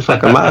it doesn't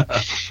fucking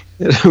matter.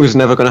 It was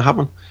never going to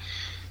happen."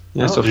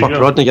 Yeah, so fuck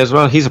Rodney as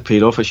well. He's a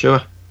pedo for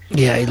sure.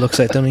 Yeah, he looks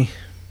like, doesn't he?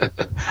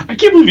 I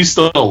can't believe he's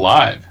still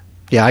alive.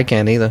 Yeah, I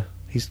can't either.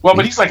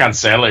 But he's like on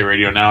satellite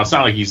radio now. It's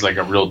not like he's like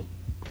a real.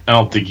 I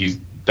don't think he's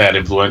that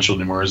influential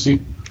anymore, is he?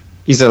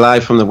 He's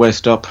alive from the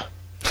waist up.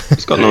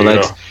 He's got no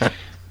legs.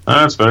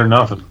 That's better than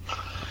nothing.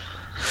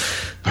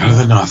 Better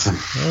than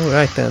nothing. All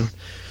right then.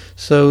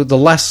 So the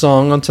last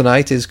song on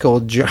tonight is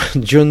called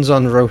June's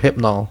on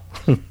Rohypnol.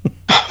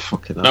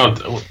 No,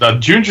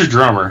 June's your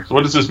drummer.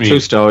 What does this mean? True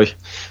story.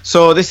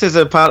 So this is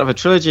a part of a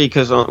trilogy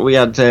because we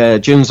had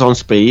June's on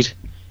Speed.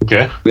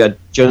 Okay. We had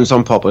June's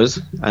on Poppers,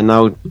 and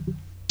now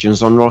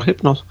June's on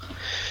Rohypnol.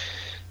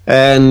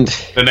 And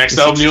the next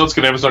album, Neil, it's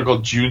going to have a song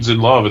called June's in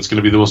Love. It's going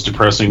to be the most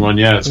depressing one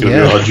yet. It's going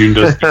to be all June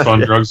doesn't do fun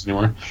drugs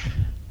anymore.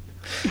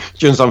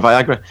 June's on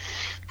Viagra.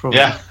 Probably.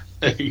 Yeah,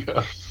 there you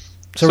go.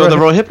 So the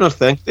Rohypnol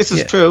thing, this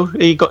is true.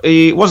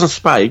 He wasn't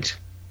spiked.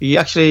 He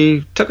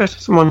actually took it.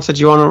 Someone said,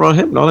 "You want a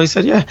Rohypnol?" He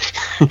said, "Yeah."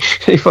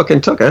 He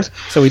fucking took it.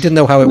 So he didn't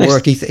know how it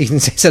worked. He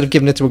instead of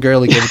giving it to a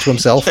girl, he gave it to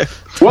himself.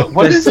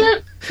 What is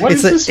it?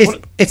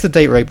 It's the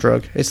date rape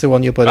drug. It's the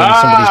one you put in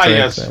somebody's drink.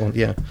 Yes. That one,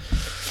 yeah.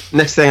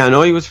 Next thing I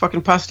know, he was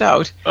fucking passed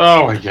out.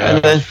 Oh my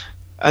god!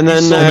 And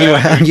then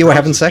you were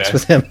having sex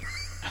with him.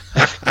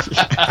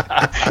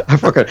 I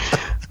fucking.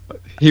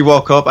 He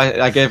woke up.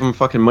 I gave him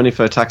fucking money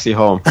for a taxi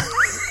home,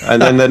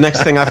 and then the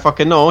next thing I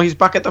fucking know, he's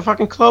back at the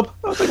fucking club.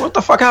 I was like, "What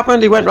the fuck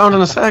happened?" He went round in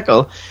a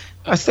circle.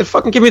 I said,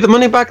 "Fucking give me the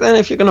money back then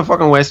if you're gonna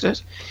fucking waste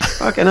it."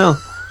 Fucking hell.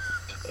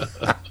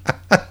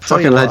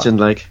 Fucking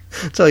legend, like.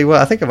 Tell you what,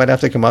 I think I might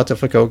have to come out to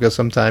Fukuoka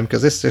sometime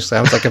because this just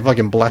sounds like a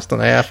fucking blast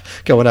and a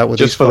half going out with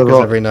Just these for the fuckers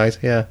rock. every night.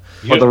 Yeah.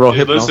 For the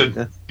Rohypnol.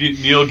 Listen,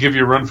 Neil, give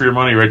you a run for your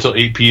money right till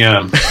 8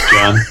 p.m.,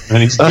 John.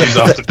 And he's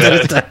off to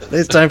bed.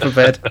 It's time for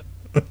bed.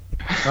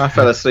 I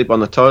fell asleep on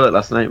the toilet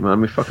last night,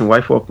 man. My fucking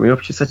wife woke me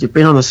up. She said, "You've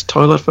been on this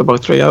toilet for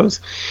about 3 hours."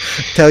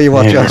 Tell you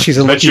what, John, she's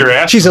a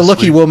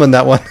lucky woman,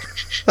 that one.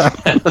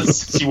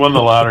 She won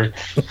the lottery.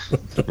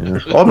 Yeah.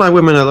 All my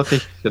women are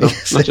lucky, you know,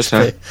 not just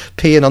her.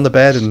 Peeing on the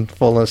bed and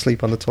falling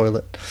asleep on the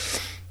toilet.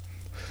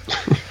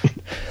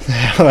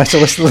 All right, so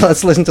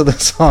let's listen to the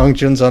song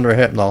 "June's Under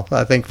Hypnol."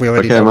 I think we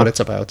already know what it's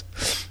about.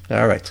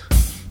 All right.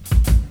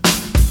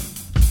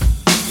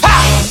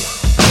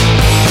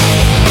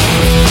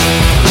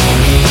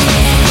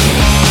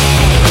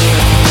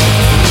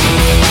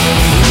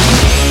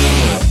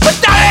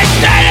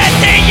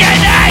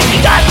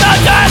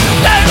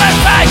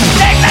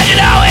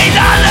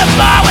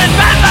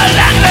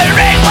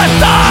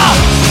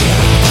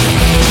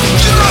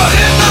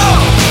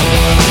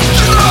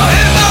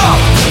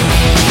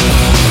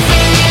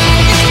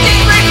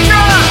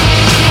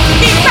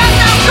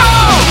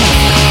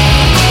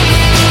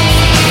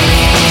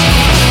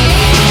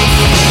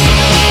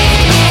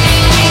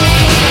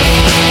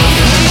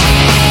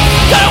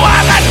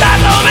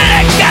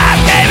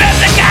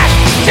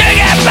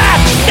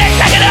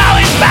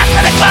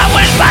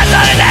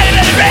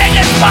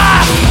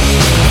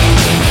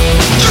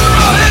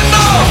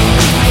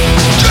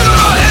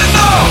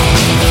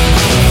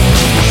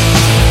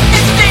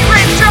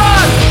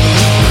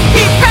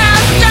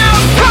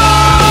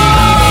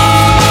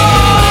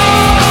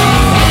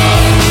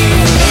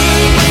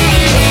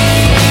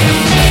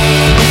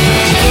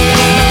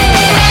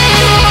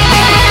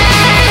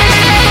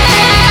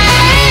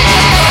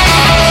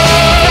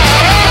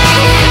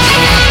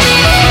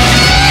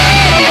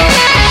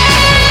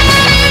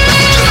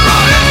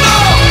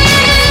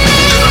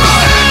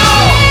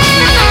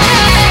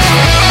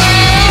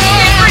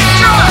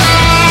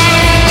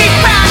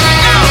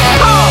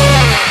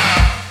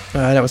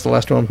 That was the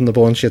last one from the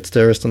Born Shit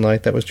Stirrers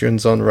tonight. That was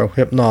June's on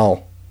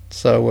Rohypnol.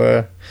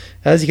 So,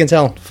 as you can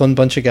tell, fun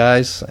bunch of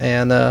guys,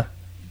 and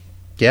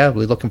yeah,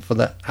 we're looking for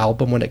the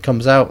album when it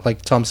comes out.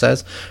 Like Tom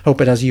says, hope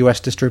it has US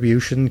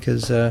distribution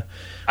because I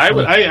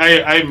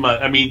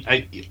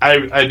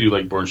do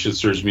like Born Shit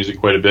Stirrers music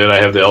quite a bit. I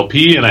have the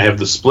LP and I have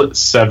the split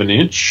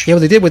 7-inch. Yeah,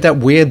 well, they did with that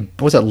weird,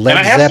 what was it,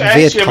 Led Zepp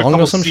Viet Cong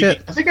or some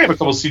shit? I think I have a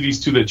couple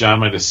CDs too that John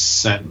might have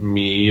sent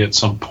me at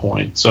some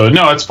point. So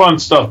no, it's fun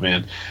stuff,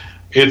 man.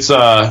 It's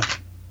like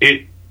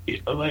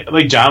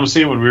John was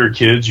saying, when we were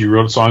kids, you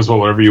wrote songs about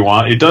whatever you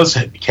want. It does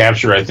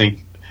capture, I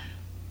think,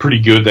 pretty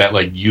good that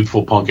like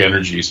youthful punk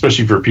energy,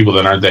 especially for people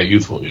that aren't that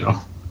youthful, you know.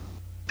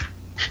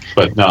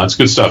 But no, it's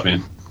good stuff,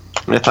 man.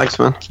 Yeah, thanks,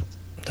 man.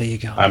 There you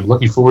go. I'm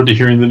looking forward to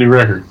hearing the new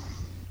record.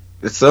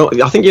 I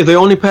think you're the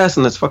only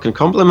person that's fucking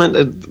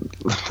complimented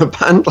the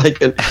band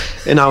like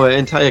in our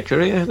entire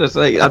career. There's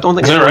like, I don't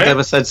think anyone's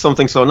ever said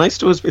something so nice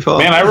to us before.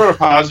 Man, I wrote a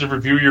positive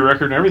review of your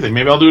record and everything.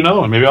 Maybe I'll do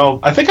another one.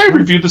 I think I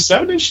reviewed the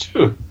 7-inch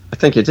too. I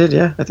think you did,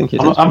 yeah. I think you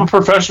did. I'm a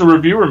professional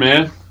reviewer,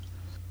 man.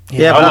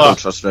 Yeah, but I don't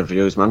trust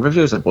reviews, man.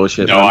 Reviews are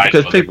bullshit, no, man.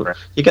 Because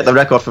you get the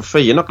record for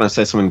free. You're not going to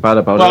say something bad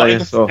about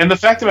it, and the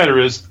fact of the matter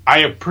is,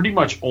 I pretty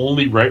much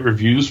only write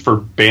reviews for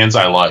bands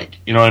I like.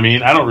 You know what I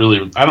mean? I don't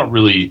really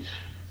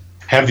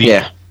have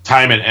the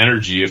time and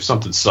energy. If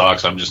something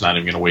sucks, I'm just not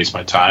even going to waste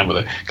my time with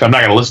it. 'Cause I'm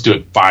not going to listen to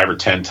it 5 or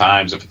 10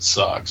 times if it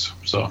sucks.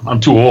 So I'm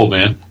too old,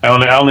 man. I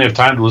only have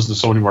time to listen to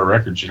so many more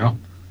records, you know?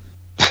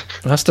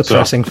 That's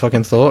depressing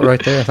fucking thought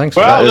right there. Thanks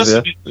for that.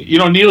 Listen, you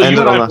know, Neil, you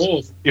and I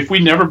both, if we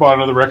never bought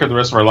another record the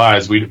rest of our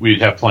lives,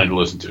 we'd have plenty to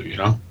listen to, you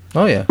know?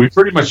 Oh, yeah. We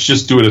pretty much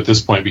just do it at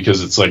this point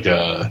because it's like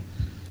a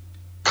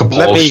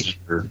compulsion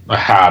or a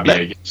hobby,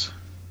 I guess.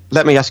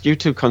 Let me ask you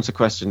two cunts a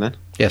question then.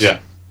 Yes. Yeah.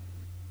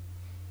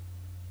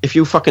 If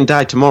you fucking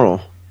died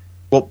tomorrow,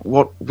 what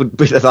would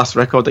be the last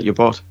record that you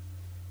bought?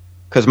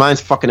 Because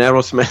mine's fucking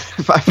Aerosmith.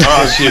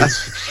 Oh, shit.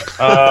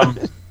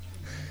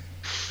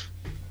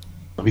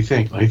 Let me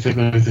think.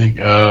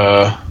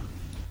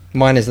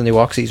 Mine is the new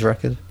Oxys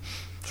record.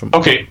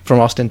 From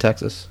Austin,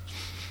 Texas.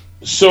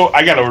 So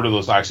I got to order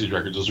those Oxys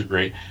records. Those are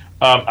great.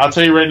 I'll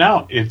tell you right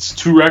now, it's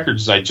 2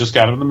 records. I just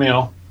got them in the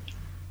mail.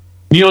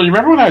 Neil, you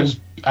remember when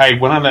I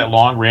went on that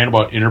long rant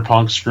about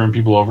Interpunk screwing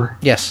people over?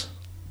 Yes.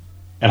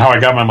 and how I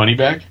got my money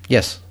back.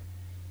 Yes.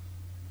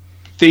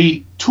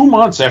 2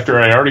 months after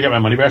I already got my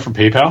money back from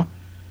PayPal,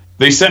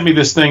 they sent me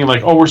this thing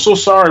like, oh, we're so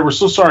sorry.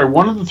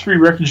 One of the 3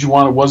 records you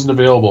wanted wasn't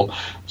available.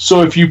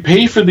 So if you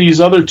pay for these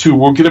other 2,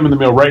 we'll get them in the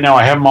mail right now.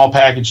 I have them all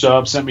packaged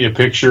up, sent me a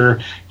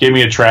picture, gave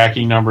me a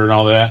tracking number and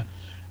all that.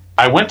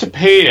 I went to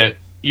pay it,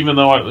 even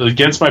though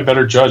against my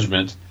better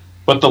judgment,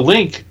 but the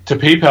link to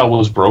PayPal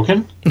was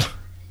broken.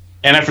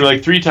 And after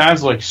like 3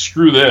 times, like,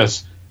 screw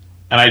this.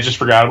 And I just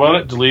forgot about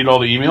it, deleted all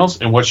the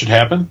emails, and what should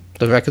happen?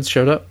 The records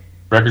showed up?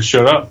 Records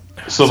showed up.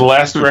 So the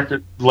last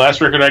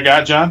record I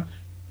got, John,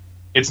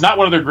 it's not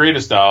one of their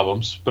greatest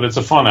albums, but it's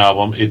a fun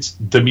album. It's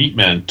The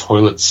Meatmen,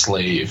 Toilet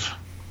Slave.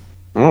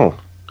 Oh.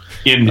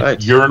 In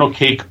urinal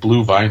cake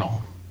blue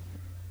vinyl.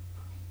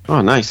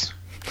 Oh, nice.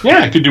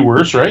 Yeah, it could do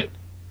worse, right?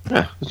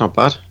 Yeah, it's not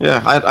bad.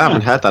 Yeah, I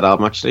haven't heard that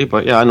album, actually,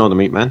 but yeah, I know The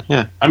Meatmen,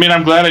 yeah. I mean,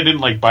 I'm glad I didn't,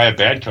 like, buy a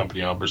Bad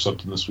Company album or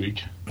something this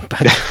week.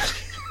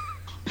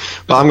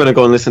 Well, I'm going to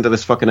go and listen to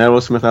this fucking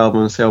Aerosmith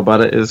album and see how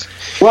bad it is.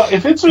 Well,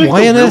 if it's like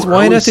why on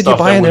earth did you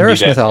buy an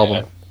Aerosmith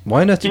album?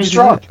 Why on earth did you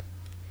do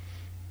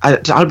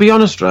that? I'll be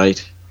honest,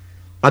 right?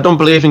 I don't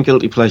believe in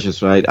guilty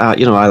pleasures, right? I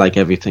like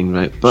everything,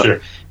 right? But,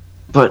 sure.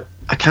 But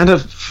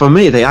for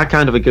me, they are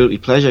kind of a guilty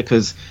pleasure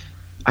because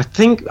I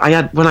think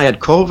when I had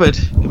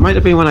COVID, it might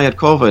have been when I had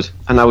COVID,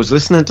 and I was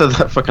listening to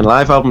that fucking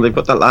live album. They've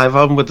got that live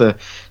album with the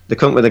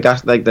cunt with the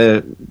gas, like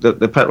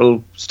the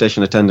petrol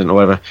station attendant or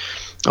whatever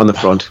on the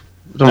front.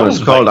 I don't know what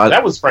it's called.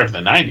 That was probably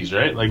from the 90s,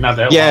 right? Like, not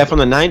that long. Yeah, from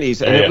the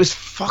 90s. And it was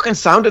fucking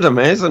sounded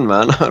amazing,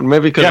 man.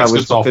 Maybe because I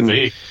was it's all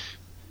fake.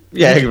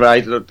 Yeah,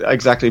 right.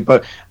 Exactly.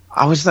 But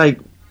I was like,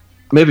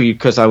 maybe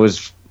because I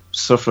was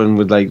suffering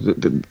with like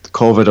the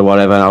COVID or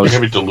whatever. And I was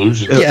having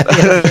delusions. Yeah,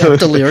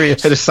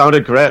 delirious. It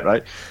sounded great,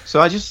 right?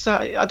 So I just,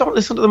 I don't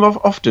listen to them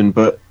often,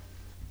 but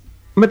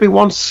maybe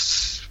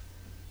once,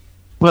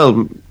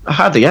 well,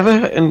 hardly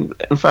ever,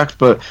 in fact,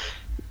 but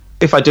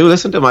if I do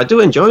listen to them, I do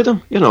enjoy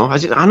them. You know,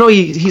 I know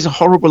he's a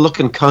horrible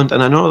looking cunt,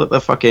 and I know that they're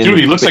fucking. Dude,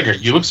 he looks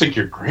like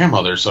your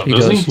grandmother or something,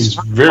 doesn't he? He's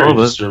very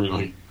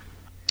disturbingly.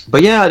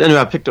 But yeah, anyway,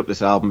 I picked up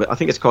this album. I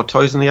think it's called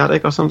Toys in the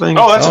Attic or something.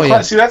 Oh,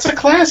 that's See, that's a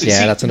classic.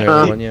 Yeah, that's an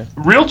early one. Yeah.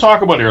 Real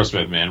talk about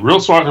Aerosmith, man. Real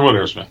talk about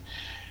Aerosmith.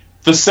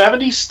 The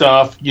 '70s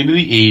stuff into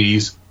the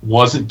 '80s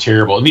wasn't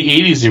terrible. In the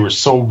 '80s, they were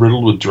so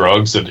riddled with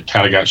drugs that it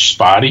kind of got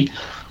spotty.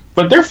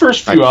 But their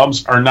first few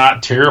albums are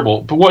not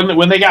terrible. But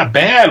when they got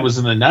bad was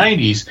in the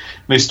 90s,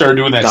 and they started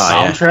doing that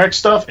soundtrack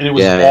stuff, and it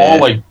was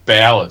like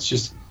ballads,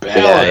 just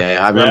ballads.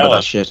 Yeah, I remember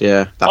that shit,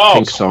 yeah. That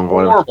Pink song,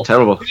 horrible.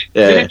 Terrible.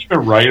 They didn't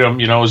even write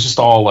them, it was just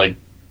all like,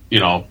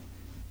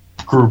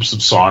 groups of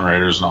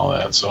songwriters and all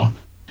that, so.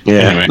 Yeah.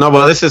 Anyway. No,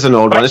 well, this is an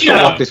old one. It's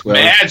not like this well.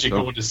 Imagine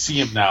going to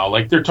see him now.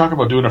 Like, they're talking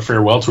about doing a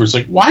farewell tour. It's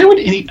like, why would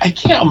I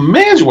can't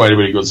imagine why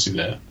anybody goes to see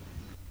that.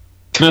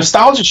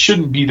 Nostalgia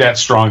shouldn't be that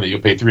strong that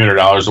you'll pay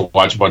 $300 to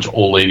watch a bunch of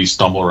old ladies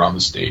stumble around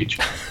the stage.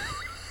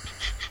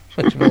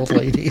 Bunch of old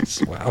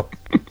ladies. Wow.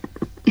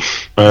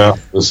 Well,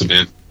 listen,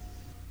 man.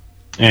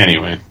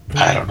 Anyway,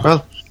 I don't know.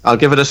 Well, I'll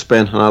give it a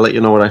spin, and I'll let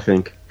you know what I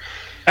think.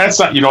 That's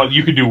not,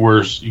 you could do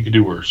worse. You could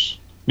do worse.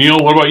 Neil,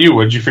 what about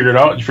you? Did you figure it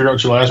out? Did you figure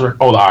out your last work?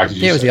 Oh, the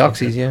Oxys. Yeah, it was the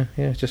Oxys,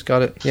 yeah. Just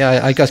got it.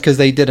 Yeah, I guess because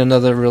they did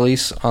another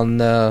release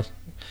on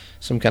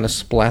some kind of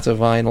splatter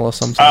vinyl or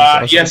something.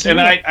 Yes, and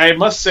I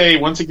must say,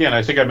 once again,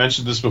 I think I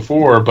mentioned this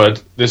before,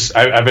 but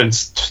I've been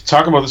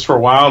talking about this for a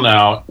while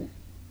now.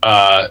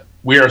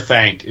 We are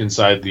thanked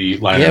inside the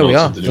liner notes. Yeah, we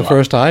are. Of the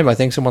first time. I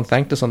think someone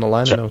thanked us on the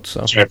liner notes.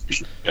 So.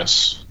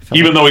 Yes.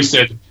 Even though he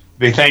said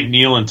they thank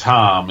Neil and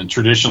Tom, and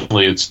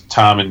traditionally it's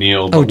Tom and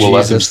Neil. Oh,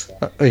 Jesus.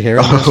 Are you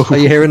hearing this? Are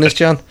you hearing this,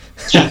 John?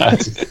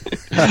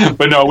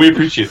 But no, we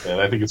appreciate that.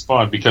 I think it's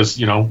fun because,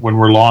 when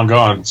we're long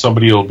gone,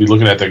 somebody will be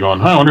looking at that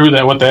going, I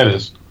wonder what that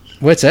is.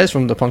 Well, it says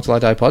from the Punk Till I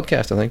Die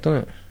podcast, I think,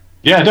 doesn't it?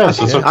 Yeah, it does.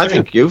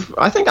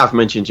 I think I've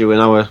mentioned you in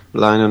our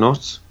liner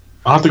notes.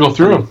 I'll have to go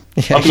through them.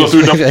 I'll have to go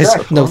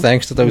through no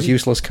thanks to those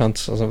useless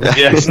cunts or something.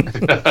 Yes.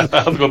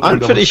 I'm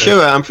pretty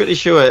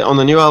sure on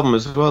the new album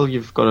as well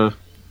you've got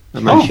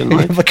a mention.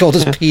 Right? He called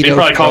us pedos. He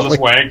probably calls us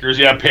wankers.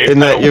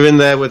 Yeah, you're in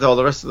there with all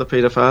the rest of the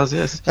pedophiles,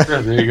 yes.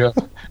 Yeah, there you go.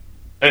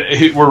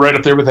 We're right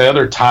up there with the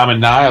other Tom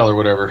and Niall or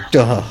whatever.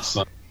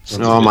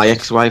 My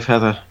ex-wife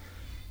Heather.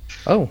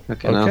 Oh,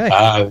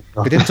 okay.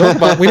 We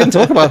didn't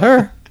talk about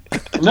her.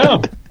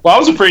 No. Well, I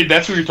was afraid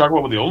that's what you were talking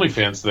about with the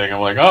OnlyFans thing. I'm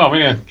like, oh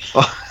man,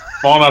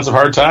 falling on some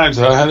hard times,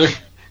 huh, Heather?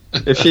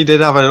 If she did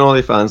have an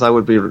OnlyFans, I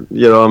would be, what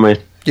I mean.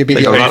 You'd be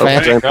the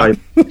OnlyFans.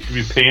 You'd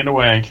be paying to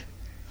wank.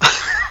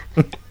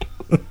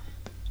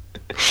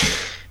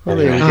 Well,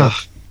 there we go.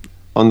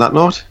 On that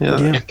note,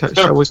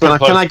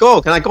 can I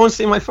go? Can I go and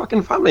see my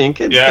fucking family and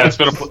kids? Yeah, it's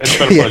been a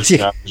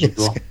pleasure.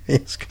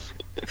 Yes.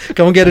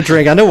 Go and get a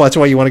drink. I know that's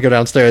why you want to go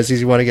downstairs.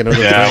 You want to get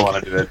another drink. I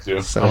want to do that too.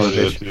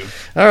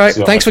 All right.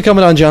 Thanks for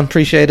coming on, John.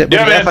 Appreciate it.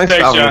 Yeah, man. Thanks,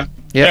 John.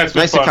 Yeah, it's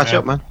nice to catch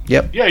up, man.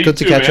 Yep. Good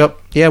to catch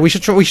up. Yeah, we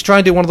should try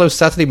and do one of those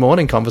Saturday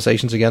morning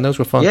conversations again. Those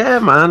were fun. Yeah,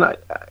 man.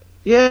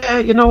 Yeah,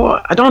 you know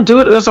what? I don't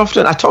do it as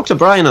often. I talk to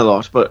Brian a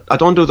lot, but I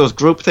don't do those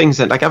group things.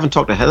 And like, I haven't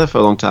talked to Heather for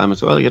a long time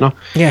as well, you know?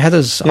 Yeah,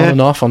 Heather's on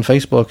and off on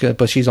Facebook,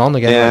 but she's on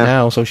again right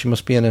now, so she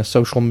must be in a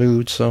social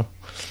mood, so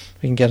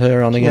we can get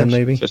her on again,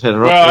 maybe. Just hit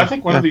her Well, up, I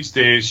think one of these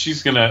days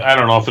she's going to, I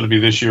don't know if it'll be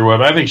this year or what,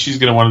 but I think she's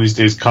going to one of these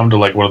days come to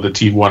like one of the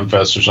T1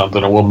 Fest or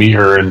something, and we'll meet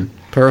her in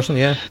person,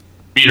 yeah.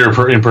 Meet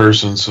her in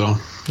person, so.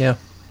 Yeah,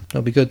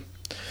 that'll be good.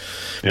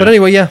 Yeah. But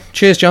anyway, yeah,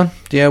 cheers, John.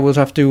 Yeah, we'll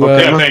have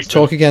to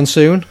talk again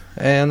soon,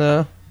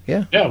 and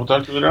yeah, we'll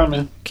talk to you later on,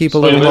 man. Keep a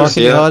little mark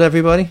in your heart,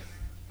 everybody.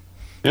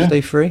 Yeah. Stay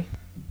free.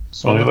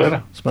 Smell you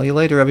later. Smell you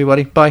later,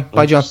 everybody. Bye.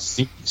 Bye, John.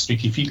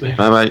 Sneaky feet later.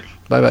 Bye-bye.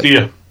 Bye-bye. See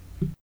ya.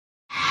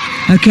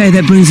 Okay,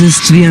 that brings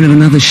us to the end of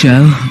another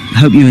show.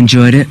 Hope you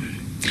enjoyed it.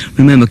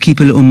 Remember, keep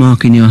a little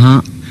mark in your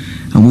heart,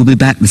 and we'll be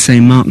back the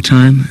same mark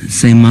time,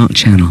 same mark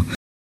channel.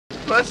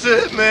 That's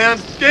it, man.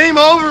 Game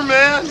over,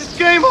 man. It's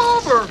game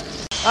over.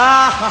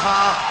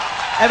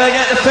 Ever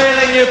get the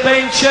feeling you've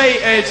been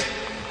cheated?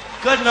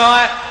 Good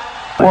night.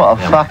 What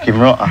a fucking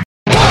rotter.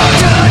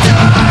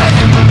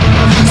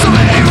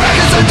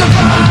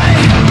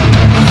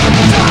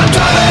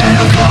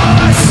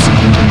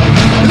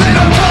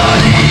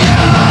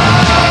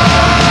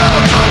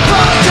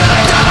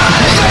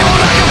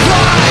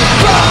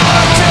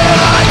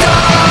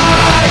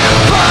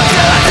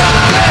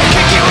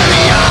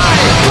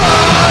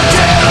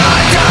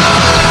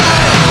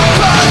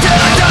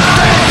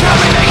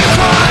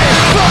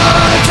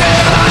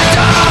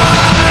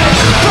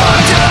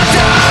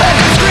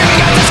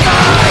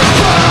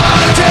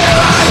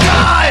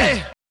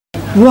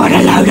 What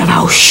a load of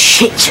old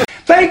shit.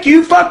 Thank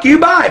you, fuck you,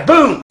 bye,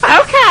 boom.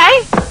 Okay.